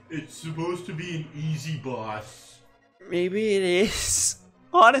really... It's supposed to be an easy boss. Maybe it is.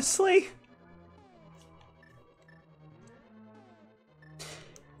 Honestly.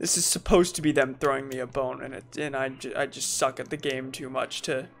 This is supposed to be them throwing me a bone, and I just suck at the game too much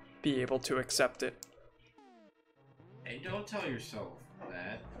to be able to accept it. Hey, don't tell yourself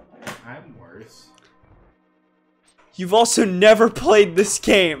that. I'm worse. You've also never played this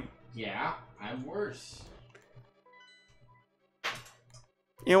game. Yeah, I'm worse.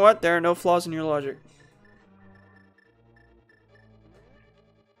 You know what? There are no flaws in your logic.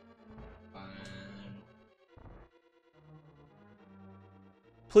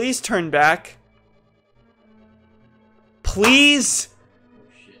 Please turn back. Please?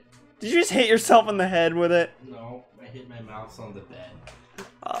 Oh shit. Did you just hit yourself in the head with it? No, I hit my mouse on the bed.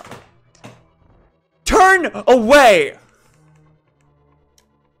 Turn away!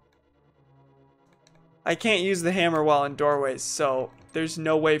 I can't use the hammer while in doorways, so there's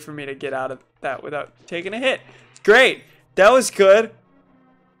no way for me to get out of that without taking a hit. Great! That was good.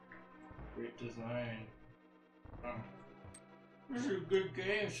 Great design. This is a good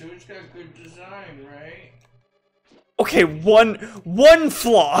game, so it's got good design, right? Okay, one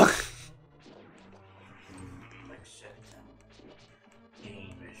flaw. Accept them.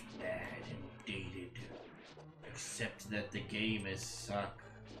 Game is bad and dated. Accept that the game is suck.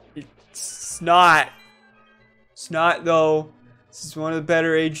 It's not. It's not, though. This is one of the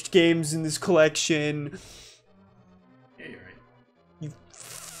better aged games in this collection. Yeah, you're right. You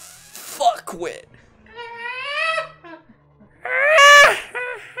fuckwit.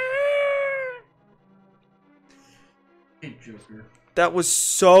 Hey, Joker. That was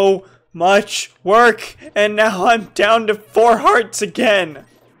so much work, and now I'm down to 4 hearts again.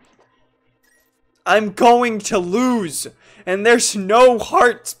 I'm going to lose. And there's no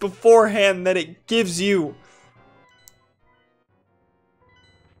hearts beforehand that it gives you.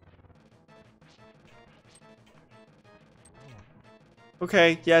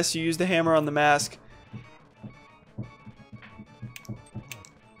 Okay, yes, you use the hammer on the mask.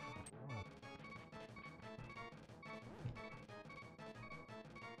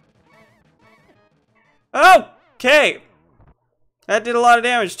 Okay. That did a lot of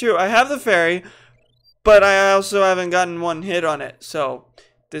damage too. I have the fairy, but I also haven't gotten one hit on it. So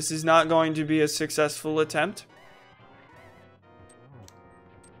this is not going to be a successful attempt.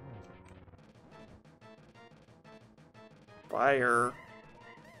 Fire.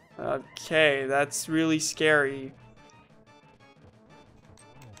 Okay, that's really scary.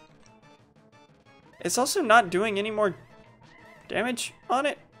 It's also not doing any more damage on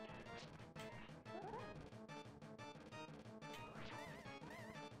it.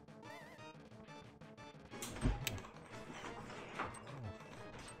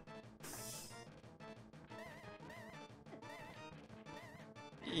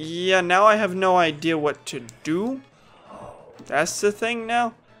 Yeah, now I have no idea what to do. That's the thing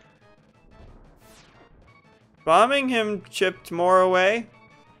now. Bombing him chipped more away.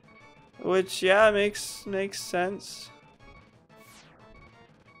 Which, yeah, makes sense.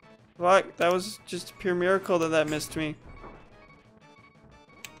 Fuck, that was just a pure miracle that missed me.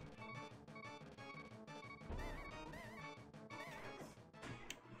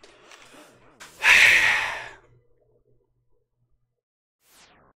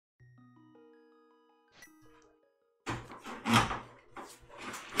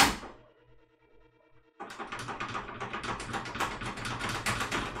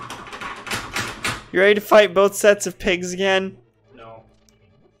 You ready to fight both sets of pigs again? No.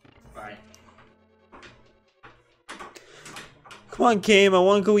 Bye. Come on, game. I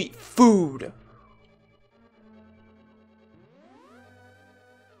want to go eat food.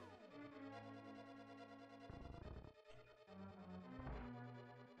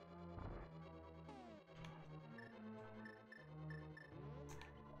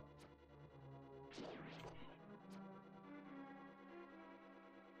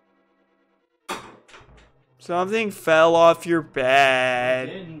 Something fell off your bed.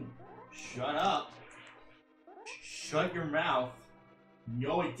 Didn't. Shut up. Shut your mouth.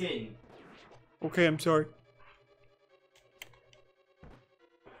 No, it didn't. Okay, I'm sorry.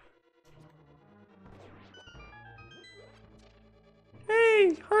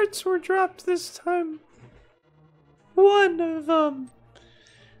 Hey, hearts were dropped this time. One of them.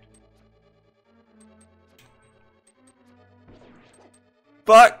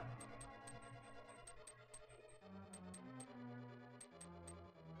 Fuck.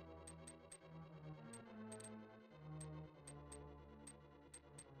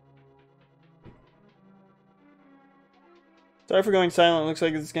 Sorry for going silent. Looks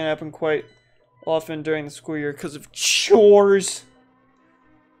like it's gonna happen quite often during the school year because of chores.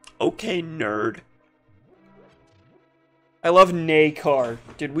 Okay, nerd. I love Nacar.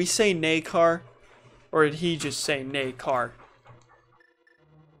 Did we say Nacar? Or did he just say Nacar?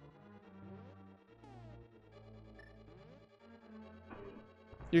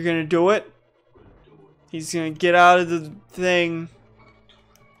 You're gonna do it? He's gonna get out of the thing.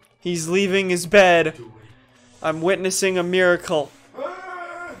 He's leaving his bed. I'm witnessing a miracle.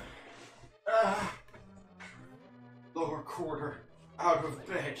 Lower quarter out of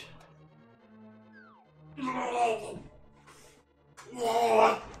bed.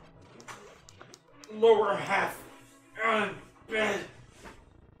 Lower half out of bed.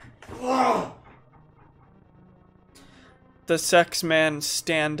 The sex man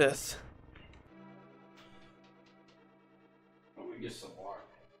standeth. Let me get some water.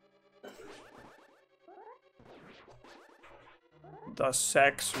 The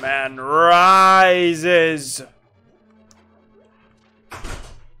sex man rises.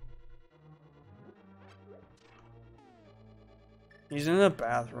 He's in the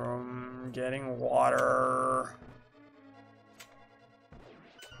bathroom getting water.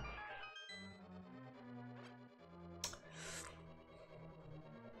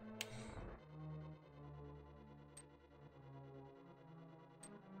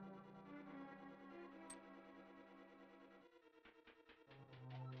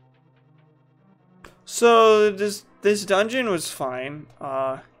 So this dungeon was fine.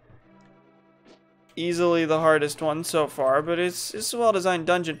 Easily the hardest one so far, but it's a well-designed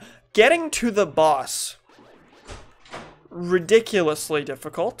dungeon. Getting to the boss, ridiculously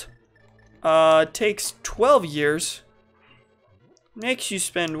difficult. Takes 12 years. Makes you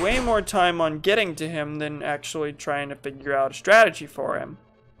spend way more time on getting to him than actually trying to figure out a strategy for him.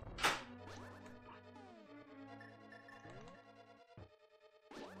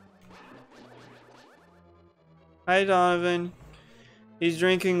 Hi, Donovan. He's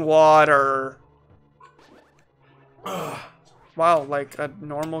drinking water. Wow, like a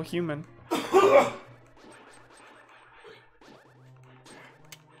normal human.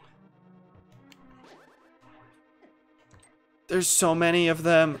 There's so many of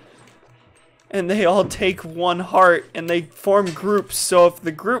them. And they all take one heart and they form groups. So if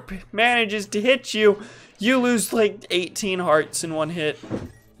the group manages to hit you, you lose like 18 hearts in one hit.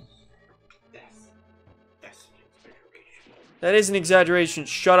 That's an exaggeration. That is an exaggeration.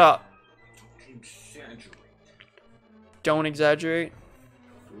 Shut up. Don't exaggerate. Don't exaggerate.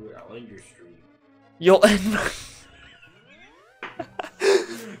 I'll end your stream. You'll end.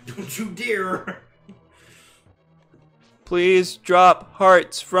 Don't you dare. Please drop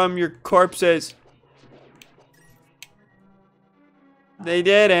hearts from your corpses. They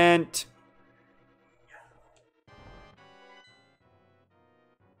didn't.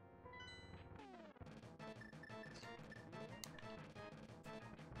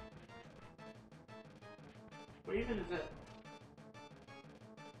 What even is that?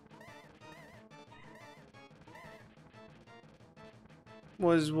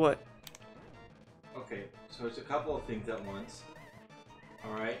 Was what? Okay, so it's a couple of things at once.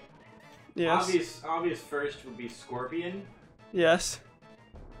 Alright. Yes. Obvious first would be Scorpion. Yes.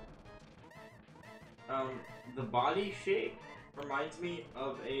 The body shape reminds me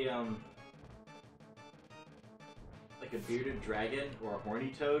of a, like a bearded dragon or a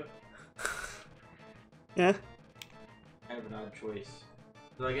horny toad. Yeah. Kind of an odd choice.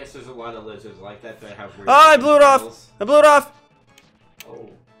 So I guess there's a lot of lizards like that that have weird Oh, I blew it off! tails. I blew it off! Oh,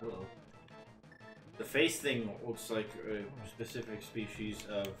 hello. The face thing looks like a specific species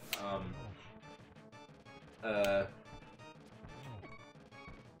of,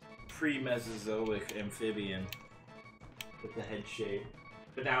 pre-Mesozoic amphibian with the head shape.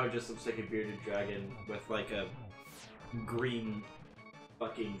 But now it just looks like a bearded dragon with like a green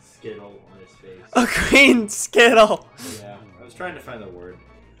fucking skittle on his face. A green skittle! Yeah, I was trying to find the word.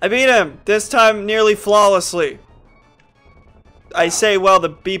 I beat him! This time nearly flawlessly. I say while the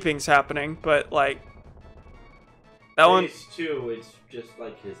beeping's happening, but like... That one... Phase 2, it's just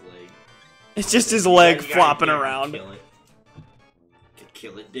like his leg. It's just his leg You gotta flopping get it, around. Kill it. To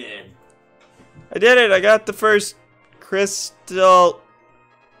kill it dead. I did it! I got the first crystal.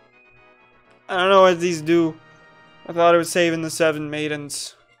 I don't know what these do. I thought it was saving the 7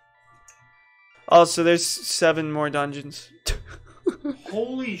 maidens. Also, there's 7 more dungeons.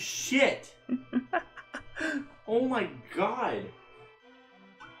 Holy shit! Oh my god!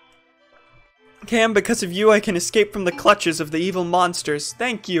 Cam, because of you, I can escape from the clutches of the evil monsters.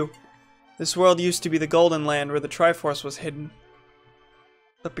 Thank you. This world used to be the Golden Land where the Triforce was hidden.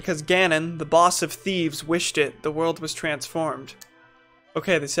 But because Ganon, the boss of thieves, wished it, the world was transformed.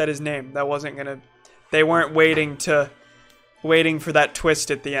 Okay, they said his name. That wasn't gonna... They weren't waiting for that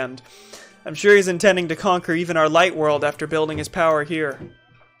twist at the end. I'm sure he's intending to conquer even our light world after building his power here.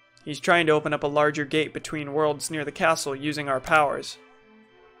 He's trying to open up a larger gate between worlds near the castle using our powers.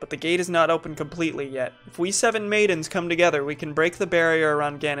 But the gate is not open completely yet. If we 7 maidens come together, we can break the barrier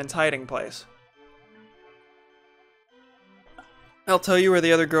around Ganon's hiding place. I'll tell you where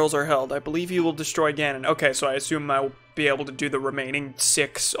the other girls are held. I believe you will destroy Ganon. Okay, so I assume I'll be able to do the remaining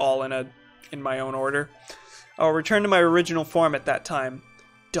 6 all in my own order. I'll return to my original form at that time.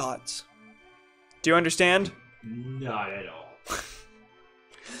 Dots. Do you understand? Not at all.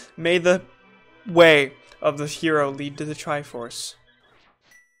 May the way of the hero lead to the Triforce.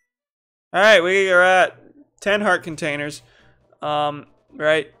 Alright, we are at 10 heart containers.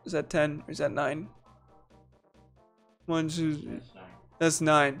 Right? Is that 10 or is that 9? 1, 2... That's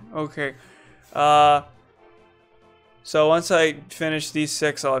 9. Okay. So once I finish these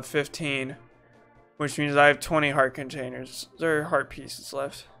 6, I'll have 15. Which means I have 20 heart containers. There are heart pieces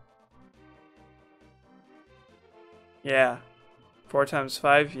left. Yeah. 4 times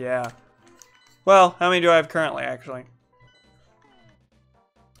 5? Yeah. Well, how many do I have currently, actually?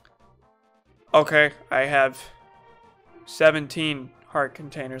 Okay, I have 17 heart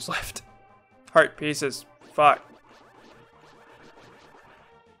containers left. Heart pieces. Fuck.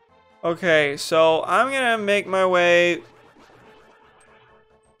 Okay, so I'm gonna make my way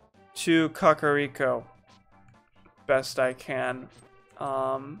to Kakariko. Best I can.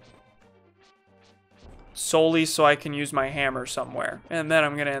 Solely so I can use my hammer somewhere. And then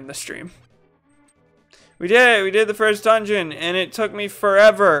I'm gonna end the stream. We did it! We did the first dungeon, and it took me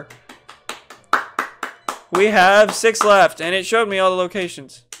forever. We have 6 left, and it showed me all the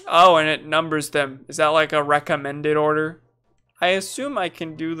locations. Oh, and it numbers them. Is that like a recommended order? I assume I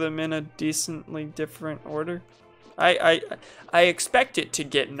can do them in a decently different order. I expect it to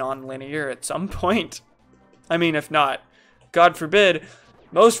get non-linear at some point. I mean, if not, God forbid,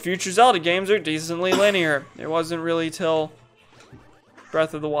 most future Zelda games are decently linear. It wasn't really till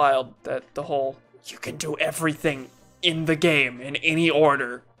Breath of the Wild that the whole you can do everything in the game in any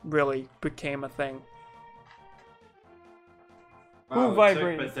order really became a thing. Wow, Who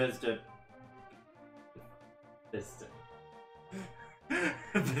vibrated? Bethesda.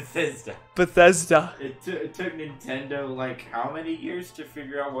 Bethesda. It took Nintendo like how many years to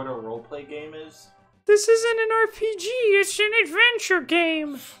figure out what a roleplay game is? This isn't an RPG, it's an adventure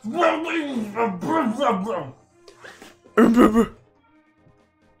game.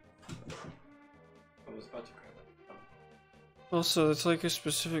 Also, it's like a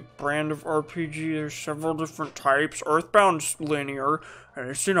specific brand of RPG. There's several different types. Earthbound's linear, and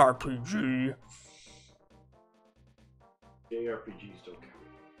it's an RPG. JRPGs don't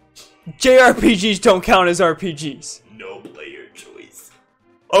count. JRPGs don't count as RPGs. No player choice.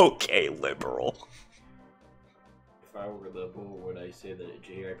 Okay, liberal. If I were liberal, would I say that a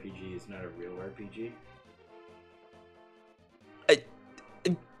JRPG is not a real RPG?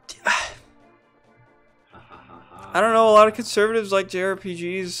 I don't know, a lot of conservatives like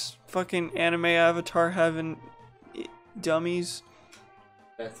JRPGs. Fucking anime avatar having dummies.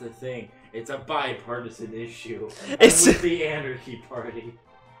 That's the thing. It's a bipartisan issue. It's with the Anarchy Party.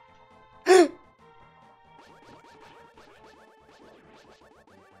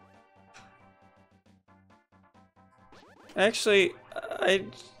 Actually,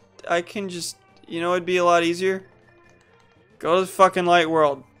 I can just, you know, it'd be a lot easier. Go to the fucking light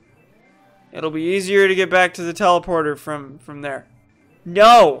world. It'll be easier to get back to the teleporter from there.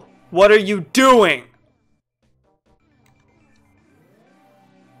 No! What are you doing?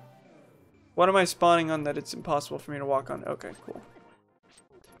 What am I spawning on that it's impossible for me to walk on? Okay, cool.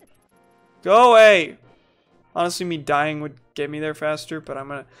 Go away! Honestly, me dying would get me there faster, but I'm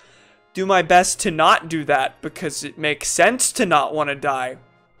gonna do my best to not do that because it makes sense to not want to die.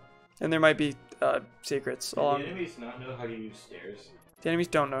 And there might be secrets along. Do the enemies not know how to use stairs? The enemies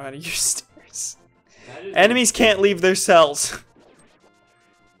don't know how to use stairs. Enemies can't leave their cells.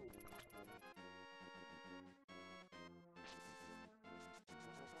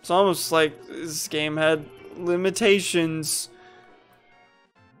 It's almost like this game had limitations.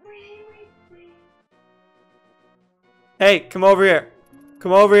 Hey, come over here.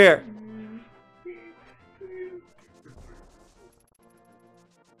 Come over here.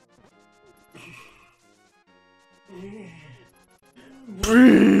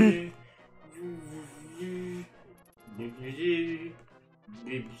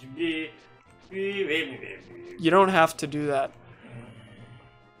 You don't have to do that.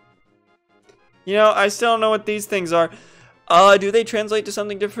 You know, I still don't know what these things are. Do they translate to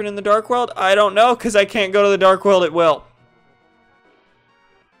something different in the Dark World? I don't know, because I can't go to the Dark World at will.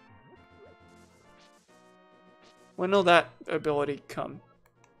 When will that ability come?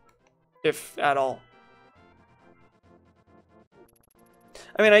 If at all.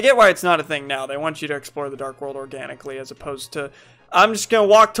 I mean, I get why it's not a thing now. They want you to explore the Dark World organically as opposed to, I'm just going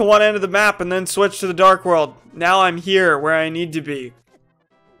to walk to one end of the map and then switch to the Dark World. Now I'm here where I need to be.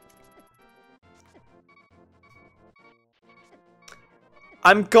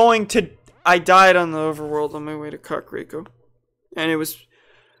 I'm going to... I died on the overworld on my way to Kakariko. And it was...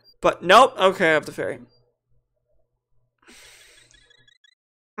 But nope. Okay, I have the ferry.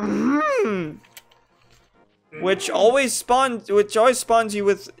 Which always spawns you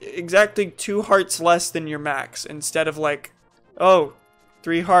with exactly 2 hearts less than your max, instead of like, oh,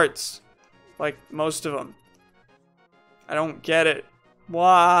 3 hearts, like most of them. I don't get it.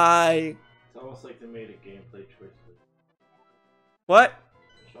 Why? It's almost like they made a gameplay choice. What?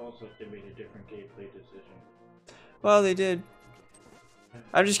 It's almost like they made a different gameplay decision. Well, they did.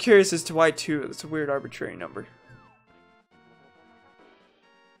 I'm just curious as to why 2. That's a weird arbitrary number.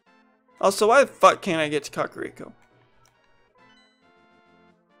 Also, why the fuck can't I get to Kakariko?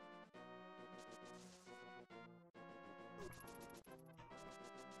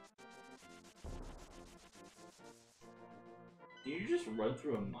 Did you just run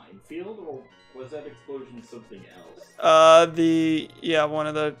through a minefield, or was that explosion something else? Yeah, one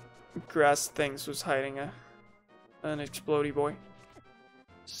of the grass things was hiding an explodey boy.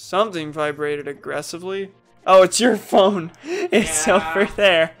 Something vibrated aggressively. Oh, it's your phone. It's over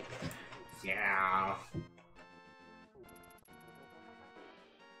there. Yeah.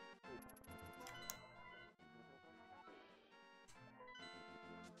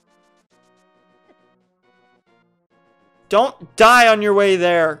 Don't die on your way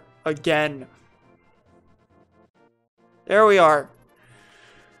there again. There we are.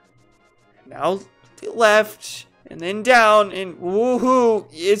 Now left and then down and woohoo!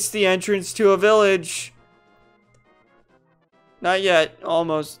 It's the entrance to a village. Not yet.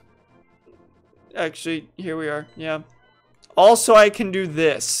 Almost. Actually, here we are. Yeah. Also, I can do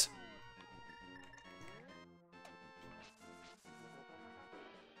this.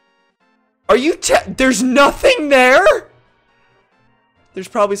 Are you there's nothing there? There's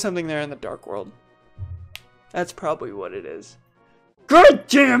probably something there in the Dark World. That's probably what it is. God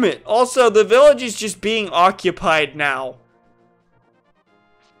damn it! Also, the village is just being occupied now.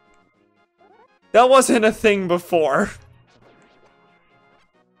 That wasn't a thing before.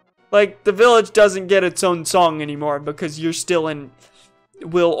 Like, the village doesn't get its own song anymore because you're still in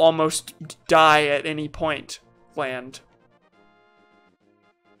will almost die at any point land.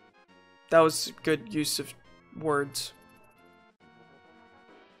 That was good use of words.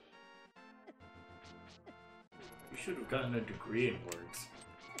 You should have gotten a degree in words.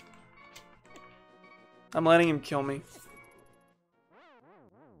 I'm letting him kill me.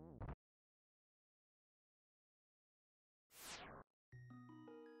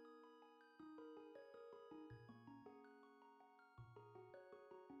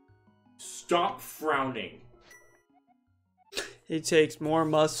 Stop frowning. It takes more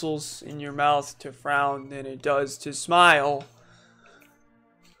muscles in your mouth to frown than it does to smile.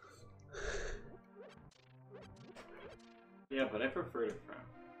 Yeah, but I prefer to frown.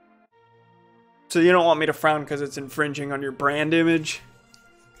 So you don't want me to frown because it's infringing on your brand image?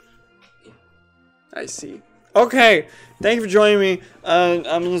 I see. Okay, thank you for joining me. I'm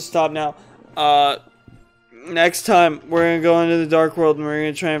gonna stop now. Next time we're gonna go into the Dark World and we're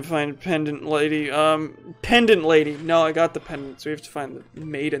gonna try and find a pendant lady. Pendant lady. No, I got the pendants. We have to find the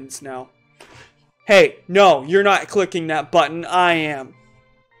maidens now. Hey, no, you're not clicking that button. I am.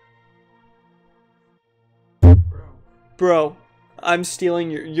 Bro, I'm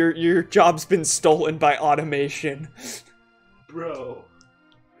stealing your job's been stolen by automation. Bro,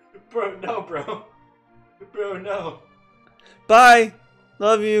 no, bro. Bro, no. Bye.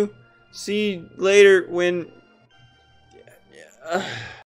 Love you. See you later when...